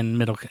and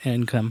middle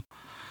income?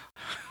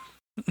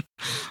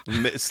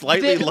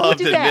 Slightly We'll loved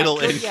do and that. middle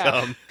Go- yeah.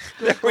 income.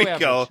 There we average.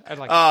 go. I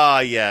like Ah,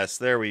 yes,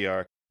 there we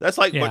are. That's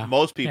like Yeah, what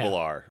most people yeah.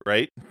 are,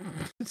 right?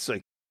 It's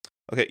like,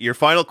 okay, your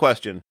final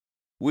question.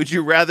 Would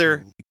you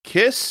rather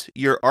kiss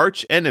your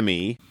arch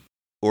enemy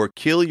or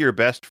kill your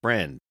best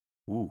friend?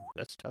 Ooh,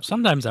 that's tough.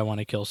 Sometimes I want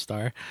to kill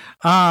Star.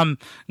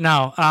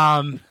 No.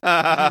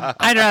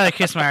 I'd rather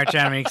kiss my arch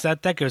enemy because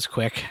that goes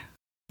quick.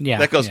 Yeah.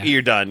 that goes, yeah.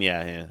 you're done,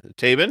 yeah.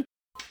 Taben?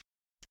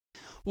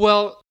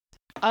 Well,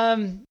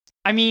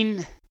 I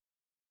mean,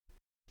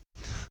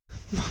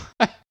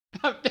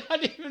 I'm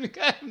not even.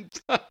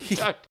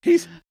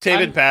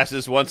 Taben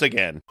passes once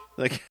again.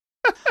 Like,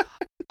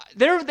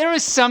 There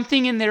was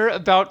something in there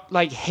about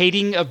like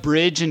hating a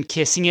bridge and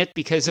kissing it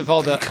because of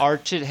all the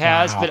arch it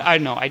has, but I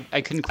don't know.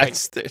 I couldn't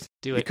quite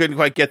do it. You couldn't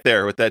quite get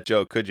there with that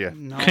joke, could you?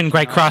 No, couldn't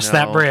quite cross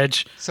that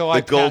bridge. So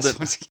I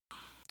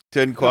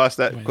couldn't cross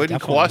that. Couldn't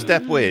cross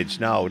that bridge.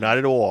 No, not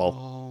at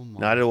all.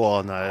 Not at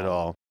all. Not at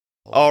all.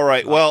 All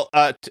right. Well,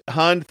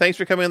 Hund, thanks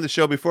for coming on the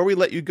show. Before we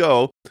let you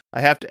go,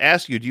 I have to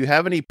ask you: do you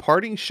have any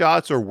parting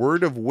shots or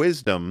word of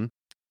wisdom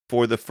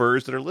for the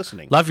furs that are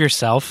listening? Love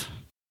yourself.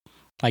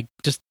 Like,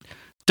 just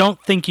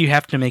don't think you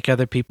have to make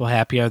other people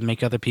happy or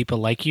make other people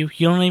like you.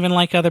 You don't even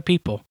like other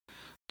people.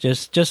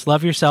 Just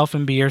love yourself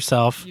and be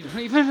yourself. You don't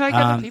even like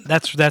other people.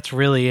 That's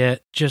really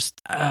it.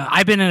 Just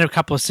I've been in a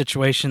couple of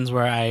situations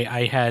where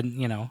I had,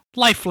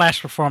 life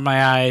flash before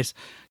my eyes.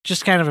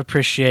 Just kind of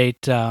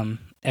appreciate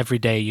every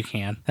day you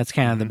can. That's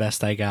kind of the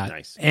best I got.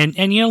 Nice. And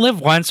live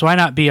once. Why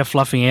not be a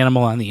fluffy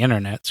animal on the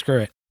internet?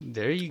 Screw it.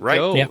 There you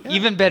go. Yeah.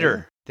 Even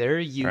better. There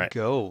you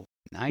go.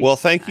 Nice. Well,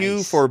 thank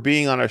you for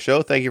being on our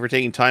show. Thank you for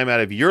taking time out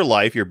of your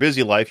life, your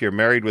busy life, your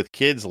married with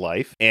kids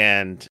life,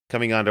 and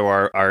coming onto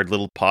our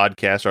little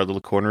podcast, our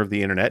little corner of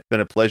the internet. It's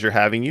been a pleasure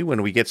having you.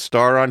 When we get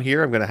Star on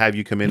here, I'm going to have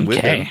you come in with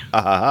him.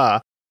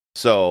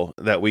 So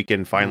that we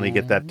can finally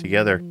get that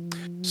together.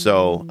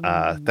 So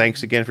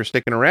thanks again for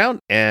sticking around,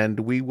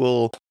 and we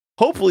will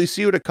hopefully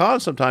see you at a con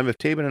sometime if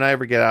Tabin and I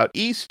ever get out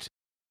east,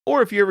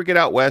 or if you ever get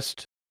out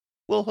west.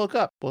 We'll hook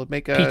up. We'll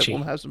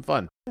we'll have some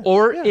fun.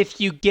 Or if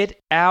you get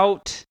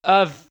out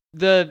of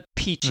the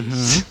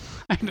peaches.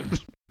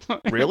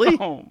 Really?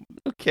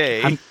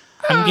 Okay.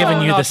 I'm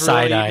giving you the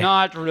side eye.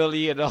 Not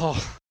really at all.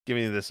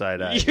 Giving you the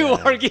side eye.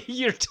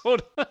 You're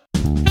total.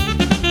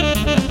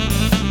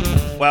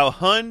 Wow,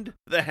 Hund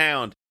the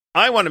Hound.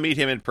 I want to meet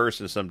him in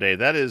person someday.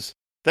 That is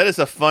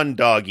a fun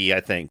doggy, I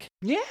think.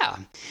 Yeah.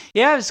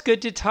 Yeah, it was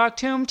good to talk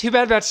to him. Too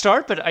bad about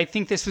Start, but I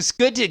think this was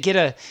good to get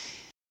a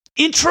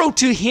intro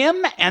to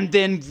him, and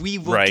then we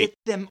will get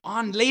them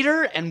on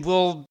later, and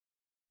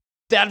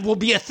that will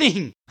be a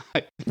thing.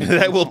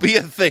 That will be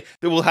a thing.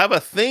 That will have a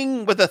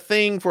thing with a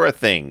thing for a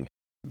thing.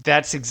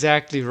 That's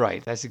exactly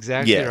right. That's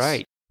exactly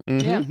right.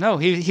 Mm-hmm. Yeah, no,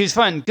 he was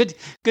fun.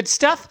 Good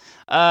stuff.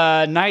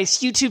 Nice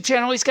YouTube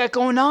channel he's got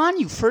going on.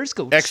 You first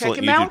go Excellent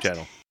check him YouTube out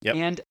channel. Yep.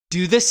 And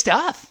do the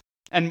stuff.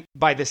 And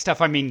by the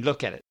stuff, I mean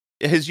look at it.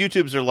 His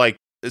YouTubes are like,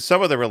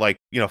 some of them are like,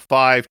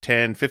 5,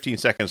 10, 15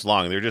 seconds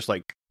long. They're just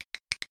like...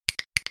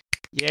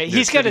 Yeah,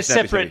 he's got a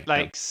separate,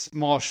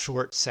 small,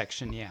 short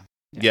section, yeah.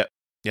 Yep.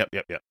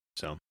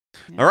 So,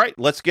 all right,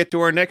 let's get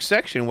to our next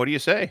section. What do you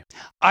say?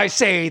 I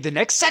say the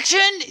next section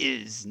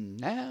is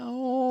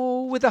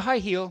now with a high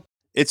heel.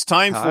 It's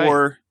time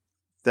for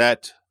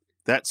that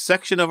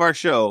section of our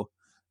show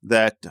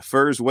that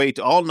furs wait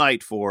all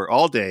night for,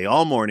 all day,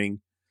 all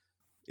morning.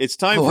 It's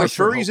time for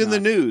Furries in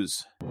the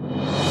News.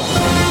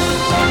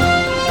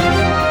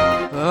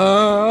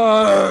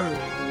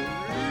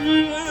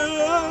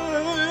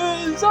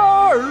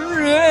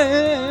 Are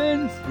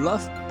in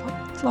fluff,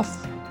 puff,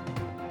 fluff.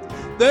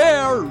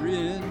 They're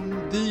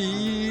in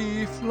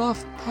the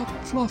fluff,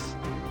 puff, fluff.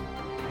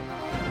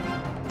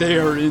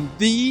 They're in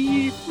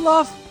the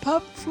fluff,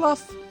 puff,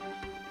 fluff.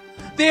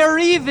 They're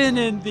even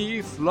in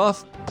the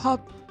fluff,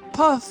 puff,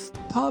 puff,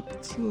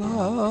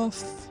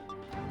 fluff.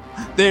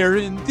 They're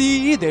in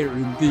the, where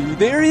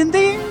are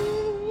they?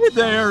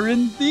 They're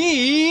in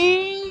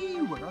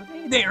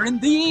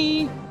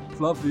the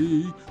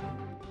fluffy.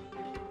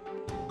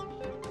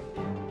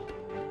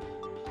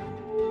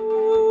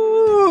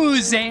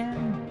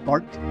 And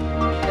Bart.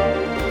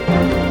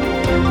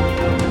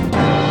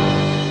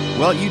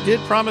 Well, you did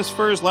promise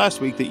Furs last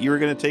week that you were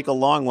going to take a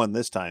long one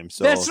this time.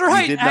 So that's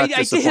right. You did not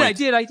disappoint. I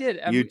did.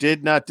 You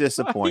did not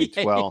disappoint.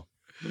 Yay. Well,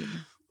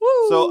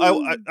 so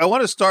I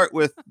want to start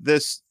with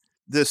this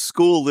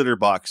school litter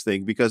box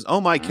thing because,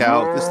 oh my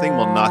cow, this thing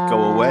will not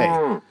go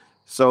away.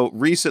 So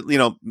recently,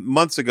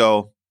 months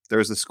ago, there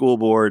was the school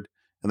board.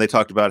 And they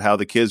talked about how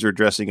the kids are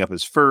dressing up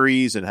as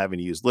furries and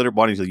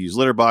wanting to use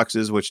litter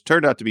boxes, which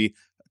turned out to be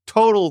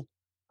total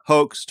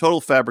hoax, total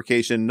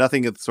fabrication.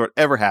 Nothing of the sort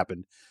ever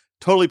happened.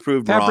 Totally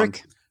proved wrong.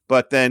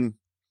 But then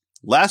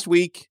last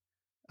week,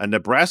 a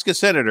Nebraska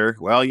senator,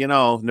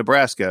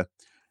 Nebraska.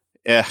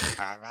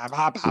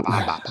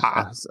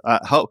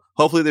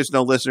 Hopefully there's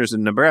no listeners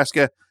in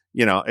Nebraska.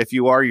 If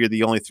you are, you're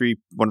the only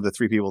one of the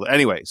three people.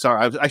 Anyway,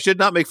 sorry, I should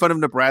not make fun of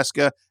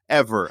Nebraska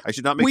ever. I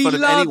should not make fun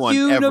of anyone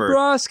ever. We love you,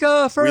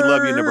 Nebraska. We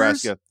love you,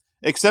 Nebraska.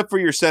 Except for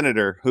your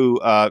senator, who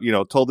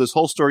told this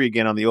whole story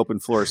again on the open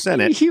floor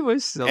Senate. He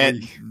was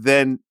silly.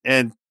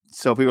 And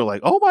so people were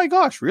like, "Oh my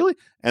gosh, really?"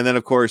 And then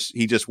of course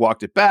he just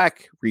walked it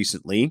back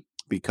recently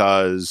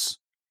because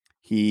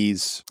he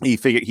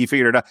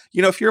figured it out.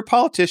 If you're a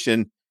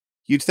politician,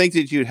 you'd think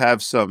that you'd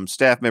have some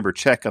staff member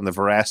check on the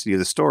veracity of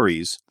the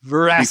stories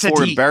before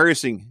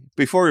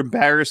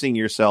embarrassing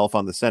yourself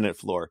on the Senate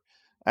floor.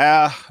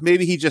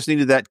 Maybe he just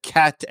needed that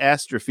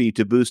catastrophe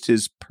to boost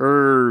his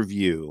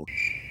purview.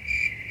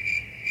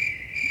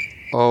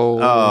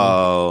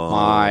 Oh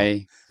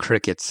my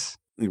crickets.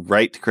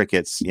 Right,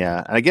 crickets.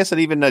 Yeah, and I guess that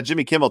even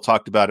Jimmy Kimmel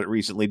talked about it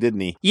recently, didn't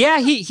he? Yeah,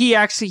 he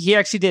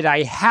actually did.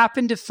 I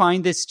happened to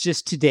find this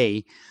just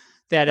today.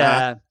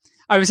 That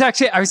I was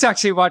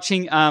actually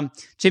watching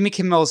Jimmy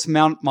Kimmel's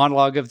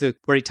monologue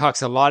where he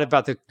talks a lot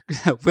about the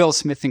Will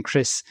Smith and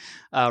Chris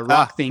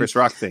Rock thing. Chris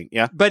Rock thing,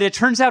 yeah. But it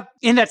turns out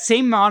in that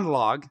same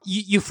monologue,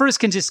 you first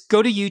can just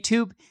go to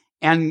YouTube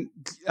and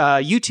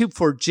YouTube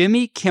for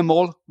Jimmy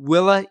Kimmel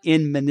Willa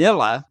in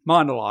Manila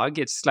monologue.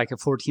 It's like a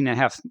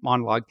 14.5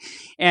 monologue.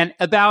 And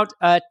about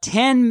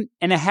 10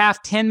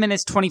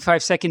 minutes,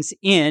 25 seconds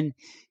in,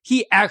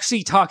 he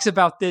actually talks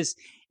about this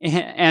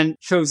and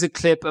shows a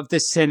clip of the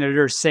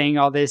senator saying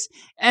all this.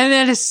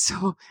 And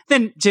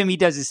then Jimmy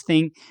does his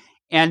thing.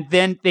 And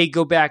then they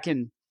go back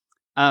and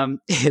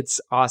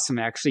it's awesome,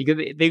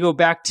 actually. They go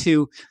back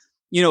to,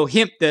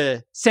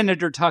 the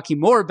senator talking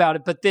more about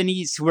it, but then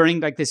he's wearing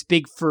like this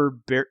big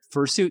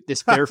fursuit.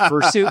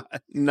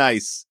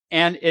 Nice.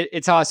 And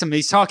it's awesome.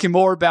 He's talking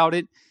more about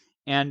it.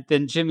 And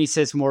then Jimmy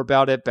says more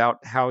about it,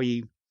 about how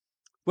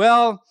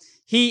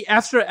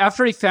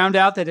after he found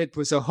out that it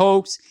was a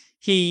hoax,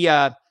 he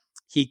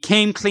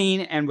came clean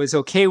and was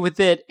okay with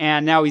it,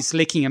 and now he's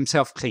licking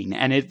himself clean.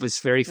 And it was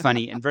very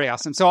funny and very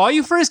awesome. So all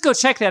you first go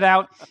check that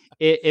out.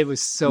 It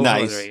was so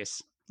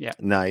hilarious. Yeah.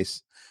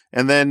 Nice.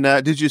 And then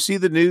did you see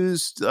the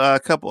news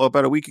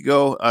about a week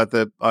ago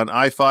on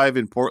I-5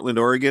 in Portland,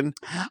 Oregon?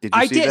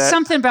 I did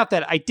something about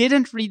that. I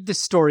didn't read the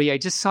story. I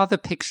just saw the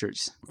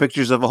pictures.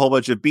 Pictures of a whole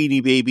bunch of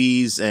Beanie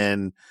Babies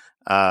and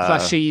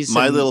plushies,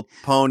 My Little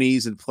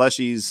Ponies and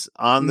plushies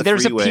on the freeway.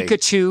 There's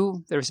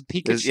a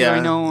Pikachu, I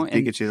know.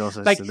 And Pikachu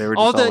also. Like so they were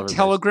all just the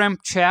Telegram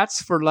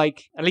chats for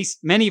like, at least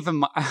many of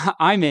them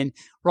I'm in,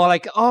 were all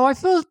like, oh, I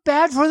feel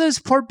bad for those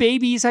poor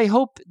babies. I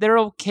hope they're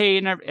okay.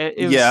 And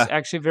it was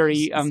actually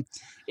very,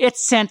 it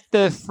sent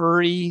the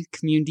furry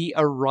community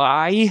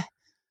awry.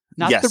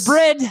 Not the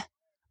bread,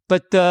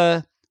 but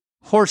the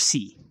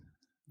horsey.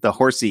 The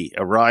horsey,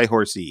 a rye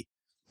horsey.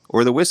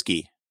 Or the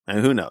whiskey. And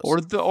who knows? Or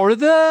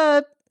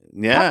the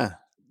yeah.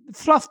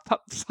 Fluff.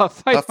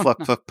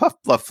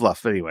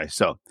 Fluff. Anyway,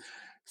 so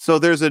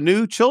there's a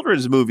new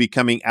children's movie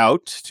coming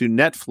out to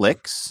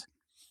Netflix.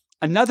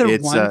 Another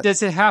one.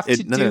 Does it have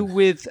to do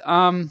with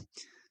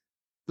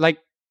like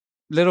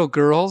little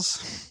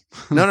girls?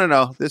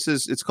 No.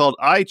 It's called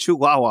I,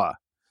 Chihuahua.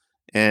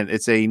 And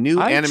it's a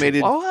new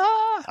animated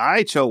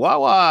I,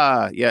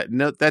 Chihuahua. Yeah,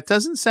 no, that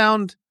doesn't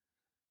sound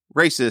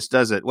racist,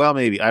 does it? Well,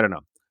 maybe. I don't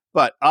know.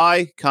 But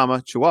I,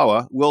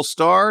 Chihuahua will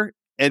star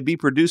and be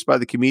produced by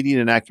the comedian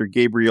and actor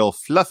Gabriel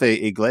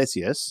Fluffy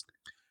Iglesias,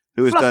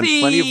 who has done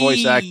plenty of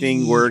voice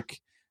acting work,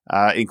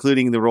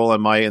 including the role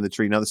on Maya and the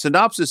Tree. Now, the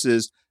synopsis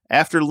is,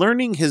 after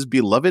learning his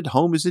beloved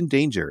home is in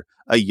danger,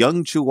 a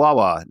young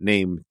Chihuahua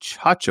named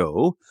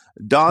Chacho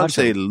dons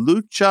a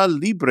lucha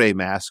libre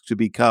mask to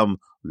become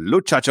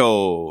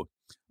Luchacho.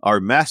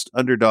 Our masked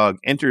underdog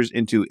enters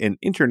into an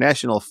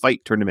international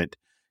fight tournament,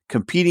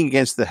 competing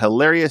against the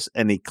hilarious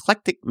and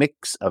eclectic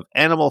mix of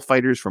animal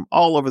fighters from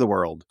all over the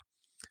world,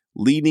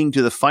 leading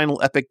to the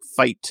final epic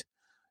fight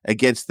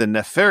against the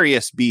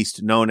nefarious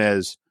beast known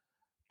as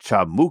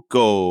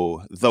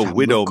Chamuco, the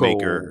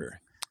Widowmaker.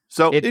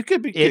 So it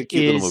could be a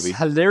cute little movie.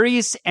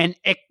 Hilarious and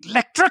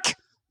electric,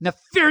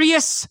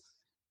 nefarious,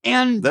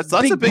 and that's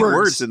lots of big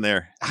words in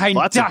there.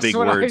 Lots of big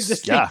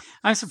words. Yeah.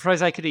 I'm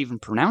surprised I could even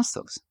pronounce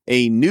those.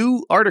 A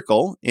new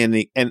article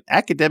in an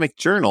academic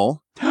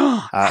journal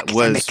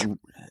was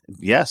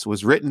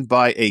written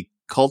by a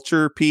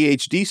culture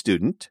PhD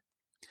student.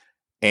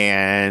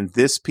 And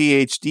this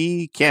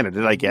PhD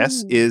candidate, I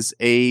guess, is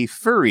a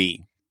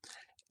furry.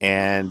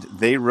 And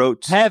they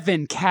wrote...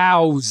 Heaven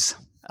cows.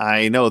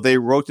 I know. They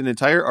wrote an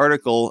entire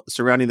article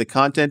surrounding the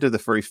content of the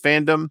furry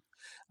fandom.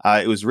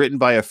 It was written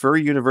by a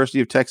Furry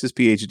University of Texas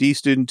PhD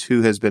student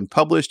who has been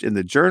published in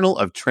the Journal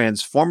of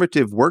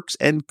Transformative Works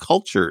and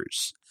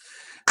Cultures.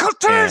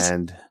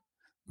 And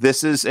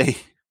this is a...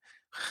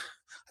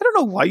 I don't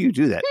know why you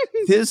do that.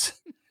 This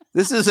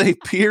is a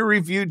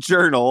peer-reviewed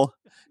journal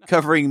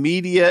covering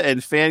media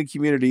and fan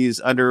communities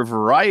under a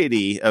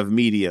variety of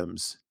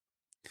mediums.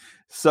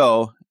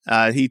 So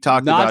he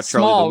talked about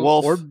Charlie the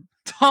Wolf. Or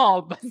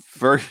tall, but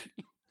for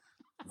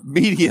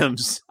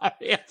mediums.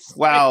 Yes.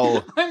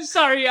 Wow. I'm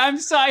sorry.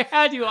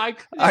 How do I?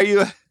 Are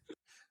you?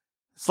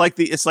 It's like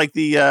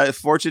the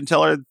fortune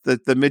teller,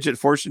 the midget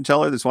fortune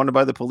teller that's wanted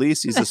by the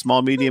police. He's a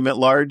small, medium, at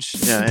large.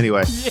 Yeah.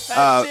 Anyway,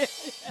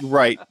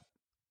 right.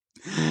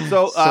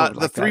 So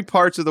the three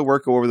parts of the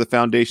work go over the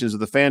foundations of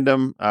the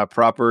fandom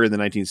proper in the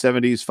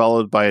 1970s,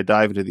 followed by a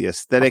dive into the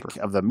aesthetic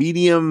of the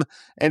medium,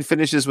 and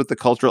finishes with the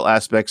cultural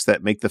aspects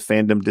that make the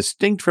fandom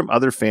distinct from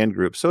other fan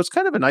groups. So it's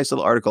kind of a nice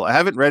little article. I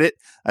haven't read it.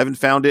 I haven't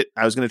found it.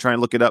 I was going to try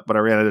and look it up, but I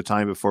ran out of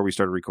time before we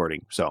started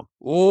recording. So,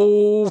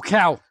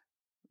 cow.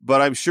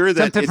 But I'm sure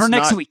that something it's for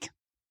next week.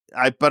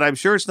 But I'm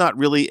sure it's not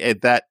really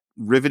that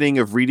riveting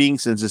of reading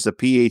since it's a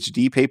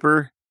PhD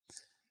paper.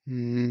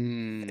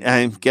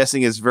 I'm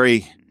guessing it's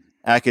very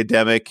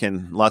academic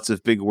and lots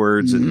of big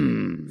words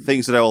and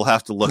things that I will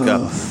have to look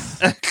up.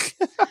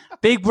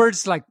 Big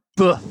words like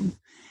buff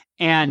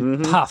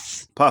and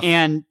Puff.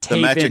 And Taven.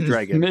 The magic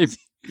dragon. Maybe.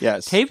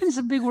 Yes. Taven's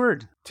a big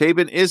word.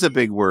 Taven is a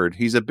big word.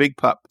 He's a big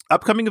pup.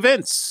 Upcoming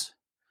events.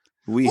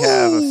 We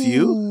have a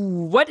few.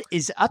 What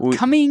is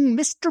upcoming,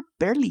 Mr.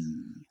 Burley?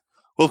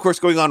 Well, of course,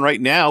 going on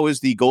right now is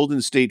the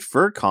Golden State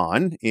Fur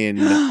Con in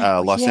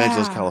Los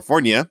Angeles,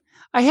 California.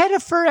 I had a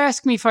fur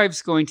ask me if I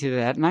was going to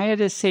that, and I had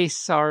to say,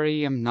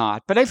 sorry, I'm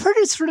not. But I've heard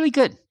it's really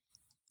good.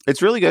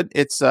 It's really good.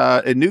 It's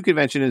a new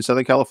convention in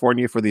Southern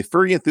California for the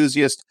furry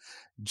enthusiast.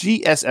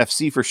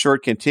 GSFC for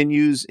short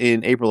continues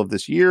in April of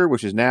this year,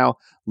 which is now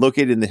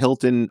located in the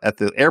Hilton at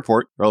the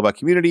airport. We're all about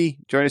community.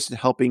 Join us in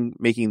helping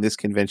making this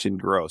convention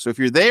grow. So if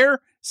you're there,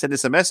 send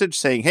us a message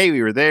saying, hey,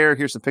 we were there.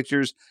 Here's some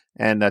pictures,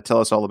 and tell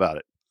us all about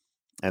it.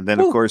 And then,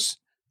 of course,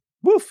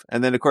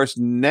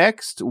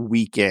 next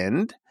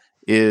weekend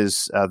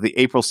is the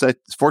April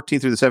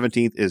 14th through the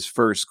 17th is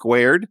Fur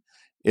Squared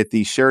at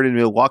the Sheraton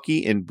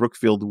Milwaukee in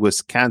Brookfield,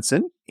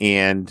 Wisconsin.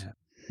 And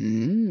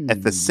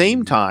at the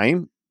same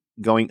time,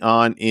 going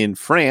on in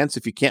France.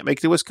 If you can't make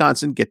it to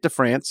Wisconsin, get to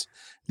France.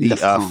 The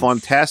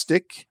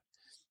Fantastic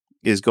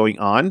is going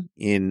on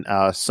in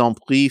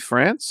Saint-Prix,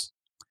 France.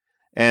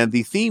 And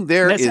the theme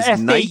there is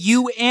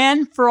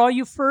F-A-U-N for all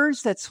you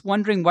furs that's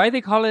wondering why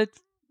they call it.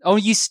 Oh,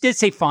 you did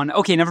say fawn.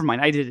 Okay, never mind.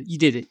 I did it. You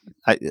did it.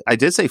 I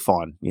did say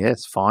fawn.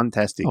 Yes,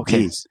 fantastic.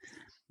 Okay.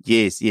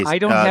 Yes. I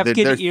don't have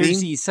good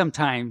earsies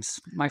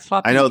sometimes. My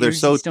floppy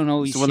earsies don't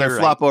always when they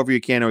flop over,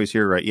 you can't always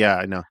hear right. Yeah,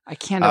 I know. I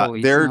can't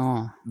always.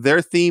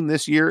 Their theme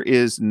this year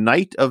is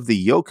Night of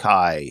the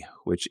Yokai,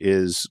 which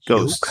is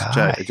ghosts,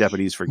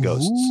 Japanese for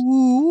ghosts.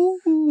 Ooh.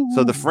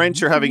 So the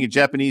French are having a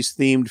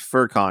Japanese-themed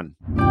FurCon.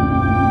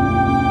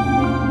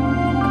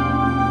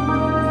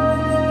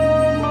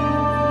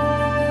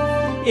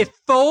 Il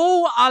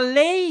faut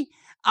aller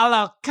à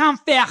la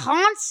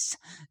conférence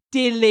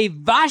de les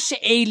vaches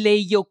et les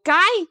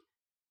yokai.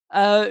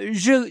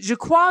 Je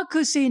crois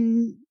que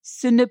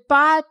ce n'est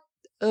pas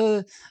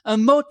un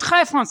mot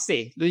très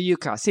français, le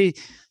yokai.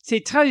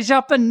 C'est très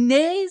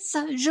japonais,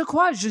 je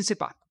crois. Je ne sais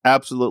pas.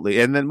 Absolutely.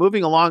 And then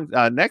moving along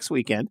next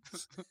weekend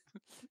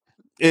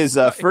is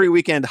Furry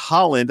Weekend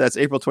Holland. That's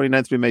April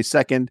 29th through May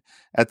 2nd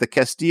at the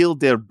Kasteel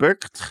der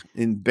Burgt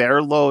in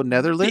Berlo,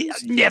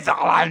 Netherlands.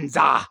 Netherlands.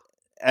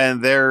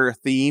 And their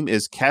theme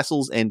is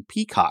Castles and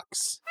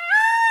Peacocks,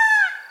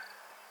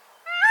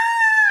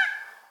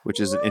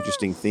 which is an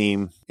interesting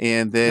theme.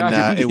 And then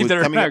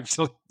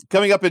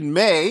coming up in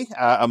May,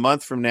 a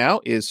month from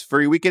now, is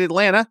Furry Weekend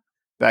Atlanta,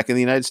 back in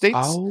the United States.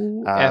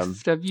 Oh,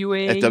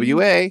 FWA.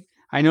 FWA.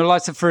 I know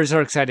lots of furs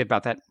are excited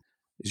about that.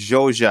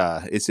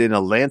 Georgia. It's in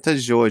Atlanta,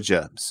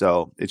 Georgia.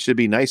 So it should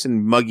be nice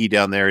and muggy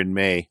down there in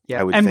May. Yeah.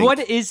 I would think. And what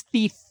is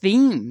the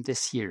theme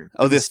this year?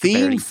 Oh, the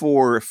theme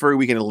for Furry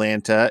Weekend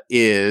Atlanta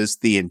is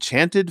the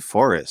Enchanted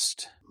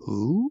Forest.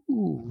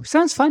 Ooh,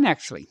 sounds fun,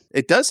 actually.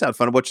 It does sound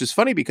fun, which is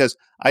funny because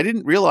I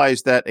didn't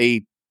realize that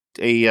a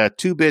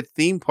 2-bit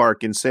theme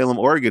park in Salem,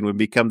 Oregon would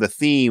become the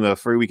theme of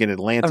Furry Weekend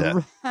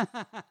Atlanta.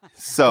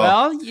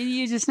 Well,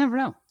 you just never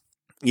know.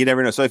 You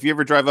never know. So if you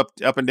ever drive up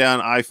and down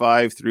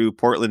I-5 through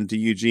Portland to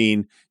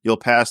Eugene, you'll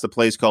pass the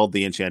place called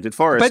the Enchanted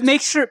Forest. But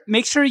make sure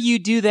you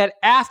do that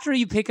after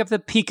you pick up the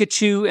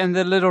Pikachu and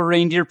the little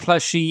reindeer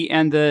plushie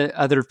and the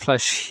other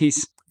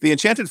plushies. The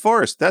Enchanted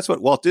Forest. That's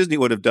what Walt Disney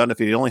would have done if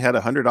he only had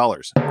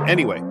 $100.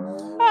 Anyway,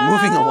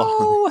 moving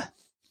along.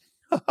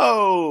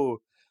 Oh,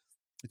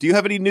 do you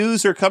have any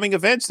news or coming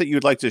events that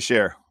you'd like to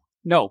share?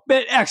 No,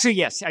 but actually,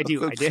 yes, I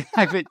do. I did.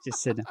 I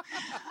just said no.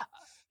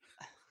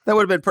 That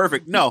would have been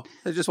perfect. No,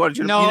 I just wanted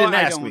you to. No, you didn't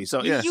ask me.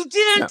 So yeah. You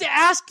didn't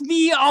ask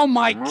me. Oh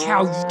my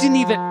cow! You didn't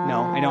even.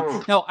 No, I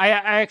don't. No, I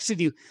actually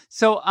do.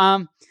 So,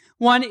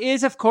 one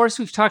is, of course,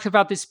 we've talked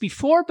about this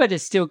before, but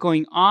it's still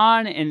going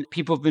on, and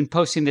people have been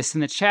posting this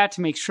in the chat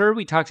to make sure.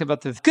 We talked about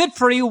the Good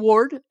Furry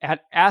Award at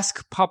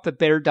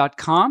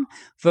AskPapaBear.com.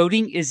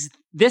 Voting is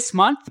this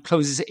month,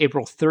 closes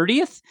April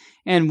 30th,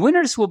 and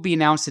winners will be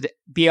announced at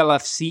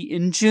BLFC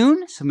in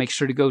June, so make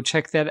sure to go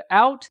check that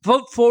out.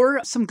 Vote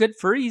for some good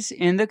furries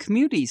in the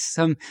communities,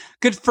 some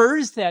good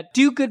furs that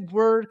do good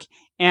work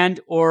and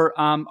or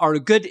are a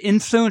good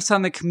influence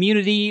on the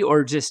community,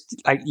 or just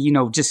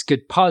just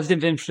good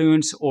positive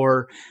influence,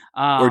 or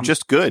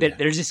just good.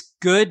 They're just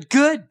good.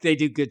 They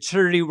do good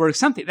charity work,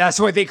 something. That's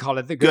why they call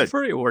it the Good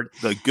Furry Award.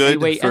 The Good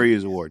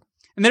Furries Award.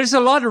 And there's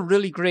a lot of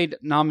really great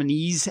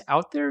nominees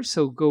out there,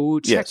 so go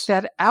check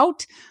that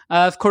out.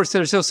 Of course,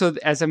 there's also,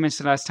 as I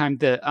mentioned last time,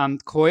 the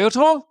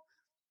Coyotl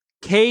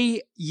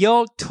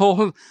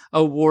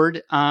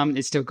Award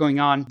is still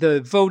going on.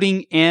 The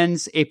voting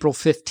ends April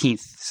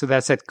 15th. So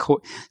that's at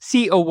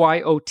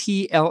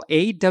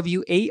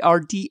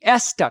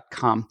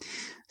COYOTLAWARDS.com.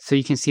 So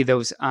you can see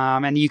those.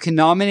 And you can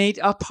nominate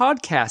a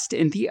podcast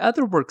in the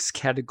Other Works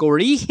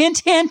category. Hint,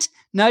 hint,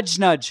 nudge,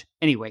 nudge.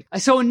 Anyway,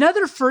 so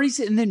another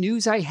furries in the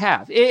news I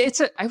have.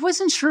 I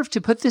wasn't sure if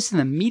to put this in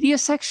the media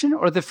section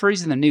or the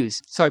furries in the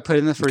news. So I put it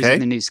in the furries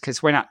in the news,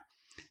 because why not?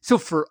 So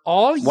for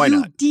all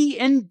you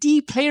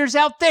D&D players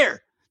out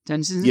there,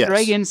 Dungeons &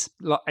 Dragons,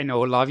 I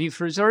know a lot of you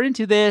furs are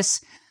into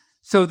this.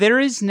 So there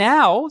is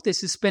now,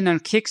 this has been on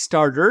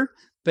Kickstarter,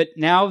 but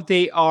now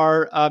they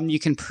are, you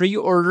can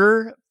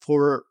pre-order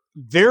for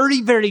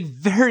very, very,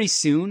 very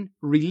soon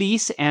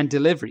release and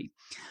delivery.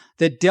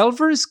 The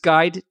Delver's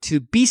Guide to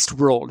Beast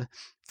World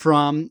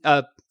from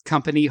a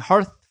company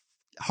Heartleaf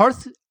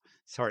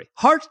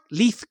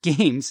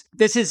Games.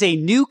 This is a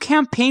new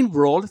campaign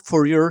world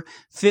for your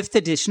 5th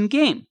edition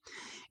game.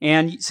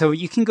 And so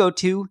you can go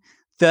to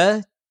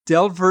the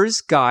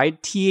Delver's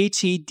Guide,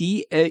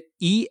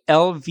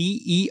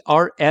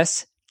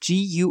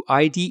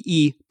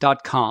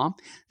 TheDelversGuide.com.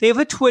 They have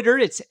a Twitter.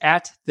 It's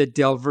at the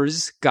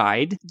Delver's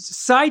Guide.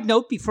 Side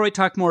note, before I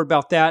talk more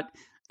about that,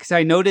 because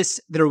I noticed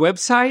their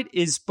website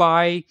is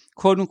by,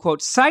 quote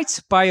unquote, Sites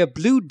by a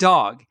Blue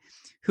Dog,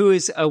 who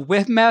is a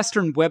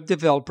webmaster and web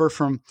developer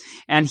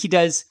and he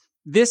does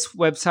this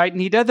website,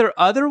 and he does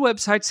other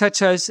websites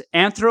such as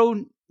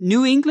Anthro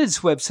New England's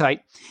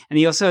website. And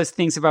he also has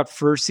things about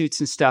fursuits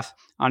and stuff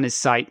on his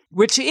site,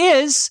 which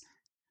is,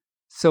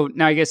 so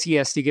now I guess he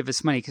has to give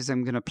us money because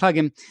I'm going to plug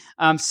him,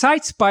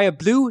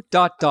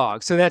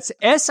 sitesbyablue.dog. So that's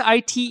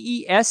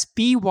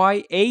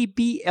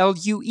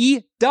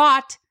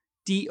SITESBYABLUE.dog.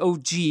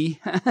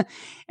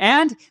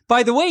 And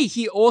by the way,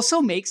 he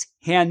also makes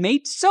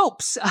handmade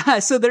soaps.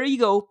 So there you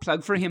go.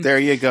 Plug for him. There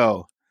you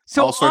go.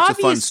 So all sorts of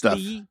fun stuff.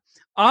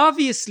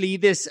 Obviously,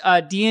 this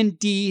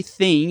D&D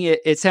thing,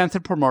 it's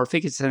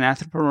anthropomorphic. It's an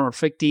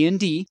anthropomorphic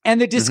D&D.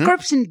 And the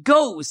description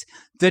goes,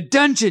 the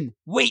dungeon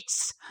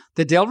waits.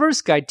 The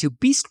Delver's Guide to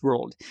Beast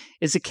World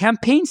is a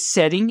campaign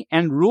setting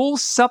and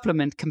rules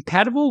supplement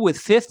compatible with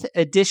 5th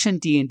edition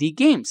D&D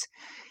games.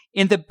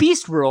 In the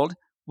Beast World,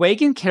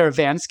 wagon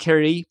caravans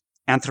carry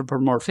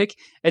anthropomorphic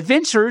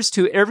adventurers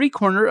to every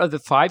corner of the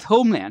 5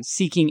 homelands,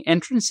 seeking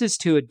entrances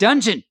to a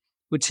dungeon,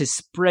 which is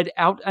spread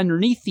out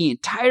underneath the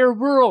entire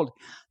world.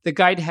 The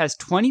guide has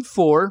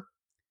 24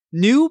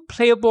 new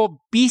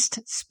playable beast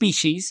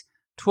species,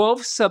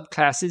 12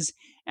 subclasses,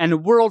 and a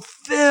world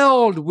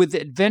filled with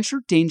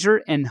adventure,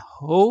 danger, and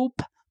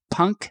hope,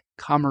 punk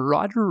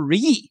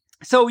camaraderie.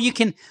 So you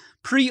can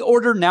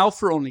pre-order now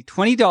for only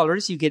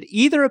 $20. You get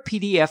either a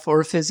PDF or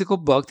a physical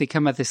book. They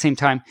come at the same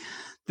time.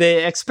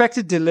 The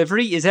expected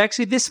delivery is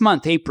actually this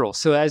month, April.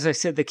 So as I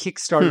said, the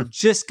Kickstarter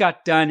just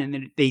got done,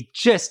 and they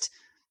just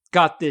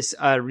got this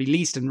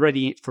released and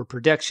ready for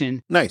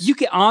production. Nice. You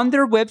can, on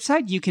their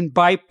website, you can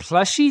buy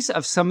plushies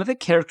of some of the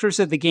characters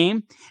of the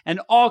game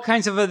and all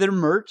kinds of other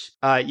merch.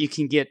 You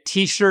can get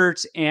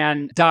T-shirts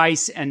and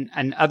dice and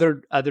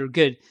other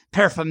good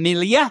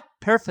paraphernalia.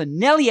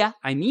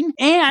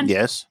 And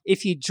yes,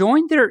 if you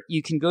join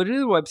you can go to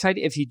their website.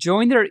 If you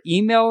join their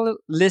email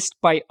list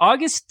by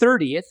August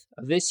 30th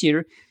of this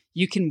year,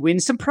 you can win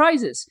some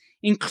prizes,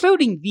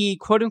 including the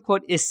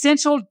quote-unquote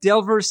Essential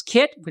Delver's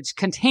Kit, which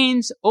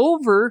contains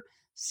over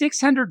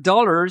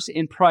 $600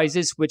 in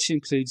prizes, which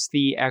includes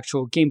the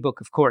actual game book,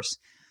 of course.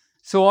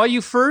 So all you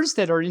furs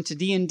that are into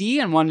D&D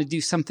and want to do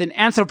something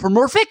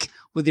anthropomorphic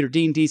with your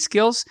D&D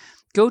skills,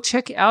 go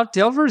check out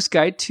Delver's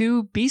Guide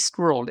to Beast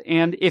World.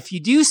 And if you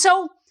do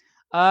so,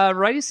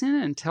 write us in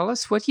and tell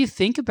us what you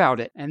think about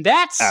it. And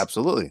that's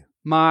absolutely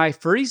my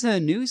Furries in the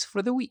News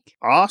for the week.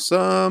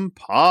 Awesome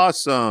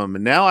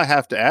possum. Now I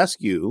have to ask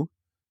you,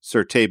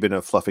 Sir Tabin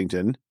of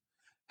Fluffington,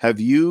 have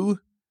you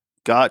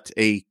got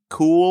a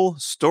cool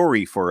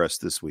story for us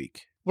this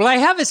week? Well, I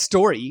have a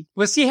story.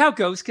 We'll see how it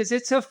goes, because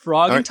it's a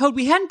frog and toad.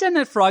 We hadn't done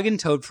a frog and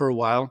toad for a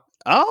while.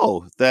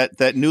 Oh,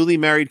 that newly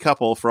married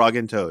couple, Frog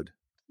and Toad.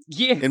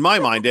 Yeah. In my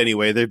mind,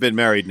 anyway, they've been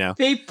married now.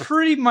 They've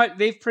pretty much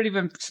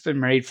been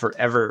married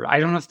forever.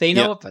 I don't know if they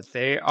know it, but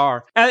they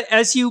are.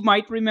 As you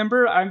might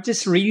remember, I'm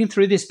just reading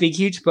through this big,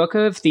 huge book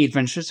of The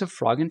Adventures of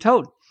Frog and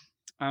Toad.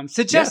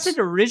 Suggested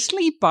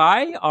originally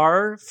by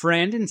our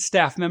friend and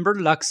staff member,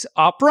 Lux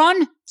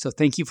Opron. So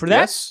thank you for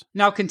that. Yes.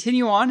 Now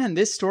continue on, and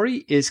this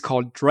story is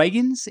called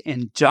Dragons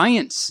and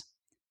Giants.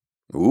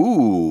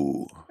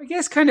 Ooh. I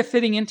guess kind of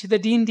fitting into the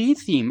D&D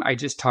theme I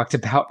just talked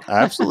about.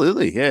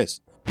 Absolutely,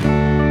 yes.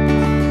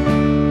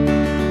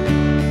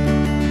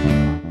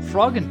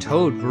 Frog and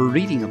Toad were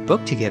reading a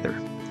book together.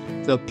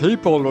 The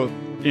people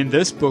in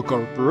this book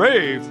are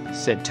brave,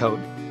 said Toad.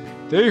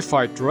 They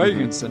fight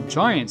dragons and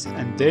giants,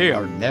 and they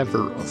are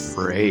never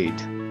afraid.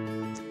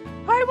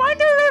 I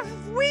wonder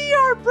if we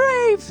are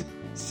brave,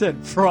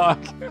 said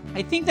Frog.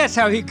 I think that's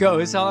how he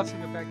goes. I'll have to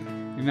go back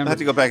and remember. I have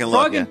to go back and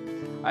look,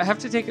 I have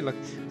to take a look.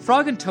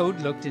 Frog and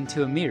Toad looked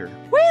into a mirror.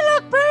 We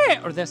look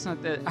brave! Or that's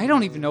not the... I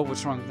don't even know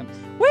what's wrong with them.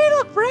 We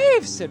look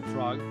brave, said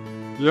Frog.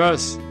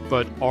 Yes,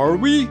 but are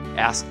we?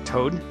 Asked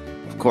Toad.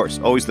 Of course,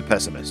 always the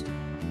pessimist.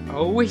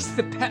 Always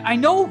I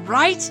know,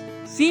 right?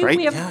 See, right?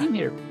 We have a theme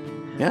here.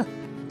 Yeah.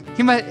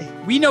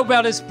 We know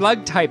about his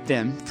blood type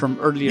then from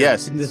earlier.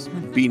 Yes,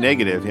 B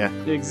negative, yeah.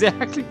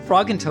 Exactly.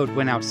 Frog and Toad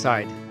went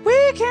outside.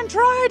 We can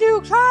try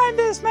to climb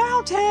this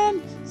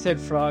mountain, said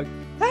Frog.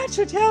 That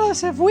should tell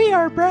us if we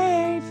are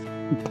brave.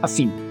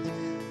 Puffing.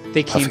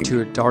 They came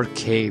to a dark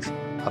cave.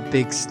 A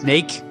big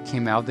snake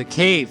came out of the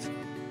cave.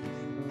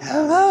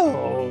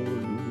 Hello,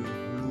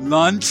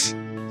 lunch,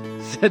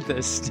 said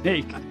the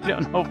snake. I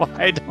don't know why.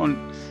 I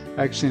don't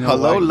actually know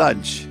Hello, why.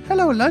 lunch.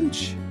 Hello,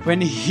 lunch. When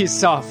he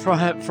saw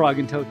Frog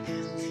and Toad,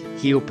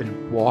 He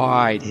opened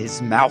wide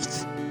his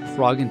mouth.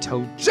 Frog and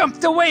Toad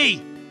jumped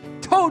away.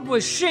 Toad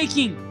was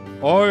shaking.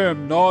 I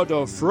am not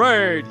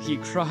afraid, he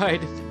cried.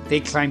 They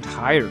climbed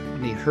higher,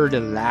 and they heard a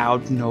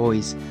loud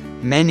noise.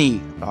 Many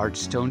large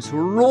stones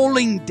were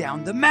rolling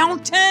down the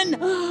mountain.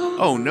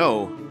 Oh,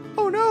 no.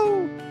 Oh,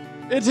 no.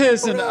 It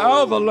is an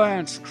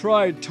avalanche,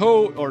 cried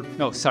Toad. Toad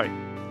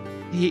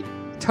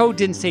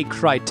didn't say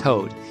cried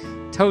Toad.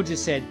 Toad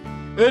just said,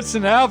 it's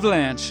an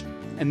avalanche.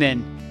 And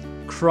then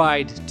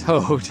cried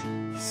Toad.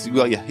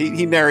 Well, yeah,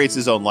 he narrates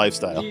his own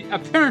lifestyle.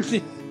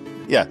 Apparently.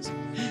 Yes.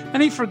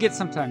 And he forgets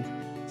sometimes.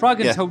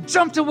 Frog and Toad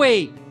jumped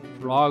away.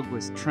 Frog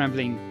was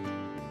trembling.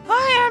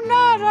 I am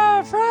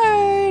not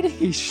afraid,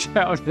 he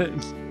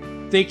shouted.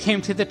 They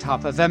came to the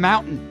top of a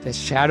mountain. The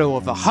shadow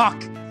of a hawk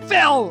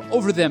fell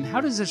over them. How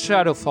does a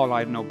shadow fall?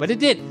 I don't know, but it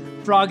did.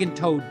 Frog and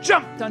Toad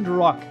jumped under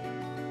rock.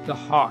 The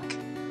hawk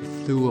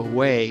flew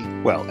away.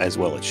 Well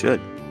it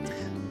should.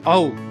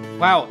 Oh,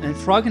 wow. And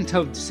Frog and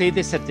Toad say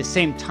this at the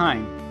same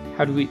time.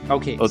 How do we...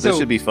 Okay. Oh, this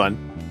should be fun.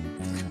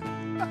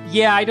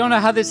 Yeah, I don't know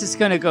how this is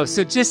going to go.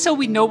 So just so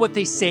we know what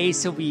they say,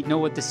 so we know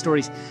what the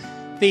stories...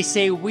 They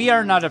say, we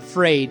are not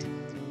afraid,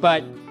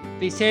 but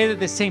they say it at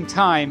the same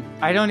time.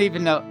 I don't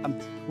even know.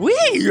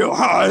 We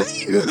are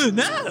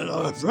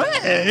not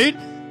afraid.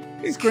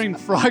 Screamed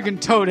Frog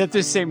and Toad at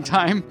the same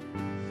time.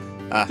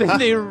 Then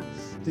they...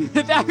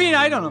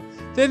 I don't know.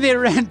 Then they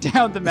ran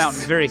down the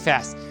mountain very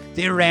fast.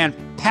 They ran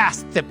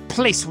past the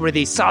place where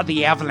they saw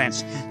the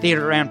avalanche. They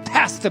ran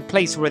past the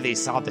place where they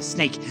saw the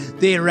snake.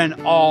 They ran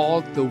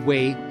all the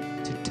way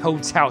to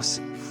Toad's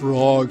house.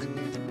 Frog,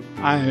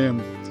 I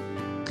am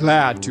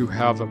glad to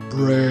have a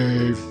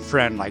brave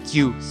friend like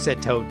you,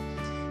 said Toad.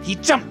 He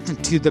jumped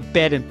into the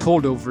bed and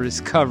pulled over his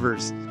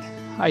covers.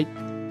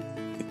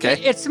 Okay.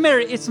 It's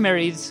married. It's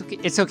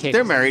okay.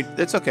 They're married.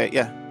 It's okay,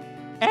 yeah.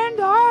 And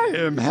I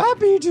am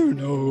happy to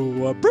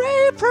know a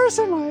brave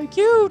person like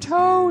you,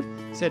 Toad,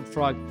 said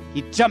Frog.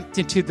 He jumped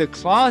into the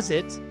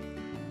closet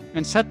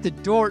and shut the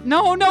door.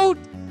 No,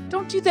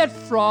 don't do that,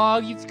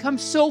 Frog. You've come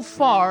so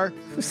far.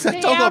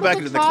 Don't go back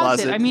into the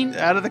closet. I mean,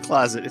 out of the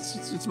closet.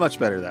 It's much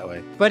better that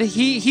way. But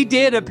he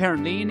did,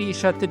 apparently, and he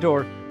shut the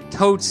door.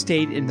 Toad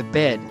stayed in the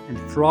bed, and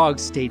Frog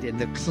stayed in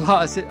the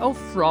closet. Oh,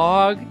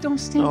 Frog, don't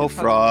stay in the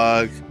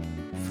closet.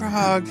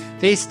 Frog.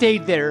 They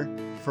stayed there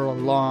for a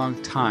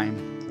long time,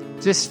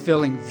 just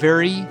feeling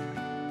very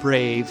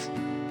brave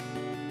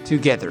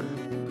together.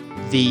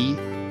 The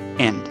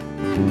end.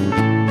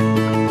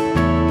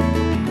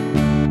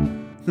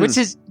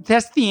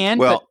 That's the end.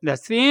 Well,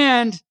 that's the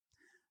end.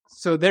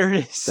 So there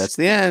it is. That's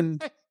the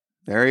end.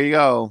 There you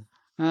go.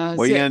 What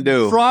are you going to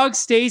do? Frog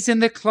stays in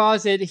the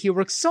closet. He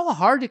worked so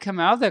hard to come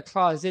out of the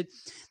closet.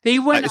 They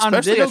went on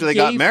especially after they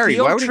got married.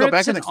 Why would he go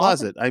back in the all...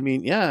 closet? I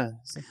mean, yeah.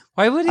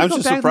 Why would he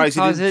go back in the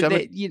closet?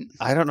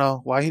 I don't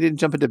know why he didn't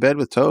jump into bed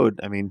with Toad.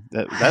 I mean,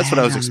 that's what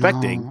I was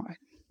expecting.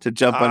 To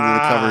jump under the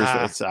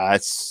covers.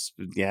 It's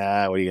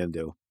yeah, what are you going to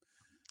do?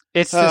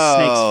 It's the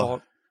snake's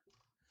fault.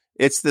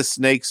 It's the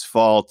snake's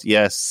fault,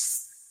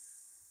 yes.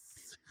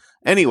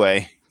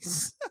 Anyway,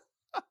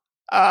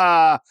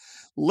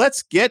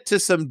 let's get to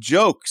some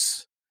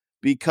jokes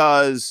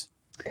because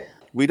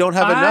we don't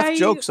have enough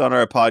jokes on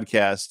our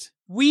podcast.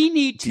 We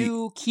need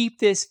to keep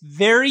this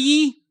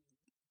very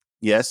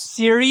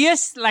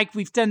serious, like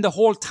we've done the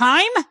whole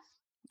time.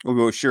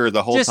 Oh, sure,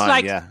 the whole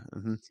time, yeah.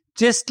 Mm-hmm.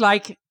 Just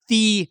like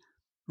the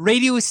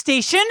radio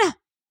station,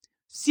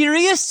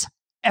 Sirius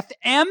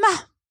FM,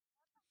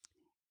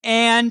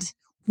 and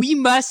we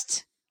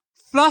must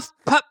fluff,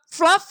 pup,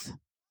 fluff,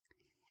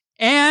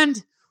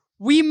 and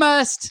we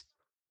must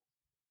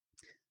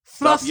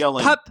fluff,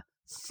 pup,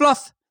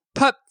 fluff,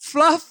 pup,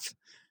 fluff,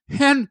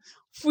 and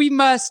we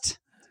must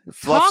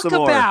talk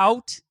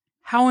about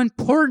how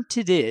important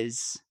it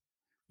is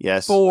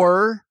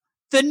for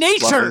the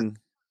nature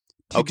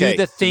to do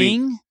the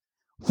thing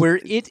where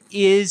it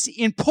is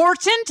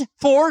important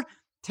for...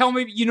 Tell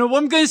me, you know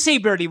what I'm going to say,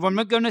 Birdie? What am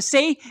I going to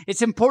say?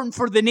 It's important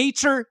for the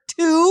nature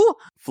to...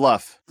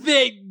 Fluff.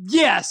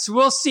 Yes,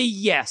 we'll say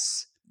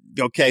yes.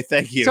 Okay,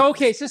 thank you. So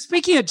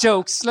speaking of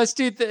jokes, let's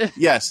do the...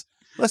 Yes,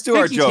 let's do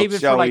our jokes, Tabin,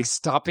 shall for, we?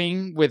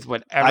 stopping with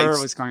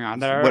whatever was going on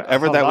there.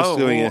 Whatever that was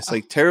doing. It's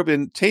like,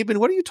 Tabin,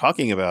 what are you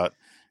talking about?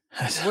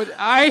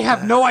 I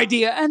have no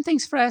idea, and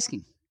thanks for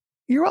asking.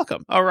 You're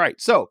welcome. All right,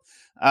 so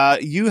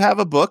you have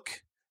a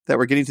book that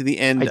we're getting to the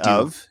end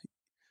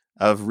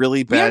of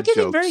really bad jokes.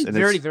 We are getting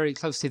very, very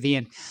close to the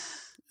end.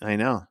 I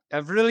know.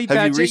 Of really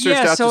bad jokes. Have you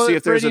researched out to see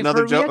if there's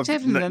another joke,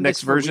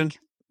 next version?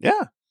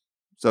 Yeah.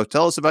 So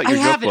tell us about your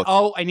joke book.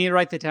 Oh, I need to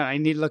write that down. I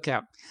need to look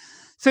out.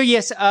 So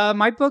yes,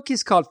 my book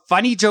is called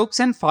Funny Jokes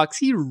and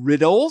Foxy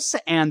Riddles,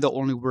 and the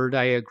only word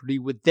I agree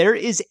with there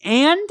is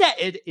 "and."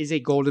 It is a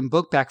golden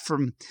book back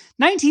from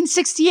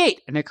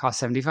 1968, and it cost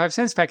 75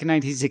 cents back in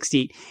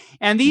 1968.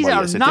 And these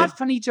are not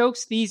funny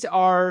jokes. These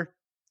are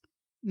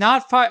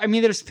not I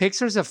mean, there's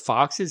pictures of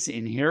foxes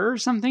in here or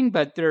something,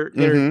 but they're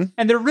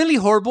really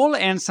horrible,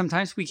 and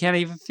sometimes we can't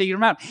even figure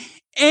them out.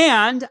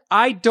 And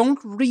I don't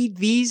read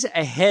these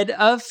ahead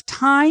of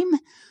time.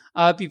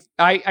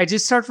 I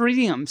just start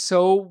reading them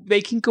so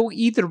they can go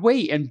either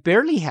way. And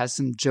Barely has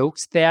some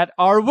jokes that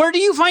are, where do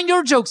you find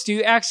your jokes? Do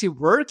you actually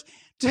work?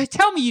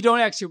 Tell me you don't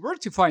actually work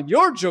to find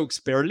your jokes,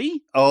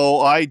 Barely. Oh,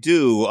 I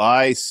do.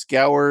 I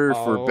scour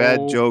for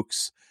bad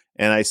jokes,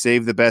 and I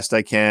save the best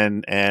I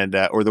can, and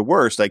or the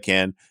worst I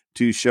can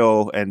to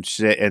show and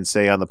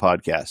say on the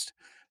podcast.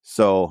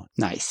 So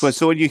nice. But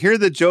so when you hear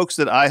the jokes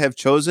that I have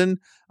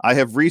chosen, I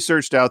have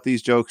researched out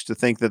these jokes to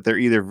think that they're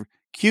either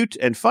cute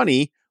and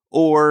funny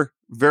or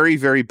very,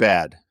 very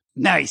bad.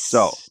 Nice.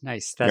 So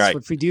nice. That's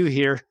what we do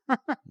here. All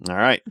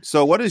right.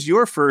 So what is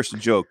your first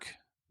joke?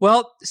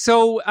 Well,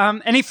 so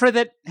any friend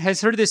that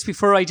has heard this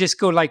before, I just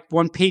go like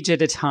one page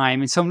at a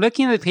time. And so I'm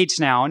looking at the page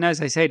now. And as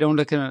I say, I don't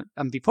look at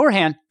them before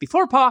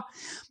Pa.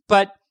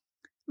 But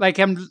like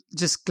I'm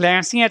just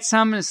glancing at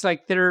some, and it's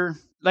like they're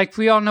like,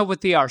 we all know what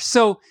they are.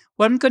 So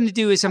what I'm going to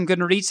do is I'm going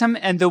to read some.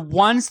 And the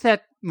ones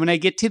that, when I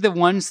get to the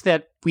ones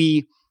that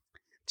we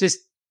just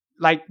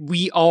like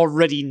we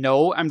already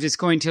know, I'm just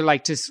going to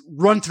like just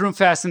run through them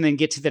fast and then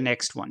get to the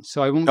next one.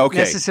 So I won't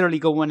necessarily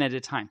go one at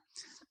a time.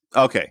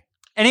 Okay.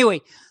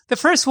 Anyway, the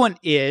first one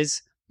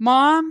is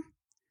Mom.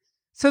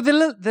 So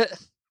the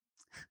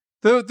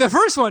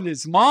first one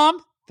is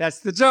Mom.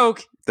 That's the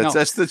joke.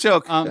 That's the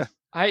joke.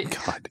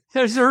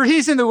 There's a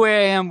reason the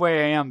way I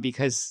am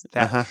because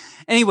that.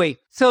 Anyway,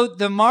 so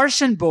the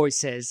Martian boy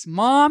says,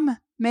 Mom,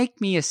 make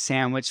me a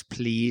sandwich,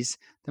 please.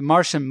 The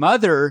Martian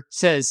mother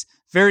says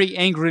very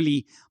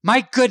angrily,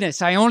 my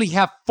goodness, I only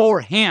have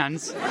 4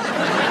 hands.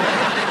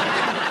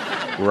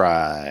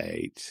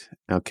 Right.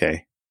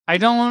 Okay. I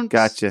don't.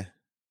 Gotcha.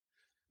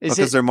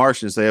 Because they're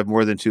Martians, they have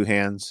more than 2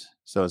 hands.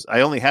 So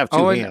I only have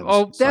 2 hands.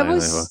 Oh, that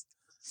was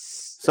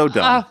so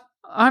dumb.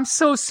 I'm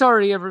so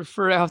sorry,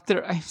 for out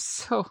there. I'm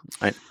so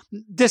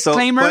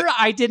disclaimer.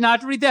 I did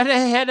not read that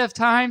ahead of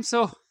time.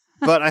 So,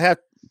 but I had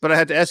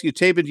to ask you,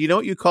 Tabin, do you know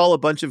what you call a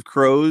bunch of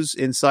crows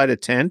inside a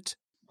tent?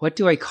 What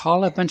do I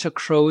call a bunch of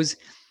crows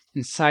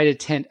inside a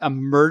tent? A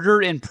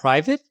murder in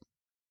private?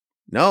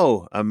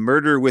 No, a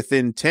murder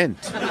within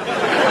tent. Tent.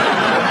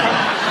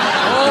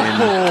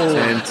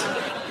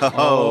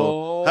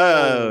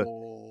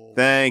 Oh,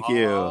 thank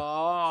you.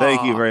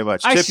 Thank you very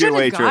much. Tip your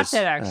waitress. I should have got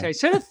that, actually. I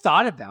should have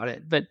thought about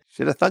it, but...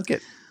 Should have thunk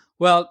it.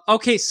 Well,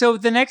 okay, so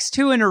the next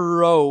 2 in a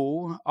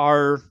row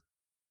are...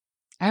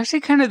 Actually,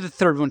 kind of the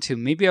third one, too.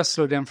 Maybe I'll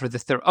slow down for the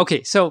third.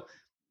 Okay, so...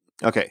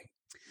 Okay.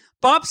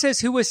 Bob says,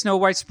 who was Snow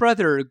White's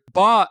brother?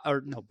 I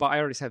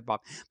already said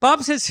Bob.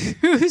 Bob says,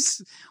 who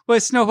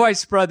was Snow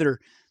White's brother?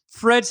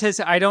 Fred says,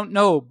 I don't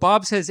know.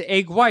 Bob says,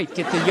 egg white.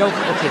 Get the yolk.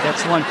 Okay,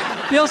 that's one.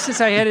 Bill says,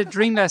 I had a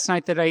dream last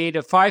night that I ate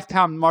a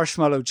 5-pound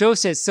marshmallow. Joe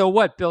says, so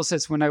what? Bill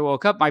says, when I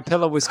woke up, my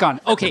pillow was gone.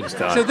 Okay,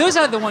 so those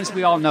are the ones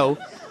we all know.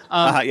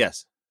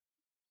 Yes.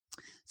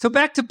 So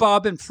back to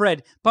Bob and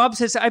Fred. Bob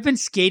says, I've been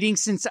skating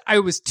since I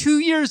was 2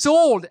 years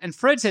old. And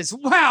Fred says,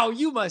 wow,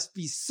 you must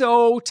be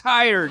so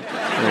tired.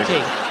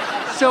 Okay,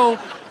 so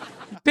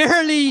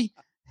Barely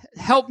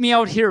help me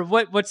out here.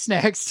 What's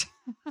next?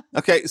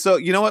 Okay, so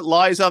you know what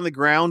lies on the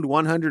ground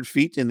 100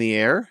 feet in the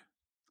air?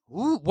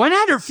 Ooh,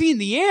 100 feet in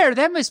the air?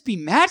 That must be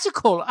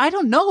magical. I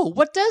don't know.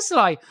 What does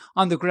lie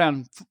on the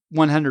ground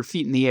 100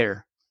 feet in the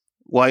air?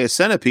 Why, a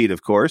centipede,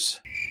 of course.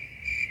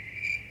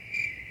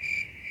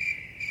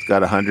 It's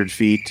got 100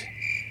 feet.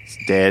 It's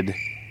dead.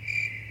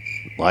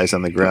 Lies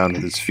on the ground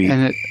with its feet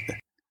and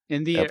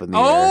in the air. In the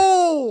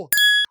air.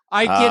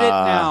 I get it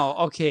now.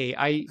 Okay,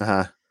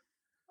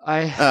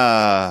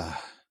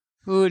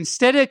 Ooh,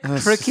 instead of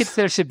crickets,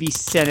 there should be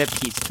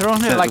centipedes. Throw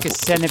in like a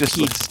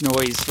centipede's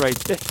noise right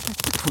there.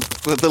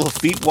 With little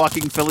feet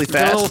walking really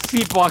fast. Little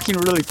feet walking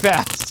really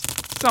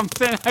fast.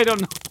 Something, I don't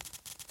know.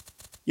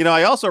 You know,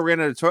 I also ran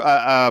out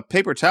of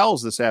paper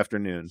towels this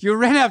afternoon. You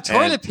ran out of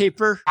toilet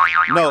paper?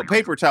 No,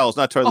 paper towels,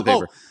 not toilet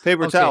paper.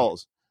 Paper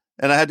towels.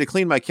 And I had to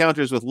clean my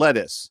counters with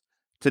lettuce.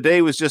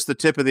 Today was just the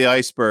tip of the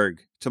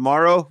iceberg.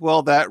 Tomorrow,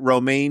 well, that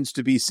remains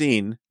to be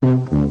seen.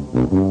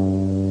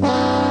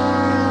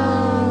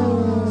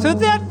 So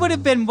that would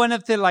have been one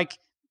of the, like,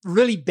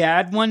 really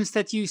bad ones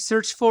that you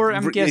searched for,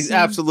 I'm guessing?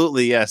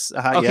 Absolutely, yes.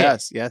 Okay.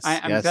 Yes.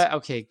 I'm glad.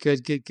 Okay,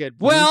 good.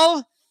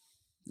 Well,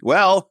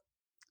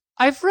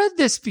 I've read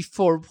this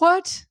before.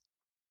 What?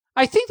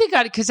 I think they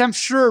got it because I'm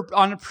sure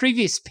on a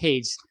previous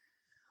page.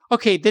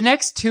 Okay, the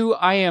next 2,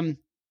 I am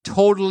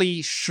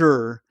totally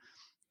sure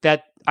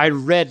that I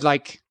read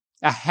like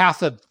a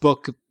half a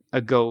book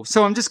ago.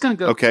 So I'm just going to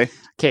go. Okay.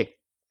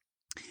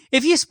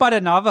 If you spot a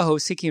Navajo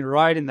seeking a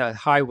ride in the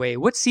highway,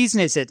 what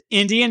season is it?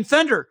 Indian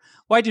thunder.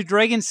 Why do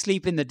dragons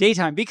sleep in the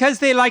daytime? Because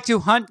they like to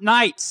hunt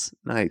nights.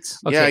 Nights.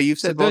 Okay, yeah, you've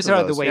said both those are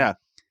of those. The way. Yeah.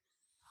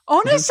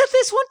 Oh, and I said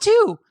this one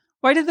too.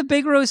 Why did the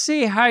big rose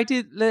say hi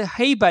to the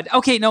hey bud?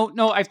 Okay, no,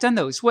 I've done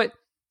those. What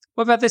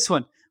about this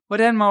one? What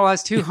animal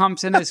has 2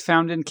 humps and is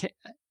found in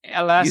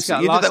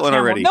Alaska? You did that one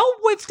already. No,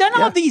 we've done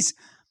all these.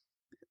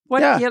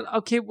 What? Yeah.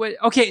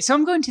 Okay, so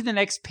I'm going to the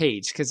next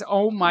page because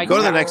my Go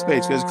to the next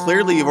page because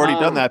clearly you've already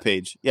done that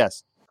page.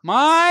 Yes.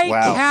 My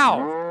cow.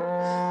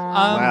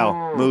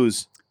 Wow.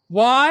 Moose.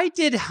 Why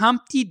did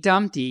Humpty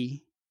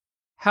Dumpty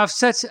have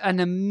such an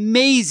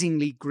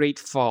amazingly great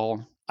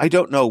fall? I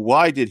don't know.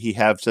 Why did he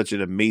have such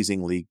an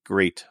amazingly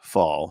great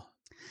fall?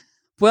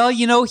 Well,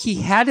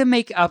 he had to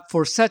make up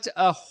for such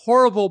a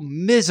horrible,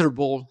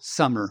 miserable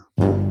summer.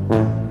 As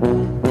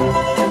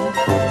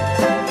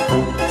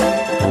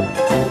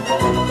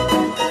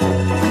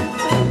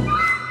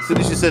soon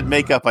as you said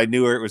makeup, I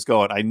knew where it was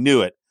going. I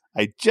knew it.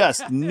 I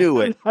just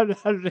knew it.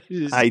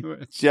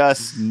 I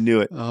just knew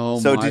it. Oh,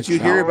 so did you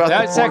hear about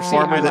the poor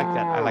farmer?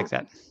 I like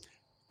that.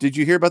 Did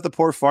you hear about the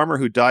poor farmer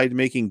who died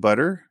making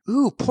butter?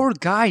 Ooh, poor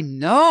guy.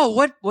 No.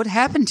 What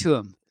happened to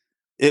him?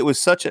 It was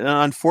such an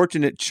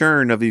unfortunate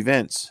churn of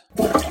events.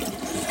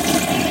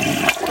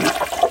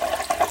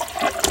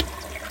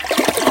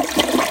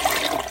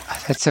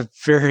 That's a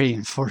very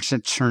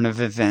unfortunate churn of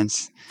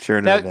events.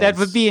 That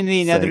would be in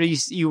the other.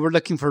 You were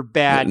looking for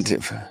bad.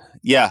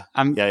 Yeah.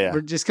 We're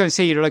just going to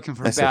say you're looking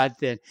for bad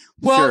then.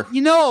 Well, sure.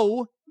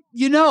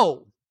 you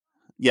know.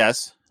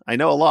 Yes, I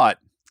know a lot.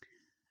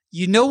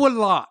 You know a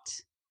lot.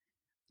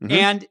 Mm-hmm.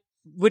 And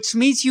which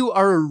means you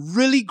are a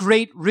really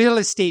great real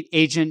estate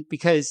agent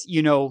because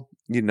you know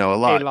a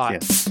lot. Yeah.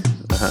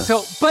 Uh-huh.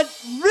 So, but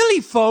really,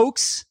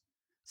 folks,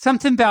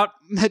 something about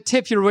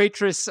tip your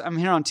waitress. I'm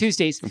here on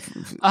Tuesdays.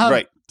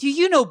 Right. Do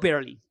you know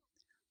Barely?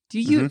 Do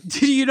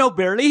you know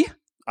Barely?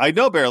 I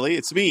know Barely.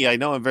 It's me. I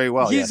know him very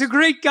well. He's a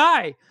great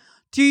guy.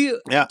 Do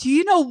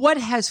you know what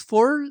has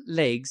 4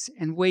 legs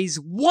and weighs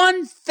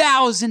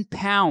 1,000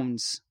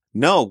 pounds?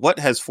 No, what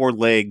has 4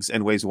 legs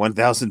and weighs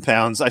 1,000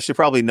 pounds? I should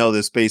probably know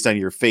this based on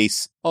your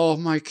face. Oh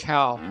my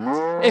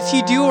cow! If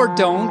you do or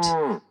don't,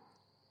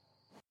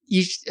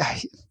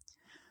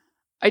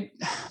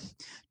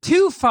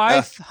 two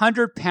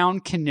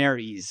 500-pound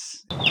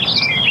canaries.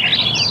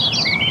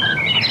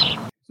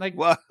 Like,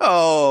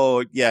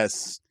 whoa!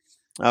 Yes.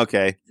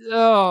 Okay.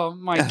 Oh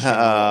my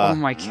cow! Oh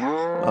my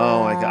cow!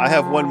 Oh my god! I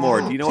have one more.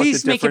 Do you know what the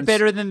difference? Please make it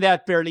better than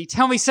that, Barely.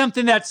 Tell me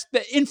something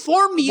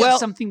inform me of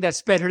something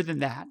that's better than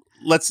that.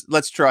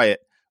 Let's try it.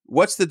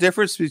 What's the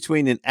difference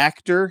between an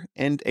actor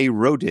and a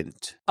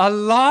rodent? A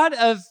lot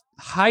of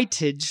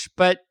heightage,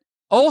 but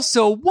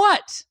also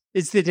what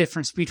is the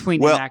difference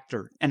between an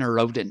actor and a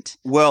rodent?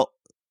 Well,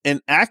 an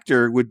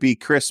actor would be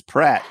Chris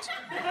Pratt,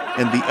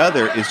 and the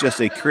other is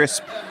just a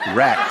crisp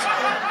rat.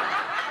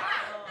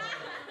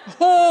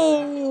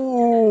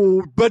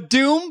 Oh,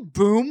 badoom,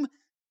 boom,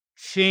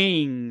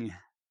 shing.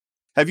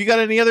 Have you got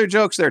any other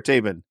jokes there,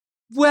 Tabin?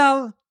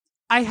 Well,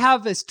 I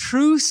have a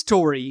true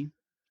story.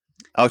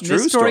 Oh, true story.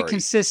 This story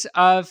consists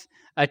of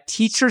a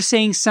teacher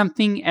saying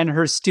something and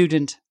her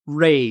student,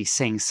 Ray,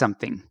 saying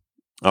something.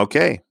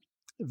 Okay.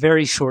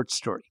 Very short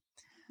story.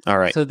 All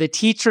right. So the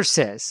teacher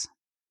says,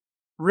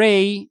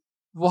 Ray,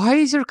 why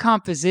is your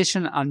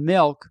composition on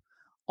milk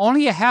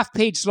only a half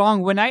page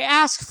long when I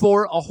asked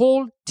for a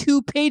whole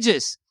 2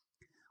 pages?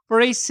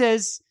 Ray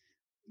says,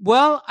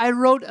 well, I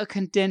wrote a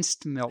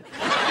condensed milk.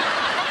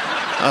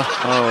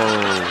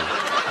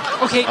 Oh.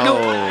 Okay, no,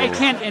 I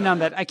can't end on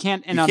that. I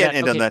can't end on that. You can't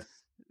end on that.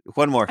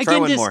 One more. Try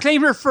Again, one more.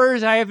 Disclaimer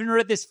first. I haven't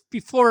read this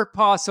before,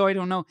 Paul, so I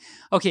don't know.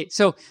 Okay,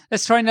 so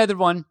let's try another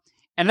one.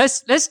 And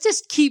let's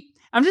just keep,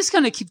 I'm just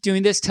going to keep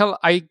doing this till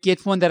I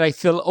get one that I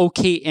feel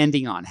okay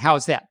ending on.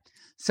 How's that?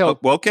 So,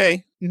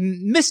 okay.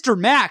 Mr.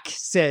 Mac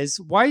says,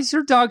 why is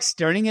your dog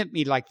staring at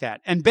me like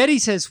that? And Betty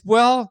says,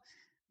 well,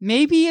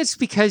 maybe it's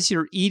because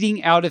you're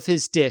eating out of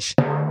his dish.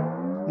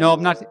 No,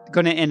 I'm not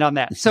going to end on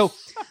that. So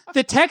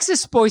the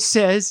Texas boy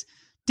says,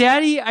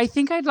 Daddy, I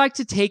think I'd like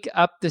to take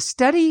up the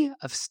study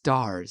of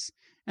stars.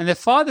 And the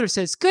father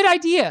says, good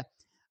idea.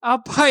 I'll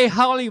buy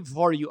Holly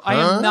for you. I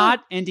am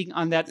not ending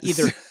on that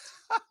either.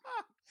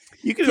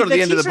 You can go to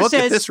the end of the book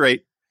at this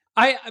rate.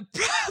 I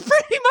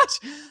pretty much,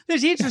 the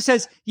teacher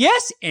says,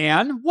 yes,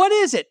 Anne, what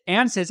is it?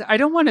 Anne says, I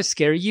don't want to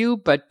scare you,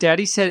 but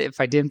Daddy said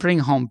if I didn't bring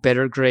home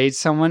better grades,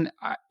 someone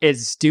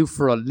is due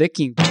for a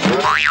licking.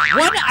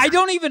 What? I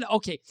don't even,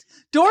 okay.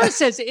 Dora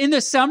says, in the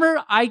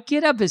summer, I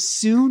get up as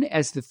soon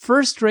as the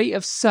first ray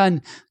of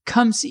sun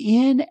comes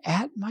in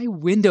at my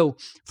window.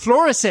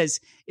 Flora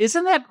says,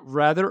 isn't that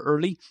rather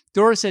early?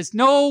 Dora says,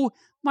 no,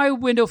 my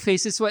window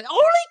faces west.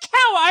 Holy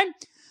cow,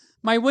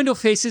 my window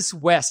faces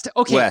west.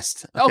 Okay.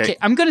 West. Okay,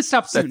 I'm going to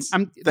stop soon.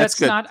 That's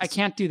good. I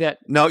can't do that.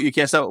 No, you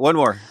can't stop. One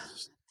more.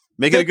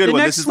 Make it a good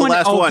one. This is the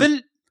last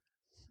one.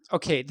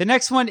 Okay, the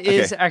next one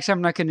is, actually,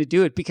 I'm not going to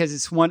do it because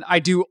it's one I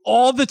do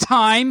all the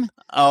time.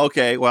 Oh,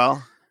 okay,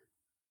 well.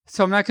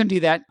 So I'm not going to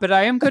do that, but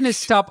I am going to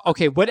stop.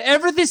 Okay,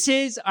 whatever this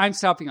is, I'm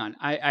stopping on.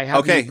 I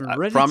haven't even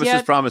read it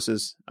yet.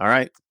 Promises. All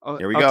right,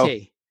 here we go.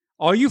 Okay,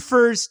 all you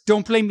first,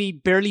 don't blame me,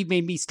 barely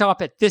made me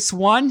stop at this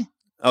one.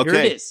 Okay. Here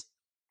it is.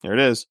 Here it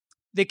is.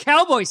 The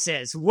cowboy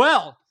says,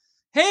 well,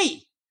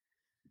 hey,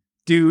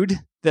 dude.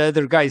 The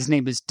other guy's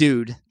name is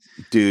Dude.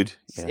 Dude.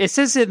 Yeah. It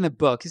says it in the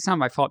book. It's not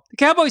my fault. The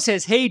cowboy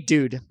says, hey,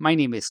 dude, my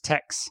name is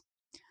Tex.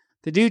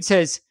 The dude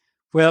says,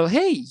 well,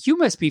 hey, you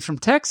must be from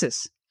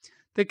Texas.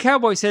 The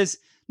cowboy says,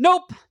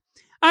 nope,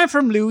 I'm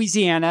from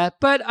Louisiana,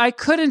 but I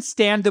couldn't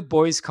stand the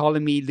boys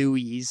calling me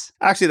Louise.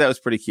 Actually, that was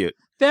pretty cute.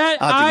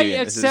 I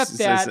accept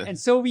that. And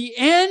so we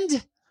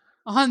end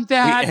on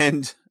that. We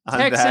end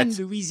Texan,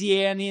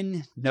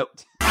 Louisianian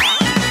note.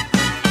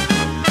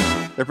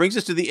 That brings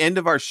us to the end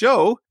of our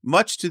show,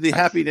 much to the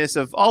happiness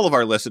of all of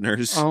our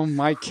listeners. Oh,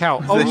 my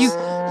cow.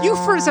 Oh, you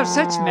first are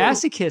such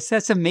masochists.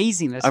 That's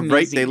amazing. That's amazing.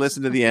 Right. They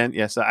listen to the end.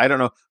 Yes. I don't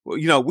know.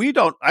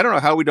 I don't know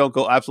how we don't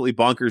go absolutely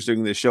bonkers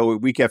doing this show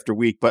week after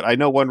week, but I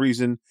know one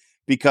reason,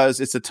 because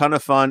it's a ton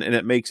of fun and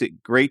it makes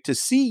it great to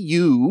see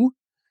you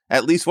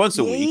at least once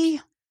a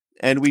week.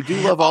 And we do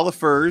love all the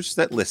furs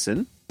that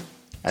listen.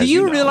 Do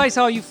you realize,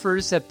 all you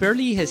furs, that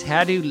Bearly has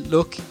had to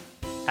look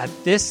at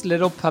this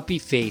little puppy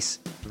face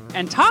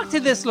and talk to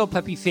this little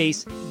puppy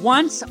face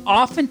once,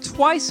 often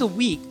twice a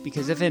week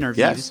because of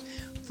interviews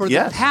for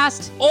the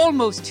past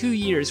almost 2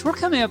 years. We're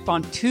coming up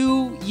on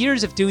 2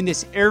 years of doing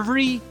this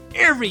every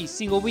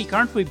single week,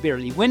 aren't we,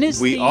 Bearly? When is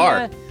the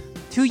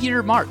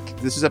 2-year mark?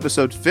 This is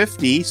episode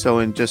 50, so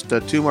in just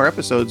 2 more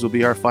episodes will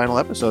be our final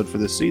episode for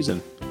this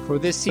season.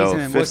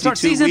 So we'll start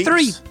season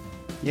 3.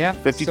 Yeah,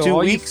 52 so all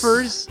weeks. You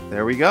furs,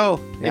 there we go.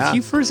 Yeah. If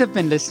you furs have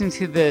been listening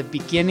to the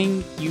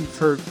beginning, you've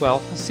heard,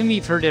 assuming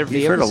you've heard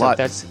every episode. Heard a lot.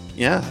 That's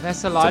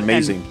a lot. It's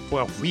amazing.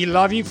 And, we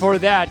love you for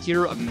that.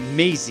 You're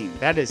amazing.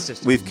 That is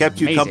just We've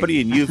kept you company,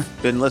 and you've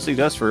been listening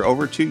to us for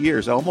over 2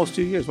 years, almost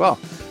 2 years. Wow.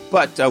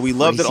 But we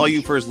love that all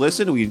you furs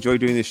listen. We enjoy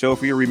doing the show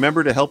for you.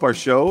 Remember to help our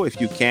show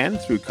if you can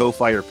through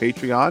Ko-Fi or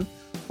Patreon,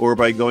 or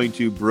by going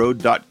to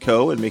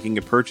broad.co and making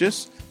a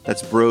purchase.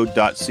 That's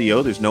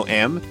broad.co. There's no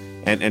M.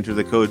 And enter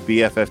the code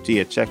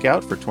BFFT at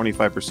checkout for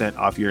 25%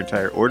 off your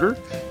entire order.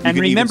 And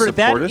remember,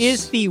 that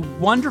is the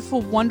wonderful,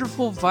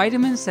 wonderful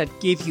vitamins that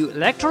give you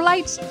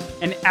electrolytes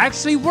and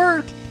actually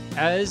work,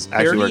 as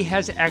Bearly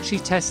has actually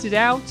tested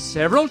out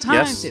several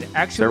times. It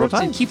actually works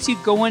and keeps you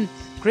going.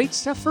 Great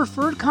stuff for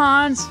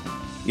FurCons.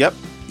 Yep.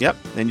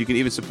 And you can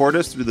even support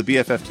us through the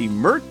BFFT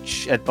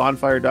merch at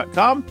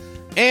bonfire.com.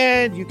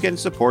 And you can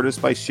support us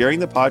by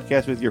sharing the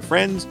podcast with your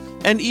friends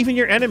and even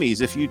your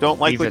enemies. If you don't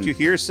like what you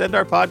hear, send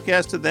our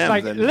podcast to them.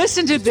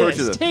 Listen to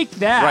this. Take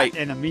that,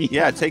 enemy.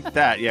 Yeah, take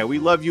that. Yeah, we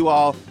love you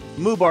all.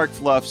 Mubark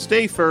Fluff.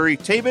 Stay furry.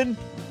 Tabin,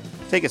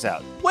 take us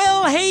out.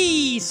 Well,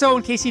 hey. So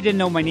in case you didn't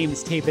know, my name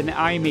is Tabin.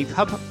 I'm a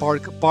pup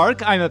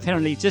bark. I'm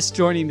apparently just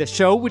joining the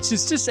show, which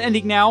is just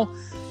ending now.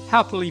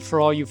 Happily for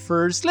all you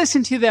furs.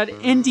 Listen to that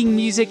ending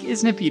music.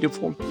 Isn't it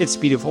beautiful? It's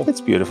beautiful. It's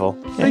beautiful.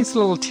 Thanks a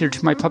little tear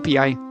to my puppy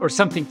eye or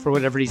something for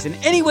whatever reason.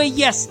 Anyway,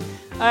 yes,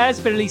 as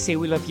Bearly say,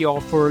 we love you all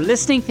for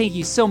listening. Thank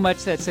you so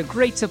much. That's a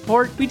great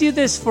support. We do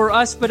this for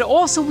us, but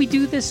also we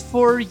do this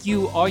for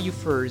you, all you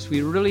furs.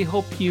 We really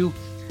hope you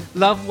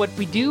love what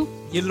we do.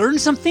 You learn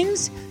some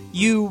things.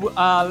 You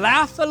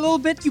laugh a little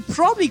bit. You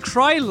probably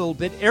cry a little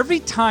bit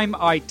every time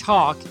I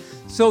talk.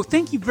 So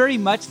thank you very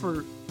much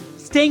for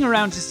staying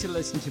around just to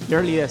listen to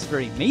Bearly. That's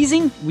very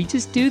amazing. We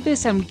just do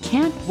this and we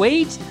can't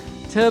wait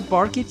to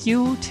bark at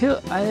you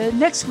till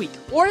next week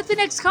or at the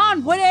next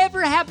con.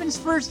 Whatever happens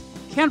first,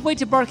 can't wait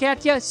to bark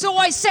at you. So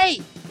I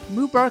say,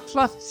 Mubark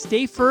Fluff,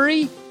 stay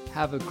furry.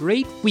 Have a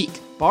great week.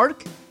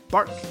 Bark,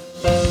 bark.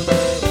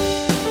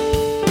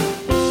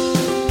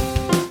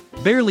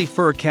 Bearly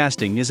Fur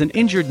Casting is an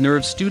Injured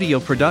Nerve studio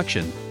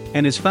production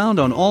and is found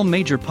on all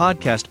major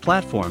podcast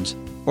platforms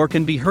or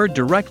can be heard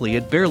directly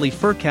at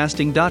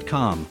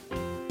bearlyfurcasting.com.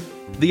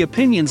 The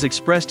opinions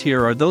expressed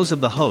here are those of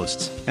the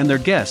hosts and their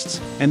guests,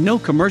 and no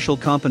commercial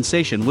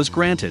compensation was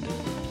granted.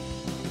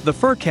 The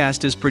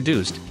Furcast is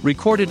produced,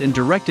 recorded and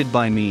directed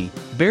by me,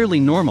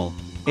 Bearly Normal,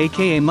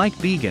 aka Mike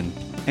Began,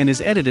 and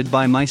is edited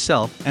by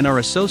myself and our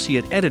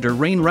associate editor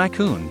Rain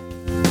Raccoon.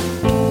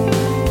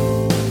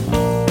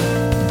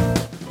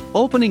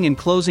 Opening and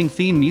closing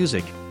theme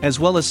music, as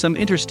well as some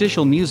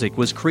interstitial music,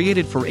 was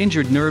created for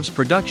Injured Nerves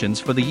Productions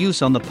for the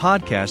use on the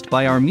podcast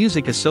by our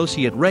music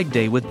associate Reg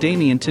Day with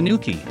Damian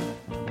Tanuki.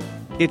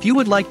 If you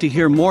would like to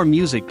hear more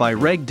music by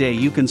Reg Day,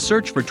 you can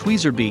search for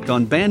Tweezerbeak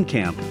on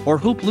Bandcamp or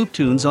Hoop Loop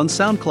Tunes on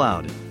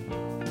SoundCloud.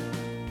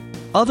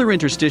 Other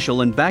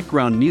interstitial and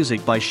background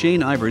music by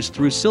Shane Ivers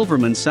through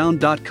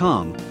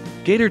silvermansound.com,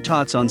 Gator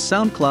Tots on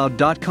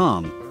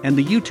soundcloud.com, and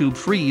the YouTube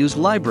free use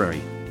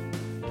library.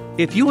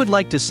 If you would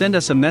like to send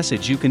us a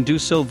message, you can do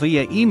so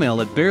via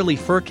email at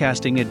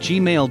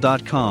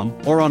bearlyfurcasting@gmail.com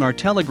or on our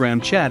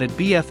Telegram chat at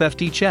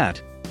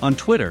BFFTchat, on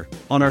Twitter,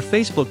 on our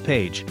Facebook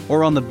page,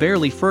 or on the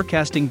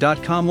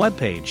bearlyfurcasting.com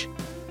webpage.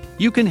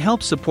 You can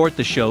help support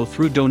the show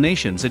through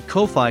donations at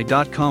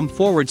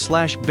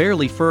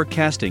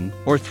ko-fi.com/bearlyfurcasting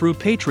or through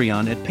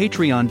Patreon at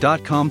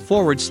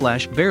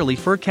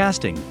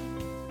patreon.com/bearlyfurcasting.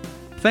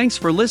 Thanks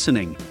for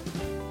listening.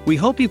 We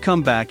hope you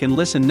come back and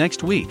listen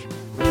next week.